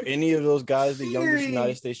 Austin. Or any of those guys, the youngest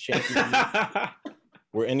United States champion.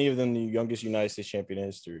 Were any of them the youngest United States champion in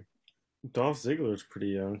history? Dolph Ziggler is pretty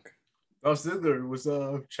young. Dolph Ziggler was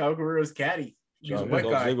Chavo Guerrero's caddy. Dolph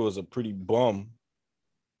Ziggler was a pretty bum.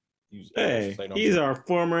 He's our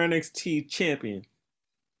former NXT champion.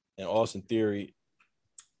 And Austin Theory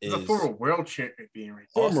is a former world champion. Right?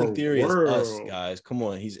 Austin Theory is us, guys. Come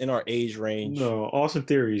on, he's in our age range. No, Austin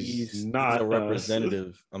Theory is not a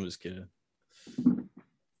representative. I'm just kidding.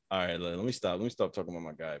 All right, let me stop. Let me stop talking about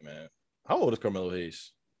my guy, man. How old is Carmelo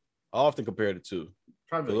Hayes? I often compare the two.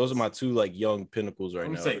 Probably those are my two like young pinnacles right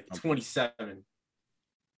now. I'm saying 27.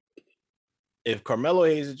 If Carmelo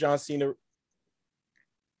Hayes is John Cena,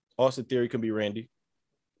 Austin Theory could be Randy.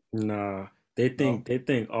 Nah, they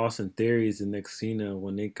think Austin Theory is the next Cena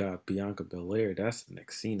when they got Bianca Belair. That's the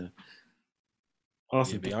next Cena.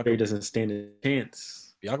 Austin Theory doesn't stand a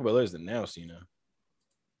chance. Bianca Belair is the now Cena.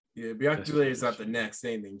 Yeah, Bianca Belair is not the next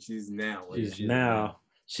anything. She's now.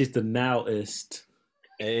 She's the nowist.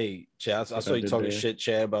 Hey, Chad, I saw you talking shit,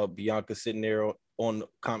 Chad, about Bianca sitting there on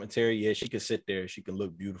commentary. Yeah, she can sit there. She can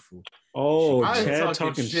look beautiful. Oh, Chad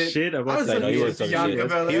talking shit about that. He was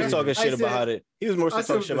talking shit about how to. He was more so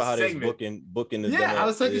talking shit about how they was booking the. Yeah, I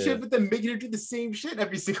was talking shit about them making her do the same shit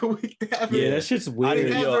every single week. Yeah, that shit's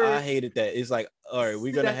weird. I hated that. It's like, all right,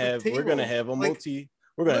 we're gonna have a multi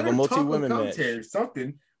women match.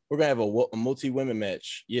 Something. We're gonna have a multi-women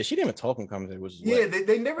match. Yeah, she didn't even talk in commentary, which is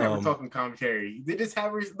they never ever talk in commentary. They just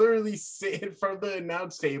have her literally sit in front of the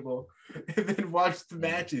announce table and then watch the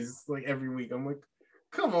matches like every week. I'm like,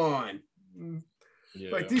 come on,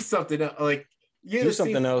 like do something else. Like do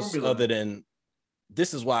something else other than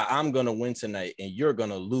this is why I'm gonna win tonight and you're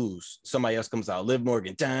gonna lose. Somebody else comes out, Liv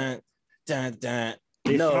Morgan,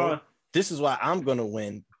 this is why I'm gonna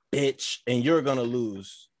win, bitch, and you're gonna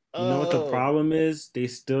lose. You know what the problem is? They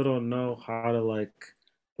still don't know how to like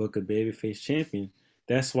book a babyface champion.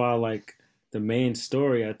 That's why like the main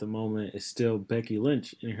story at the moment is still Becky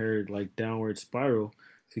Lynch in her like downward spiral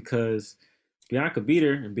because Bianca beat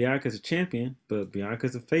her and Bianca's a champion, but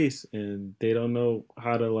Bianca's a face and they don't know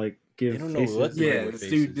how to like give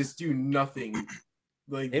faces. This do nothing.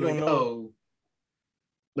 Like they don't know. Oh.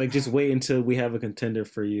 Like just wait until we have a contender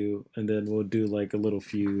for you and then we'll do like a little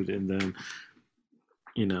feud and then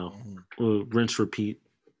we'll rinse, repeat.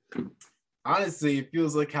 Honestly, it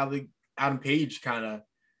feels like how the Adam Page kind of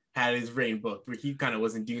had his reign booked, where he kind of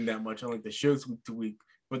wasn't doing that much on like the shows week to week,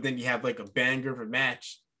 but then you have like a banger of a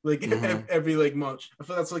match like every like month. I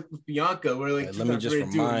feel that's like with Bianca, where like let me just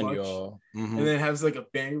remind y'all, and then has like a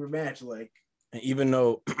banger of a match. Like, and even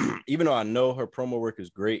though I know her promo work is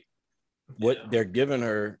great, what they're giving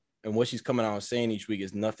her and what she's coming out and saying each week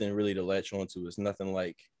is nothing really to latch onto. It's nothing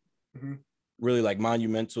like really like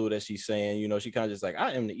monumental that she's saying. You know, she kind of just like,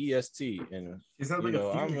 I am the EST, and it's not like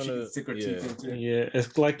I'm gonna stick her teeth into. Yeah,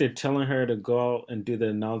 it's like they're telling her to go out and do the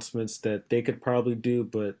announcements that they could probably do,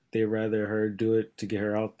 but they rather her do it to get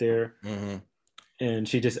her out there, and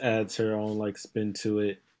she just adds her own like spin to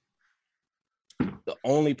it. The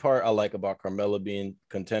only part I like about Carmella being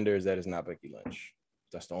contender is that it's not Becky Lynch.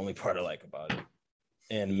 That's the only part I like about it.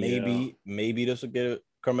 And maybe this will get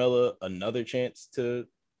Carmella another chance to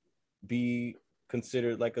be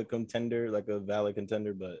considered like a contender, like a valid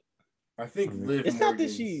contender. But I think it's not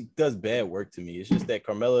that she does bad work to me. It's just that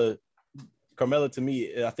Carmella to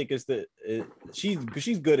me, I think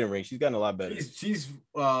she's good in ring. She's gotten a lot better. She's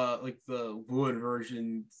like the Wood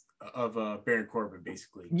version of Baron Corbin,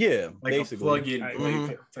 basically. Yeah, like basically. a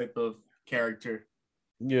plug-in type of character.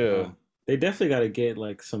 Yeah. They definitely got to get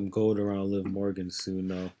like some gold around Liv Morgan soon,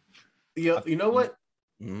 though. Yeah, you know what?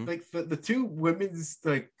 Like the two women's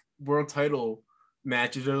like world title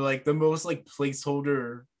matches are like the most like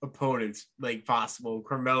placeholder opponents like possible.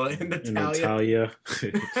 Carmella and Natalya.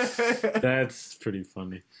 That's pretty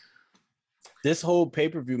funny. This whole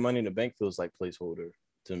pay-per-view Money in the Bank feels like placeholder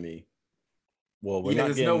to me. Well, we're not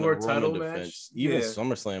getting no the more Roman title defense. match. Even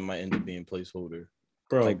SummerSlam might end up being placeholder.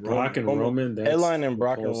 Bro, like Brock and Roman, headline and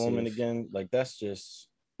Brock and Roman again. Like that's just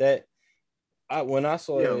that. When I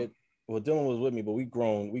saw it, well, Dylan was with me, but we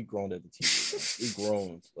groaned at the TV. We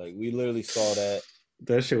groaned. Like we literally saw that.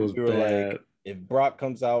 That shit was bad. Like, if Brock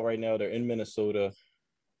comes out right now, they're in Minnesota.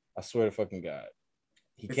 I swear to fucking God,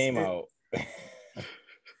 he came out.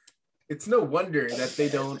 It's no wonder that they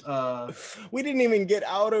don't. We didn't even get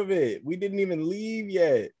out of it. We didn't even leave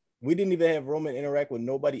yet. We didn't even have Roman interact with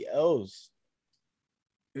nobody else.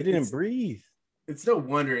 They didn't breathe. It's no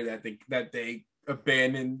wonder that they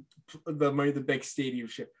abandoned the Money in the Bank stadium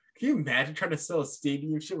shit. Can you imagine trying to sell a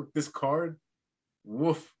stadium shit with this card?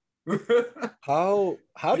 Woof. How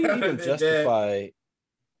do you even justify?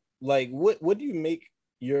 Like, what do you make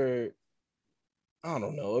your? I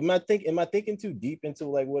don't know. Am I thinking too deep into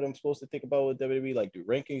like what I'm supposed to think about with WWE? Like, do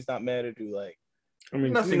rankings not matter? Do like? I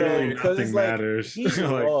mean, nothing matters. He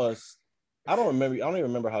lost. I don't even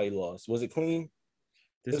remember how he lost. Was it clean?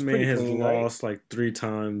 This man has lost like 3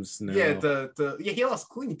 times now. Yeah, he lost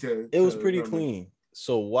clean to. It was pretty clean.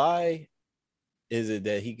 So why is it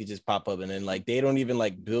that he could just pop up and then like they don't even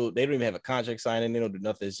like build? They don't even have a contract signing. They don't do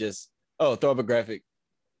nothing. It's just throw up a graphic.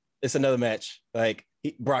 It's another match. Like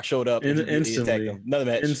Brock showed up and instantly attacked him. Another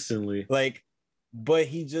match instantly. Like, but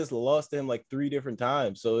he just lost him like 3 different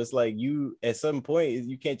times. So it's like you at some point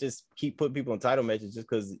you can't just keep putting people in title matches just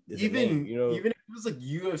because even if it was like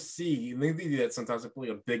UFC, they do that sometimes. They put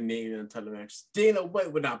like a big name in a title match. Dana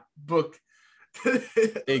White would not book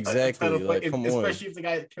exactly. Like, especially if the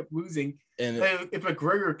guy kept losing. And like, if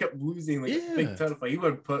McGregor kept losing like a big title fight, he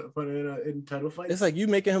wouldn't put it in title fight. It's like you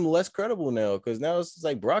making him less credible now because now it's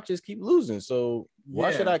like Brock just keep losing. So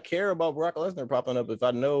why should I care about Brock Lesnar popping up if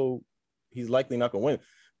I know he's likely not going to win?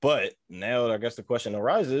 But now I guess the question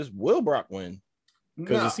arises: will Brock win?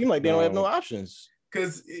 Because it seems like they don't have no options.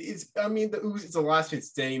 Because it's a last man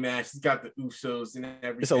standing match. He's got the Usos and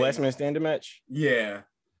everything. It's a last man standing match. Yeah.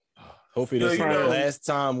 Hopefully this is the last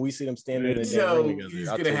time we see them standing in the ring together. He's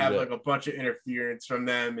gonna have like a bunch of interference from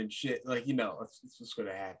them and shit. Like it's just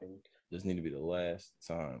gonna happen. This need to be the last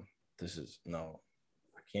time. I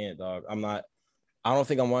can't, dog. I don't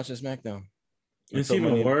think I'm watching SmackDown. It's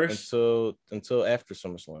even worse until after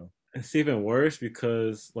SummerSlam. It's even worse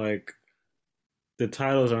because like the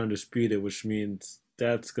titles are undisputed, which means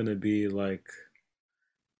that's gonna be like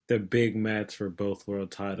the big match for both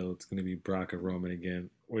world titles. It's gonna be Brock and Roman again,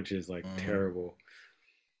 which is like terrible.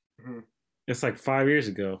 It's like 5 years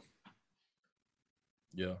ago.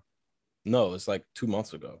 Yeah. No, it's like 2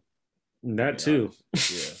 months ago. That too.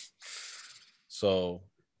 Yeah. So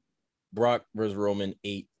Brock versus Roman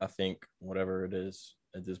 8, I think, whatever it is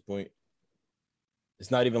at this point.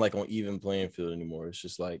 It's not even like on even playing field anymore. It's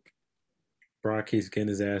just like Brock keeps getting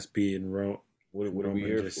his ass beat and what are we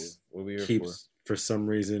here for? What are we here keeps for some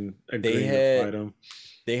reason agreeing to fight him.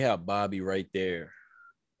 They have Bobby right there.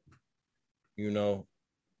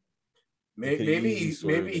 Maybe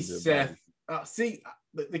Seth.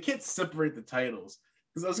 The kids separate the titles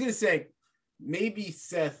because I was gonna say maybe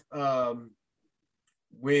Seth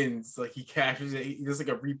wins, like he cashes it. He does like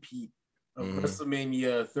a repeat of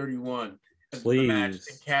WrestleMania 31. Please. The match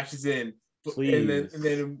and cashes in. Please. And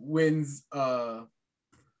then wins but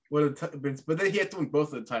then he had to win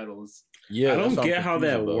both of the titles. Yeah, I don't get how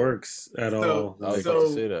that works at all. I was about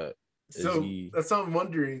to say that. That's what I'm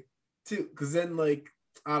wondering too, because then like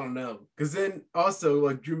I don't know, because then also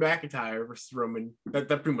like Drew McIntyre versus Roman, that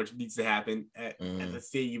pretty much needs to happen at the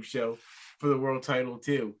Stadium show for the world title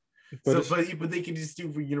too. But they can just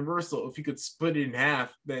do for Universal. If you could split it in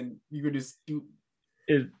half, then you could just do.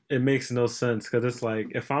 It makes no sense because it's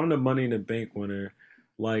like if I'm the Money in the Bank winner,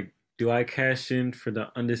 like do I cash in for the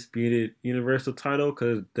undisputed Universal title?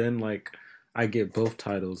 Because then like I get both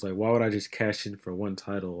titles. Like why would I just cash in for one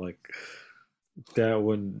title? Like that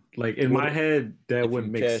wouldn't like in my head that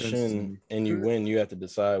wouldn't make sense. In and you win, you have to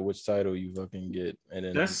decide which title you fucking get, and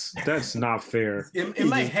then that's not fair. In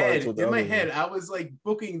my head, I was like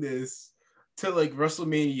booking this to like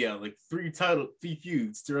WrestleMania, like three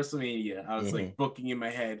feuds to WrestleMania. I was like booking in my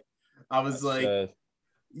head. I was this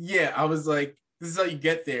is how you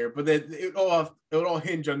get there. But then it would all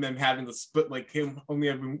hinge on them having to split, like him only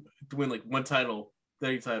having to win like one title,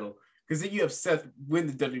 WWE title, because then you have Seth win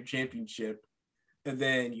the WWE Championship. And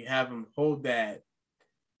then you have him hold that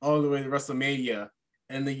all the way to WrestleMania.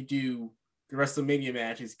 And then you do the WrestleMania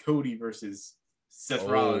match is Cody versus Seth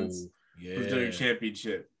Rollins for the WWE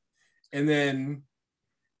Championship. And then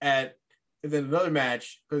another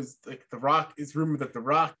match, because like The Rock, it's rumored that The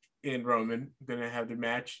Rock and Roman are gonna have their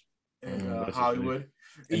match in Hollywood.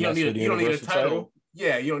 You don't need a title.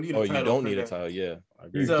 Yeah, you don't need a title. You don't need a title, yeah. I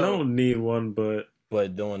agree. You don't need one, but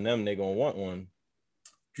doing them, they're gonna want one.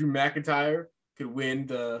 Drew McIntyre could win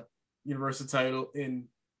the Universal title in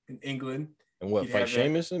England. And what, fight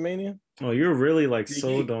Sheamus in Mania? Oh, you're really like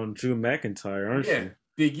sold on Drew McIntyre, aren't you?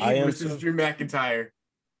 Big E versus Drew McIntyre.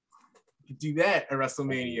 You could do that at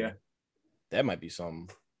WrestleMania. That might be something.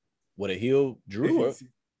 With a heel Drew?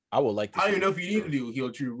 I would like to. I don't even know if you need to do a heel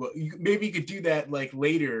Drew. But maybe you could do that like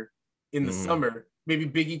later in the summer. Maybe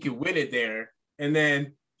Big E could win it there, and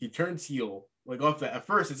then he turns heel. Like off that, at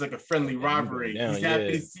first it's like a friendly rivalry. He's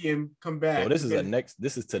happy to see him come back. Oh, this is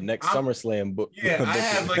to next SummerSlam book. Yeah, I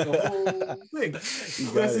have like a whole thing.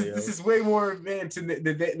 This is way more advanced than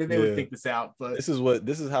they would think this out. But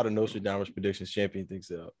this is how the Nostradamus predictions champion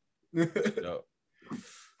thinks it out.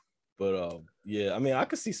 But I mean, I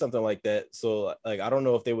could see something like that. So like, I don't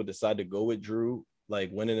know if they would decide to go with Drew,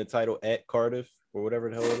 like winning the title at Cardiff or whatever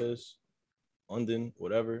the hell it is, London,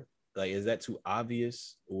 whatever. Like, is that too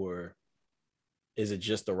obvious, or is it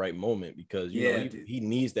just the right moment? Because you know he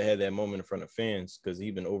needs to have that moment in front of fans because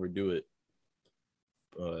he been overdo it.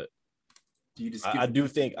 But I do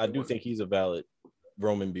think he's a valid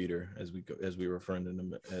Roman beater as we're referring to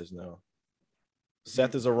him as now.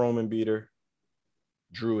 Seth is a Roman beater.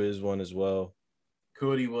 Drew is one as well.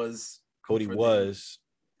 Cody was.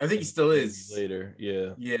 I think he still is. Later, yeah.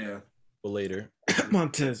 Yeah. But later.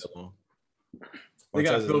 Montez. They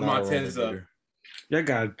got to build Montez up. Y'all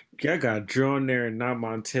got Drew in there and not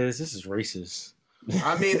Montez. This is racist.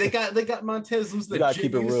 I mean, they got Montez lose to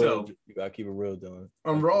Jimmy Uso. You gotta keep it real, Dylan.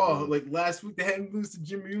 On Raw, like last week, they had him lose to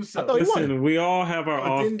Jimmy Uso. Listen, we all have our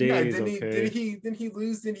off days. Didn't he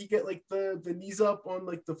lose? Didn't he get like the knees up on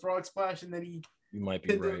like the frog splash, and then he? You might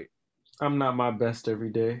be right. I'm not my best every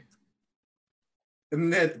day.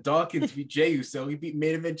 And then Dawkins beat Jey Uso. He beat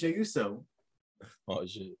main event Jey Uso. Oh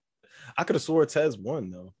shit! I could have swore Tez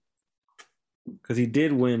won though. Because he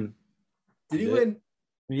did win. Did he win?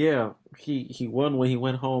 Yeah, he won when he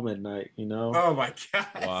went home at night, you know? Oh, my God.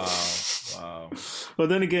 Wow. But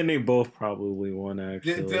then again, they both probably won,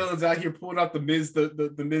 actually. Dylan's out here pulling out the Miz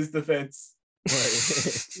defense.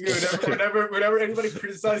 Right. whenever anybody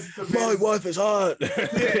criticizes the Miz. My wife is hot. But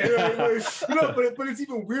it's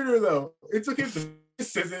even weirder, though. It took him to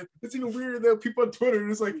says it. It's even weirder though. People on Twitter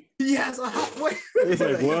is like, he has a hot wife. It's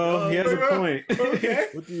like, well, he has a point. Okay.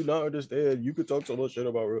 What do you not understand? You could talk so much shit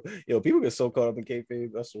about real. People get so caught up in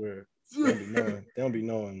kayfabe. I swear, they don't be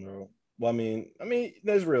knowing, bro. Well, I mean,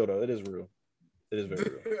 that's real though. It is real. It is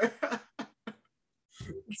very real.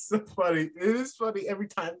 It's so funny. It is funny every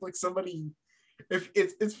time. Like somebody, if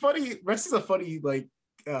it's funny. Wrestling's a funny like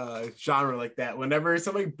genre like that. Whenever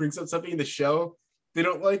somebody brings up something in the show, they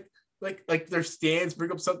don't like their stands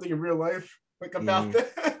bring up something in real life like about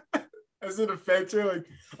that as an offender. Like,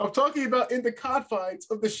 I'm talking about in the confines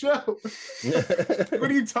of the show. What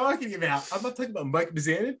are you talking about? I'm not talking about Mike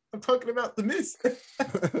Mizanin. I'm talking about The Miz.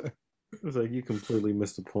 It's like you completely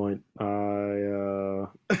missed the point. I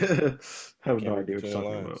have no idea what you're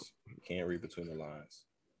talking about. Can't read between the lines.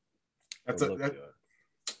 You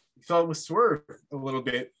saw it with Swerve a little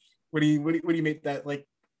bit. When he made that like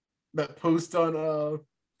that post on the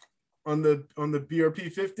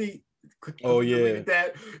BRP 50. Oh yeah,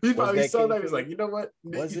 that he probably saw that. He was like, you know what?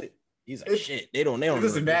 Was it? He's like, shit. They don't. It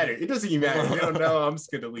doesn't matter. It doesn't even matter. They don't know. I'm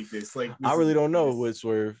just gonna leak this. Like, I really don't know what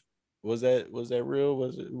Swerve. Was that real?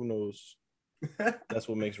 Was it? Who knows? That's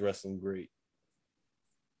what makes wrestling great.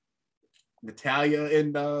 Natalya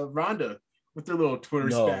and Ronda with their little Twitter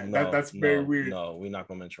spat. That's very weird. No, we're not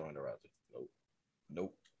gonna mention Ronda Rousey.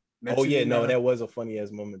 Nope. Oh yeah, no, that was a funny ass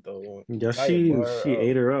moment though. Yeah, she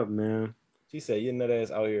ate her up, man. She said, "You nut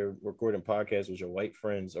ass out here recording podcasts with your white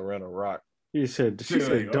friends around a rock." She said,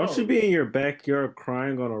 "Don't you be in your backyard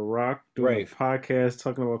crying on a rock doing a podcast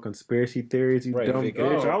talking about conspiracy theories, you dumb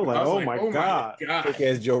bitch." I was like, "Oh my god, thick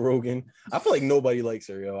ass Joe Rogan." I feel like nobody likes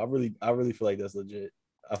her, yo. I really feel like that's legit.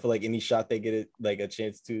 I feel like any shot they get it like a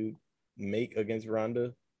chance to make against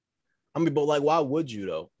Ronda. I mean, but like, why would you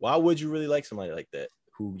though? Why would you really like somebody like that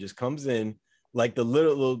who just comes in like the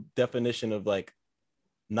little definition of like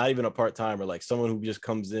not even a part-timer, like someone who just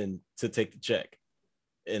comes in to take the check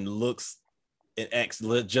and looks and acts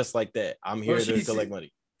just like that. I'm here to collect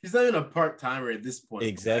money. She's not even a part-timer at this point.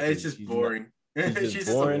 Exactly. It's just boring. She's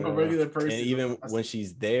boring. A regular person. And even when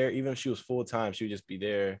she's there, even if she was full-time, she would just be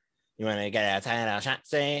there. You want to get a title shot,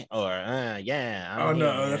 say? Or, yeah. I'm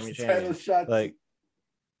that's a title shot. Like,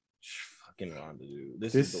 fucking Ronda, dude.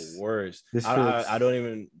 This is the worst. I don't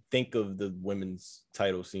even think of the women's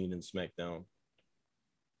title scene in SmackDown.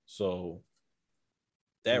 So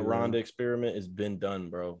that Ronda experiment has been done,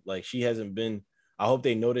 bro. Like she hasn't been. I hope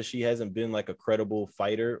they notice she hasn't been like a credible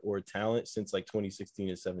fighter or talent since like 2016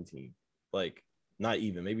 and 17. Like not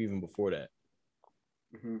even, maybe even before that.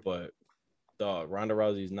 Mm-hmm. But dog, Ronda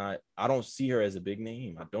Rousey is not. I don't see her as a big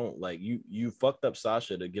name. I don't like you. You fucked up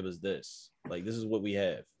Sasha to give us this. Like this is what we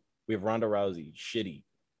have. We have Ronda Rousey, shitty,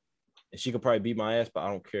 and she could probably beat my ass, but I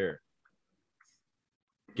don't care.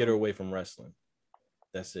 Get her away from wrestling.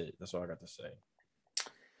 That's it. That's all I got to say.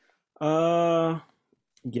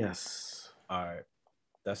 Yes. All right.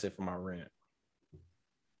 That's it for my rant.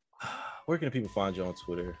 Where can people find you on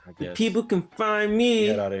Twitter? I guess people can find me.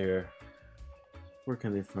 Get out of here. Where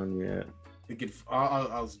can they find me at? They can.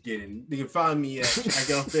 I was getting. They can find me at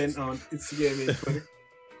Gelfin on Instagram and Twitter.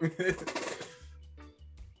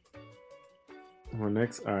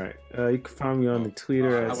 Next, all right. You can find me on the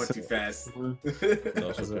Twitter. I went too fast. I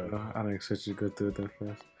didn't expect you to go through it that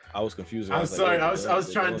fast. I was confused. I'm sorry. I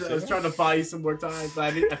was trying to buy you some more time, but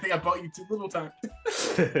I think I bought you too little time.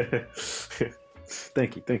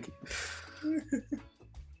 Thank you.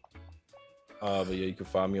 But yeah, you can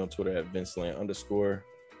find me on Twitter at VinceLand_.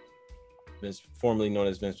 Vince, formerly known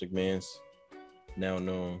as Vince McMahon's, now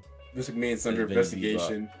known. Vince McMahon's under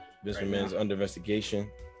investigation. Vince McMahon's under investigation.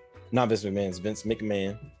 Not Vince McMahon's, Vince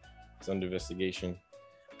McMahon is under investigation.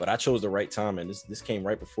 But I chose the right time, and this came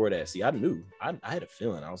right before that. See, I knew. I had a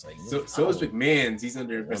feeling. I was like, so is McMahon's. He's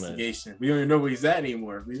under investigation. We don't even know where he's at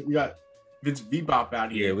anymore. We got Vince Bebop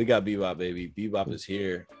out here. Yeah, we got Bebop, baby. Bebop is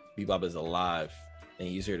here. Bebop is alive, and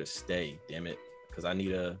he's here to stay. Damn it, because I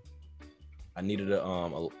needed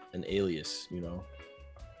an alias. You know,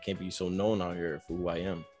 I can't be so known out here for who I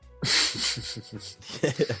am.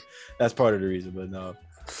 That's part of the reason, but no.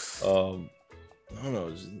 I don't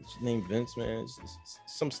know. Just name Vince, man. It's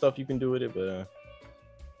some stuff you can do with it, but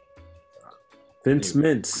Vince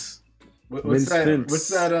Mintz. What's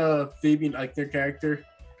that? Fabian Eichner character?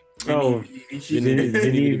 Vinny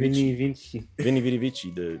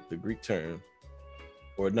Vici, the Greek term,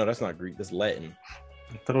 or no, that's not Greek. That's Latin.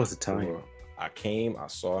 I thought it was Italian. I came, I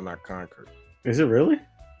saw, and I conquered. Is it really?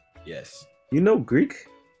 Yes. You know Greek?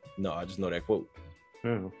 No, I just know that quote.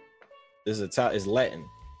 Oh. This is it's Latin.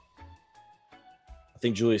 I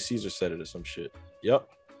think Julius Caesar said it or some shit. Yep.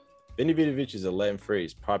 Veni Vidi Vici is a Latin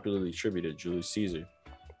phrase popularly attributed to Julius Caesar.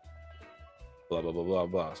 Blah, blah, blah, blah,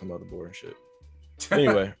 blah. Some other boring shit.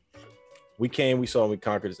 Anyway, we came, we saw, and we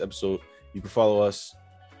conquered this episode. You can follow us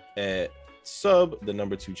at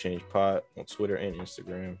 @2ChangePod on Twitter and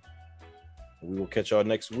Instagram. We will catch y'all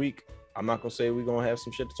next week. I'm not going to say we're going to have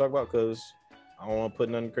some shit to talk about because I don't want to put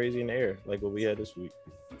nothing crazy in the air like what we had this week.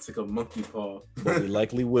 It's like a monkey paw. But we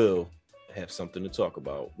likely will have something to talk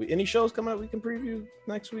about. Any shows come out we can preview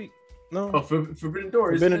next week? No. Oh, Forbidden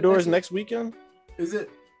Doors. Forbidden Doors next weekend? Is it?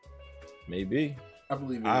 Maybe. I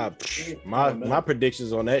believe it. My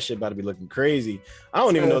predictions on that shit about to be looking crazy. I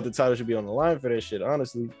don't even know if the title should be on the line for that shit,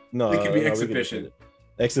 honestly. No. It could be Exhibition.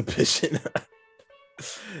 Exhibition.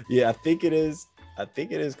 Yeah, I think it is. I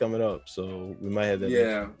think it is coming up. So we might have that.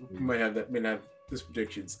 Yeah, we might have that. We might have this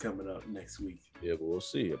predictions coming up next week. Yeah, but we'll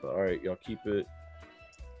see. But all right, y'all keep it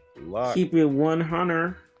locked. Keep it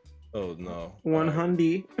 100. Oh no. One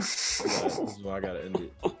hundy. This is why I gotta end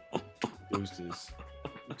it. Deuces.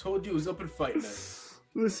 I told you it was up in fight night.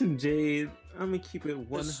 Listen, Jade, I'm gonna keep it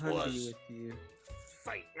one This hundy was- with you.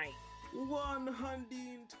 Fight night.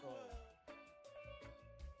 112.